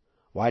another.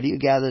 Why do you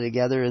gather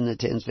together in the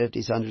tens,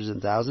 fifties, hundreds,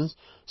 and thousands?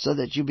 So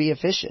that you be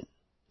efficient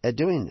at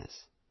doing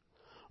this.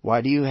 Why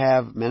do you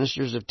have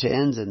ministers of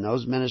tens and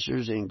those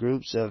ministers in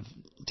groups of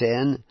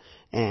 10,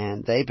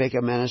 and they pick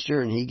a minister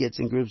and he gets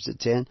in groups of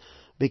 10?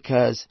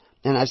 Because,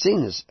 and I've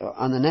seen this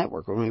on the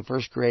network when we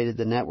first created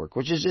the network,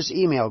 which is just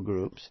email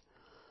groups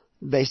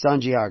based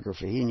on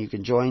geography, and you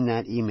can join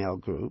that email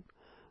group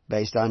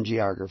based on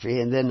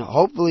geography, and then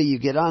hopefully you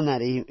get on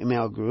that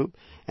email group,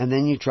 and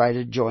then you try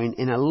to join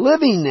in a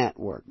living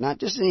network, not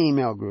just an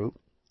email group,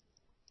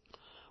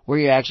 where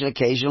you actually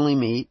occasionally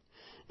meet,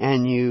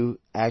 and you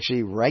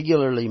actually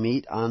regularly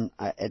meet on,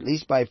 at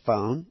least by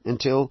phone,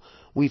 until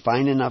we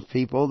find enough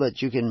people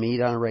that you can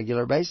meet on a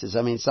regular basis.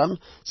 I mean,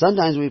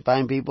 sometimes we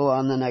find people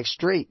on the next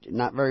street,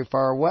 not very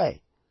far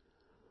away.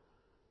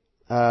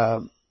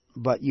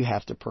 But you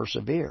have to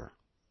persevere.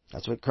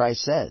 That's what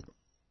Christ said.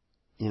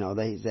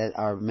 They said,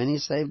 are many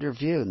saved or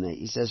few? And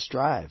he says,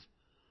 strive.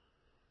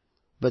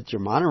 But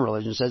your modern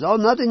religion says, oh,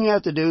 nothing you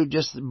have to do,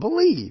 just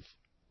believe.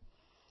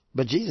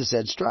 But Jesus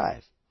said,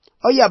 strive.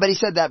 Oh, yeah, but he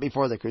said that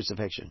before the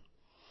crucifixion.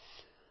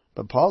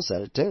 But Paul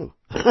said it too.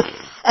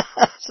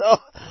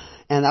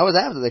 And that was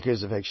after the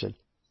crucifixion.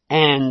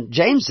 And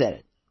James said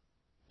it.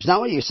 It's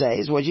not what you say,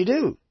 it's what you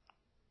do.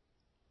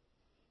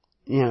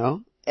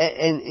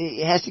 And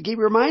he has to keep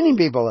reminding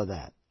people of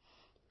that.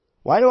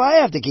 Why do I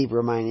have to keep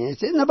reminding you?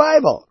 It's in the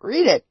Bible.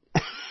 Read it.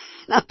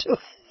 Not do it.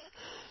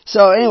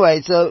 So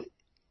anyway,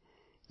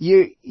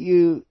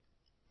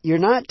 you're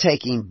not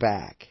taking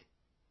back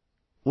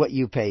what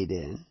you paid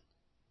in,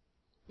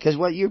 because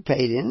what you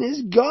paid in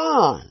is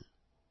gone.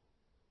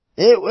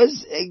 It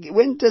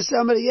went to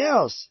somebody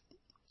else.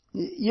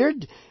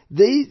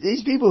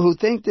 These people who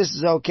think this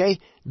is okay,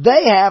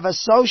 they have a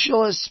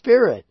socialist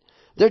spirit.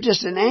 They're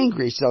just an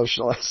angry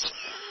socialist.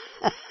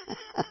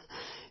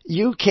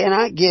 You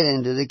cannot get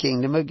into the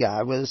kingdom of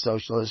God with a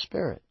socialist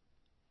spirit.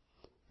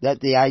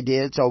 That the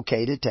idea it's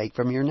okay to take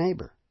from your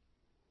neighbor.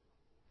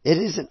 It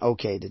isn't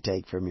okay to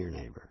take from your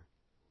neighbor.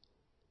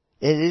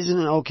 It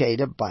isn't okay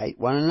to bite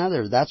one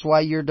another. That's why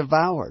you're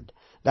devoured.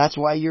 That's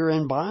why you're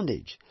in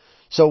bondage.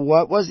 So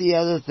what was the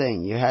other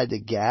thing? You had to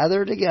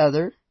gather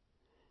together.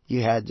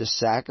 You had to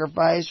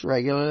sacrifice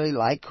regularly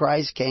like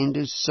Christ came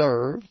to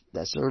serve.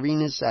 That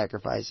serving is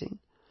sacrificing.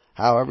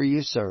 However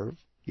you serve,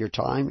 your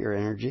time, your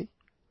energy.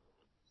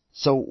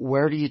 So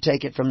where do you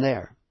take it from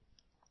there?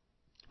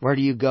 Where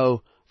do you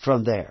go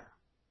from there?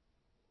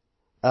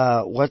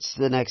 What's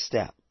the next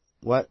step?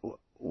 What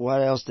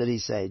else did he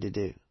say to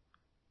do?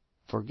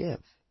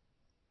 Forgive.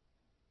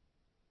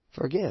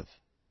 Forgive.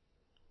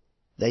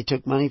 They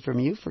took money from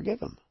you, forgive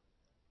them.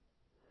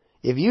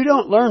 If you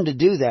don't learn to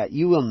do that,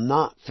 you will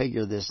not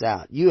figure this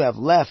out. You have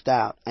left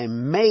out a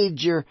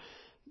major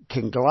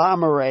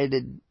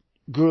conglomerated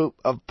group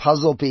of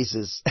puzzle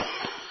pieces.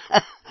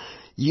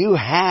 You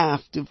have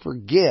to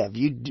forgive.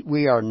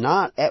 We are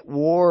not at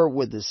war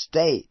with the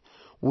state.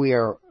 We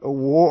are at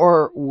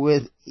war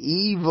with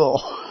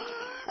evil.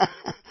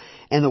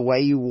 And the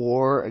way you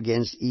war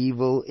against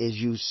evil is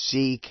you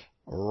seek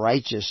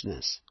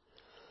righteousness.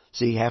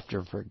 So you have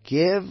to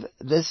forgive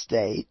the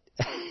state,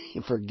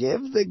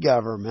 forgive the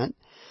government,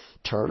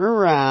 turn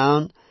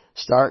around,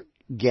 start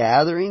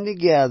gathering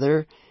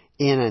together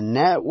in a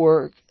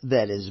network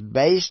that is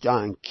based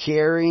on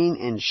caring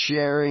and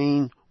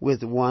sharing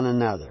with one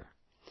another.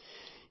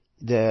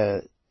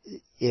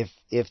 If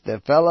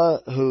the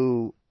fella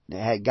who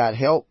had got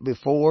help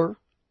before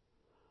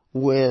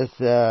with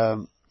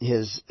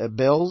his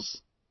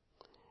bills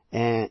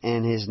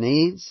and his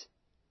needs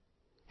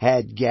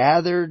had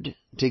gathered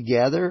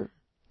together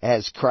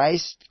as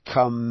Christ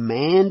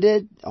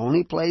commanded,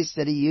 only place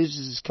that he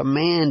uses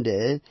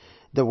commanded,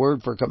 the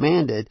word for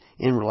commanded,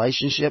 in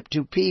relationship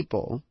to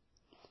people.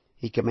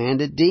 He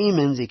commanded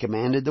demons, he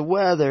commanded the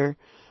weather,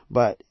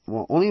 but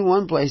only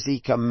one place he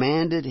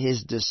commanded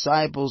his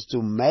disciples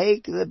to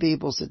make the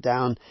people sit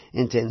down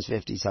in tens,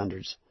 fifties,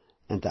 hundreds,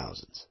 and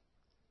thousands.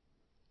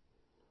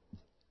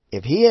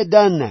 If he had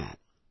done that,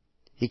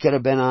 he could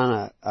have been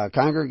on a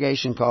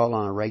congregation call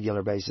on a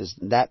regular basis.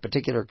 That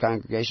particular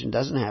congregation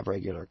doesn't have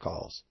regular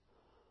calls.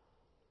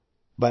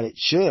 But it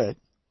should.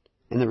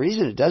 And the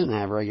reason it doesn't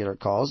have regular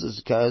calls is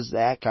because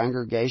that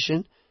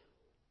congregation,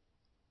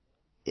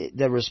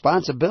 the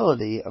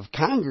responsibility of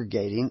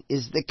congregating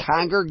is the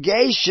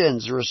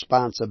congregation's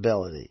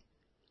responsibility.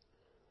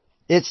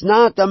 It's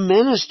not the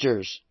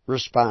minister's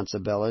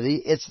responsibility,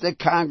 it's the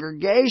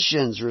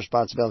congregation's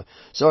responsibility.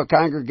 So a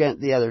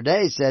congregant the other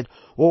day said,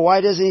 well,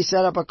 why doesn't he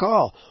set up a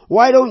call?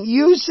 Why don't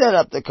you set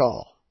up the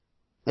call?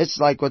 It's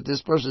like what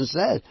this person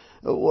said.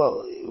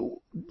 Well,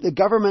 the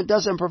government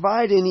doesn't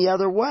provide any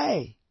other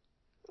way.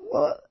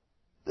 Well,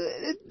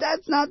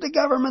 that's not the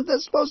government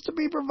that's supposed to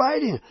be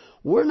providing.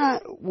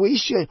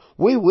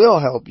 We will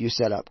help you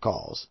set up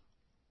calls.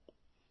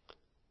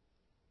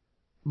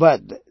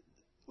 But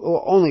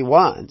only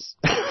once.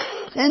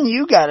 Then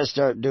you gotta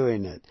start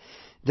doing it.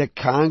 The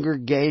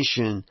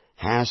congregation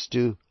has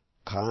to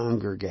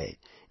congregate.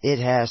 It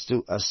has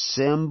to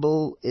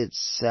assemble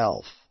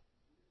itself.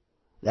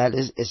 That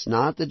is, it's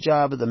not the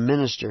job of the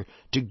minister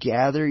to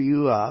gather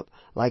you up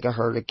like a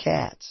herd of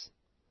cats.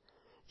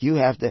 You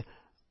have to,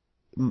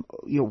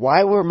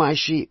 why were my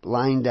sheep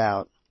lined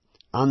out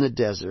on the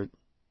desert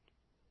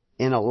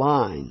in a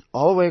line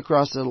all the way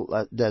across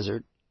the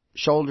desert,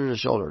 shoulder to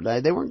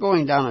shoulder? They weren't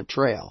going down a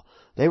trail.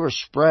 They were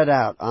spread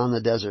out on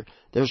the desert.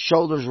 Their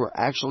shoulders were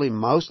actually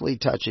mostly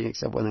touching,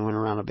 except when they went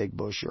around a big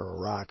bush or a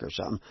rock or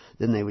something.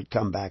 Then they would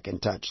come back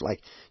and touch.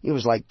 It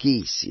was like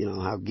geese,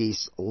 how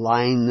geese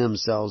line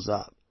themselves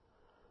up.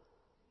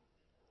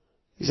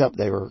 Except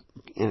they were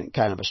in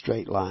kind of a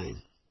straight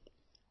line.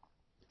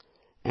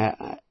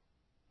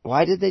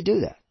 Why did they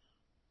do that?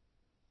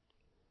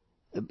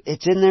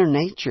 It's in their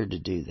nature to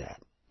do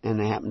that. And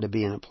they happened to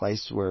be in a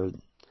place where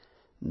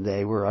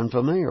they were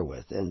unfamiliar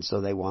with, and so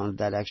they wanted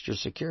that extra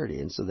security,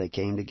 and so they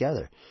came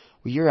together.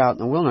 Well, you're out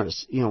in the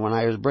wilderness. When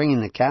I was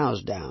bringing the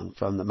cows down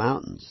from the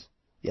mountains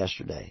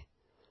yesterday,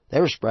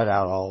 they were spread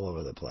out all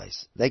over the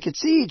place. They could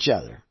see each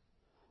other.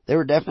 They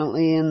were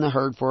definitely in the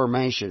herd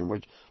formation,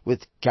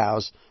 with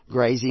cows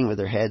grazing with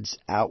their heads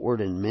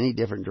outward in many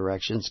different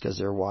directions because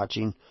they're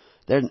watching.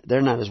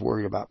 They're not as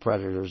worried about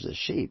predators as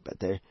sheep, but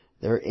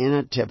they're in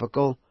a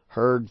typical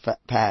herd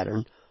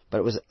pattern, but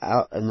it was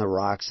out in the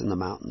rocks and the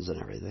mountains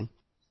and everything.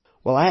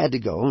 Well, I had to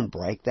go and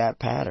break that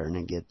pattern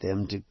and get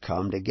them to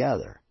come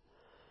together.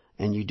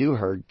 And you do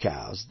herd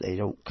cows. They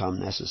don't come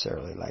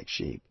necessarily like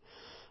sheep.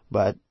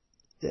 But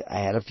I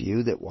had a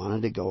few that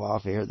wanted to go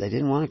off here. They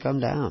didn't want to come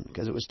down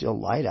because it was still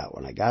light out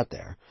when I got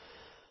there.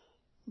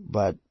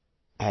 But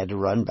I had to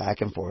run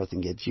back and forth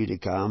and get you to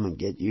come and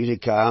get you to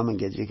come and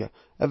get you to come.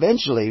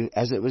 Eventually,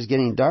 as it was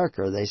getting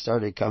darker, they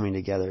started coming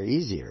together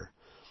easier.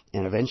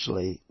 And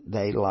eventually,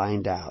 they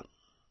lined out.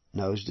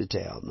 Nose to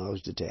tail,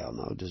 nose to tail,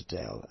 nose to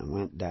tail, and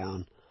went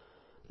down.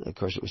 Of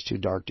course, it was too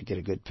dark to get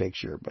a good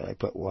picture, but I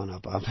put one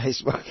up on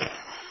Facebook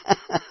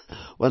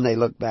when they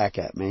looked back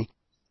at me.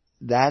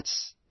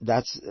 That's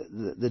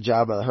the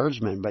job of the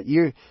herdsman. But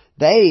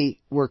they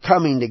were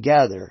coming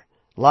together,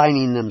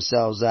 lining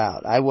themselves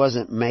out. I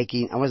wasn't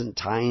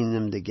tying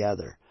them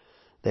together.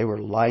 They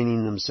were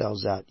lining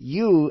themselves out.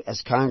 You,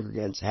 as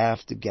congregants,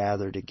 have to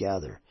gather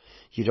together.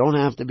 You don't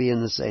have to be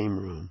in the same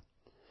room,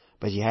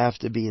 but you have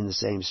to be in the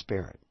same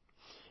spirit.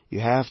 You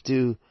have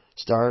to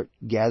start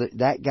gathering.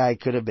 That guy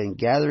could have been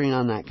gathering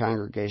on that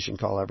congregation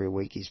call every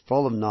week. He's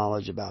full of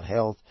knowledge about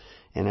health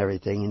and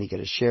everything, and he could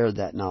have shared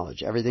that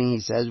knowledge. Everything he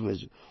says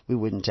we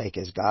wouldn't take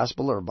as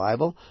gospel or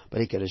Bible,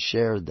 but he could have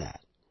shared that.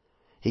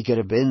 He could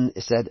have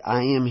said,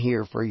 I am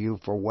here for you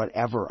for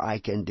whatever I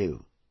can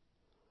do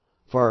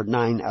for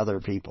 9 other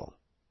people.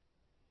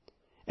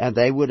 And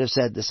they would have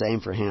said the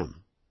same for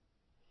him.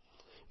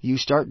 You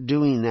start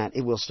doing that,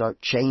 it will start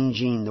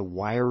changing the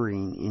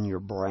wiring in your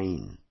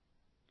brain.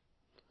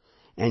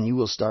 And you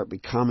will start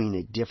becoming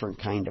a different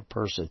kind of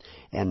person.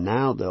 And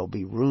now there'll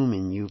be room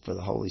in you for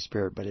the Holy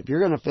Spirit. But if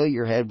you're going to fill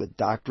your head with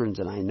doctrines,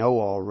 and I know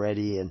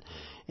already, and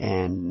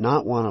and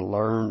not want to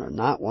learn or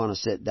not want to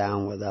sit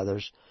down with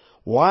others.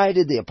 Why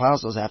did the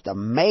apostles have to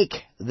make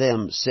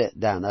them sit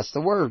down? That's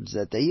the words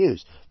that they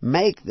use.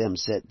 Make them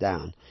sit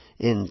down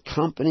in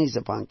companies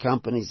upon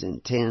companies in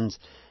tens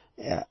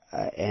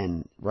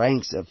and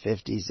ranks of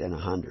 50s and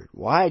 100.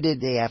 Why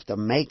did they have to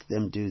make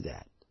them do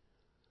that?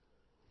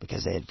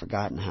 Because they had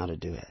forgotten how to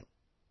do it.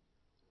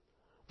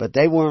 But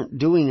they weren't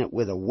doing it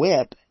with a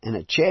whip and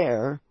a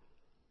chair.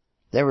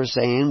 They were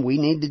saying, we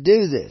need to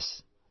do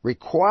this.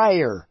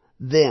 Require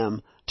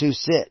them to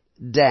sit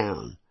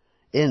down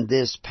in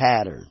this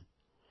pattern.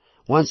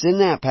 Once in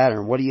that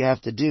pattern, what do you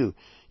have to do?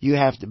 You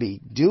have to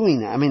be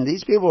doing that. I mean,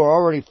 these people are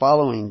already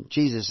following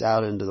Jesus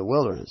out into the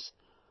wilderness.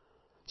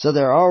 So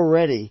they're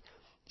already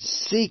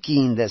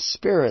seeking the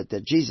spirit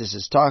that Jesus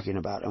is talking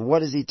about. And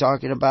what is he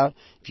talking about?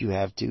 If you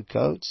have 2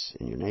 coats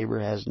and your neighbor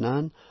has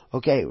none,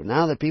 okay, well,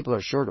 now the people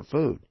are short of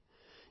food.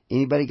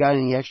 Anybody got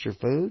any extra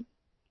food?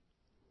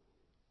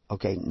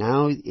 Okay,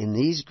 now in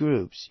these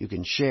groups you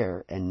can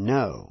share and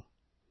know.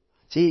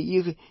 See,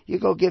 you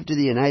go give to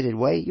the United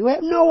Way, you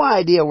have no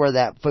idea where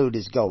that food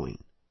is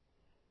going.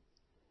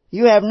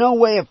 You have no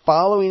way of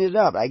following it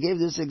up. I gave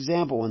this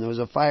example when there was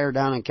a fire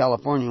down in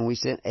California and we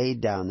sent aid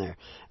down there.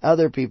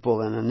 Other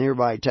people in a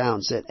nearby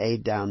town sent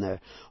aid down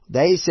there.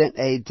 They sent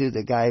aid to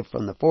the guy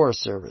from the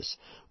Forest Service.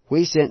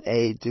 We sent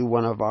aid to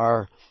one of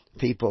our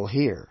people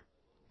here.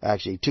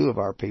 Actually, 3 of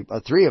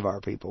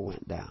our people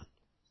went down.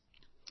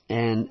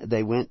 And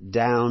they went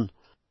down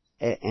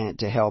and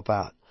to help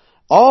out.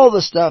 All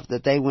the stuff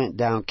that they went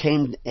down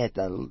came in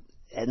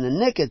the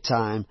nick of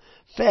time,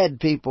 fed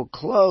people,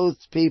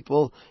 clothed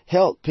people,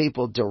 helped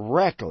people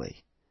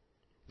directly.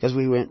 Because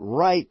we went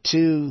right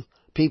to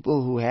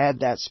people who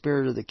had that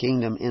spirit of the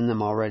kingdom in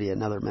them already,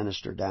 another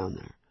minister down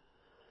there.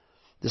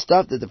 The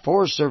stuff that the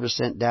Forest Service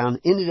sent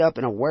down ended up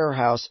in a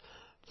warehouse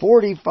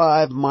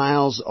 45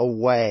 miles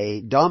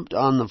away, dumped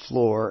on the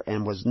floor,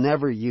 and was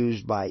never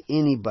used by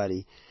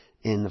anybody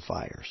in the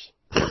fires.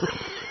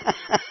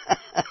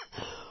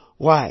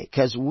 Why?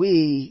 Because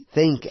we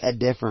think a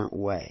different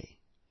way.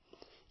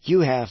 You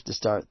have to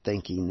start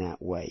thinking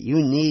that way. You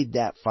need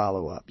that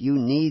follow-up. You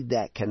need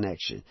that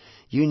connection.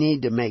 You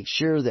need to make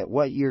sure that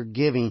what you're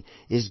giving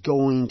is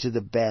going to the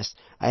best.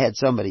 I had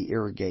somebody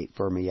irrigate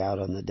for me out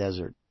on the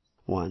desert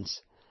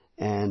once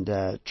and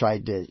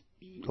tried to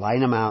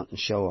line them out and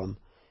show them.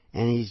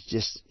 And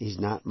he's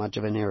not much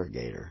of an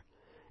irrigator.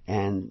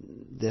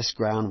 And this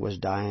ground was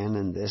dying,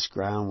 and this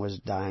ground was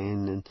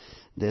dying, and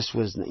this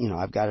was,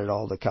 I've got it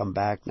all to come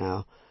back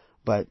now.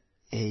 But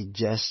he's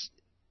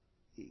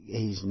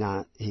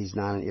not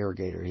an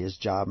irrigator. His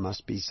job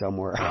must be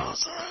somewhere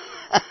else.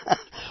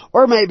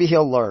 Or maybe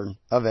he'll learn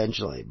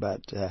eventually,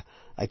 but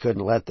I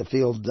couldn't let the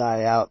field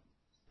die out.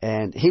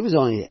 And he was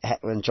only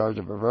in charge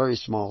of a very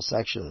small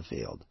section of the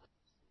field.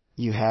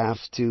 You have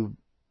to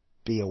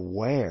be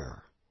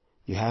aware.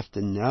 You have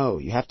to know.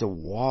 You have to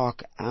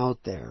walk out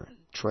there.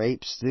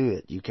 Traipse through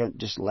it. You can't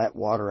just let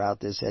water out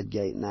this head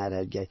gate and that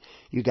head gate.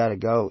 You got to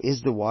go.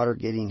 Is the water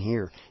getting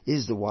here?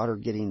 Is the water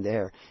getting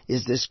there?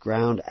 Is this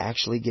ground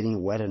actually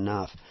getting wet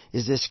enough?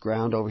 Is this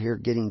ground over here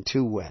getting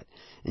too wet?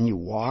 And you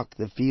walk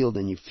the field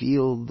and you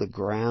feel the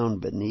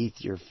ground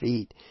beneath your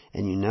feet,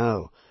 and you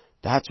know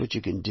that's what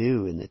you can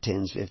do in the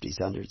 10s, 50s,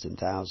 100s, and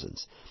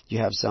thousands. You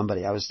have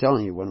somebody. I was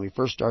telling you when we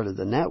first started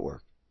the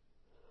network,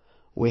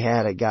 we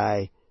had a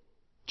guy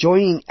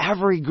joining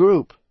every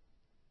group.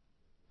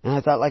 And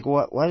I thought,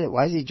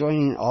 why is he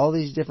joining all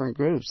these different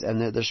groups?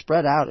 And they're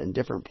spread out in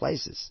different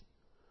places.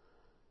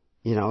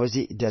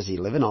 Does he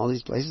live in all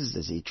these places?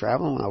 Does he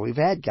travel? Well, we've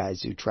had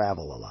guys who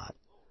travel a lot.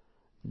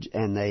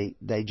 And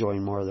they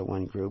join more than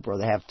one group, or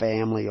they have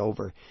family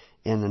over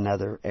in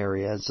another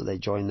area, so they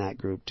join that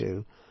group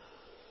too.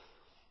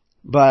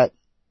 But,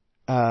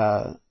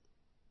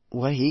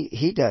 what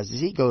he does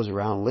is he goes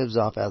around and lives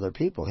off other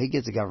people. He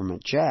gets a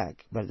government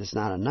check, but it's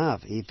not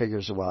enough. He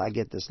figures, well, I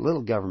get this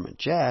little government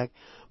check,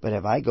 but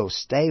if I go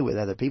stay with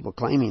other people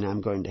claiming I'm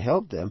going to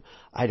help them,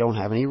 I don't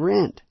have any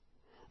rent.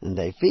 And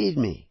they feed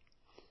me.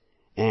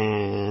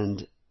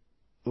 And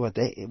what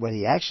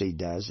he actually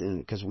does,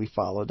 because we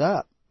followed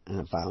up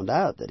and found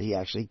out that he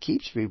actually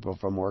keeps people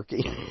from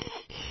working.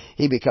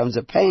 He becomes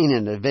a pain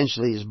and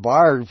eventually is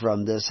barred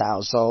from this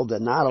household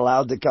and not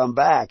allowed to come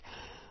back.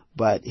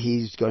 But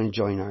he's going to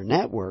join our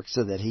network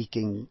so that he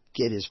can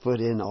get his foot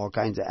in all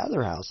kinds of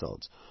other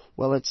households.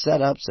 Well, it's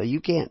set up so you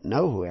can't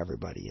know who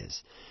everybody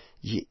is.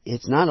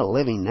 It's not a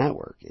living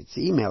network. It's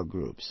email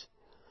groups.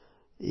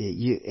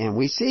 And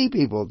we see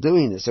people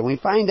doing this, and we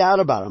find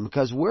out about them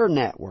because we're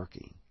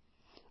networking.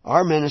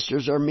 Our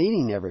ministers are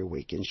meeting every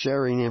week and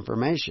sharing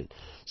information.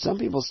 Some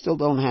people still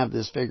don't have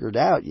this figured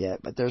out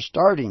yet, but they're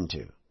starting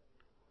to.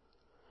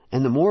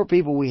 And the more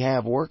people we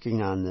have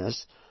working on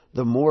this,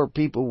 the more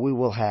people we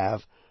will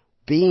have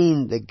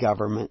being the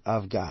government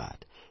of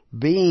God,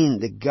 being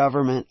the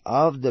government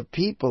of the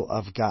people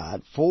of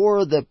God,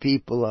 for the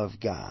people of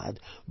God,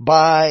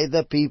 by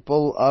the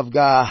people of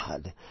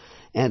God.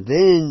 And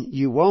then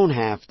you won't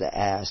have to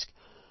ask,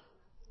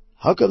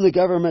 How come the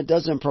government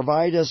doesn't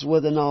provide us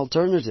with an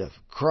alternative?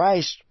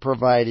 Christ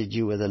provided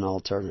you with an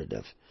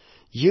alternative.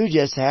 You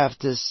just have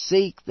to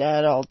seek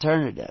that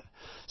alternative.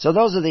 So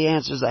those are the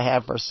answers I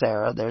have for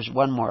Sarah. There's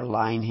one more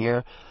line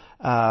here,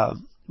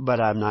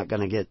 but I'm not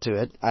going to get to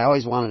it. I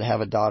always wanted to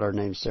have a daughter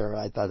named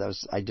Sarah.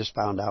 I just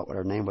found out what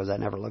her name was. I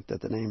never looked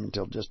at the name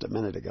until just a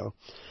minute ago.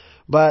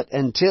 But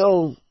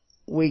until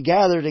we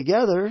gather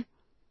together,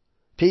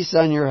 peace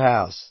on your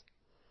house,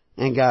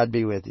 and God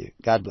be with you.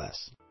 God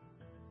bless.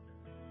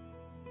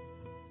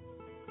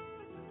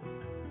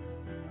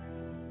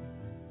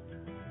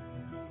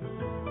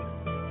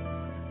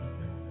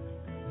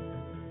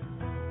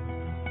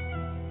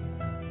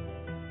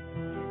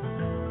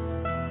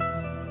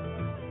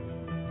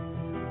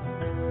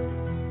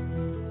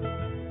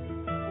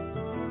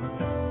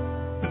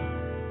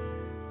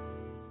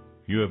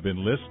 You have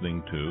been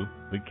listening to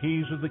The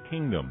Keys of the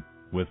Kingdom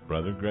with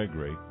Brother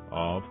Gregory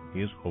of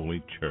His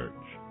Holy Church.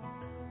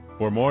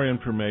 For more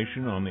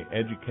information on the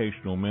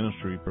educational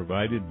ministry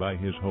provided by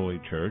His Holy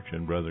Church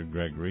and Brother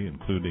Gregory,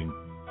 including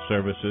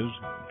services,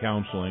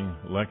 counseling,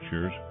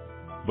 lectures,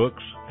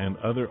 books, and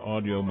other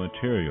audio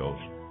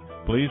materials,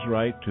 please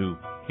write to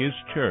His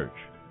Church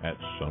at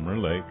Summer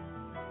Lake,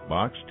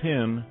 Box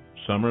 10,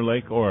 Summer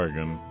Lake,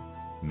 Oregon,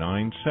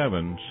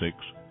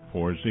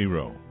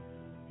 97640.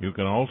 You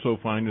can also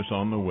find us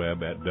on the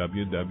web at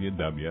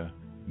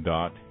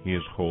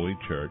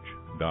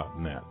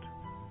www.hisholychurch.net.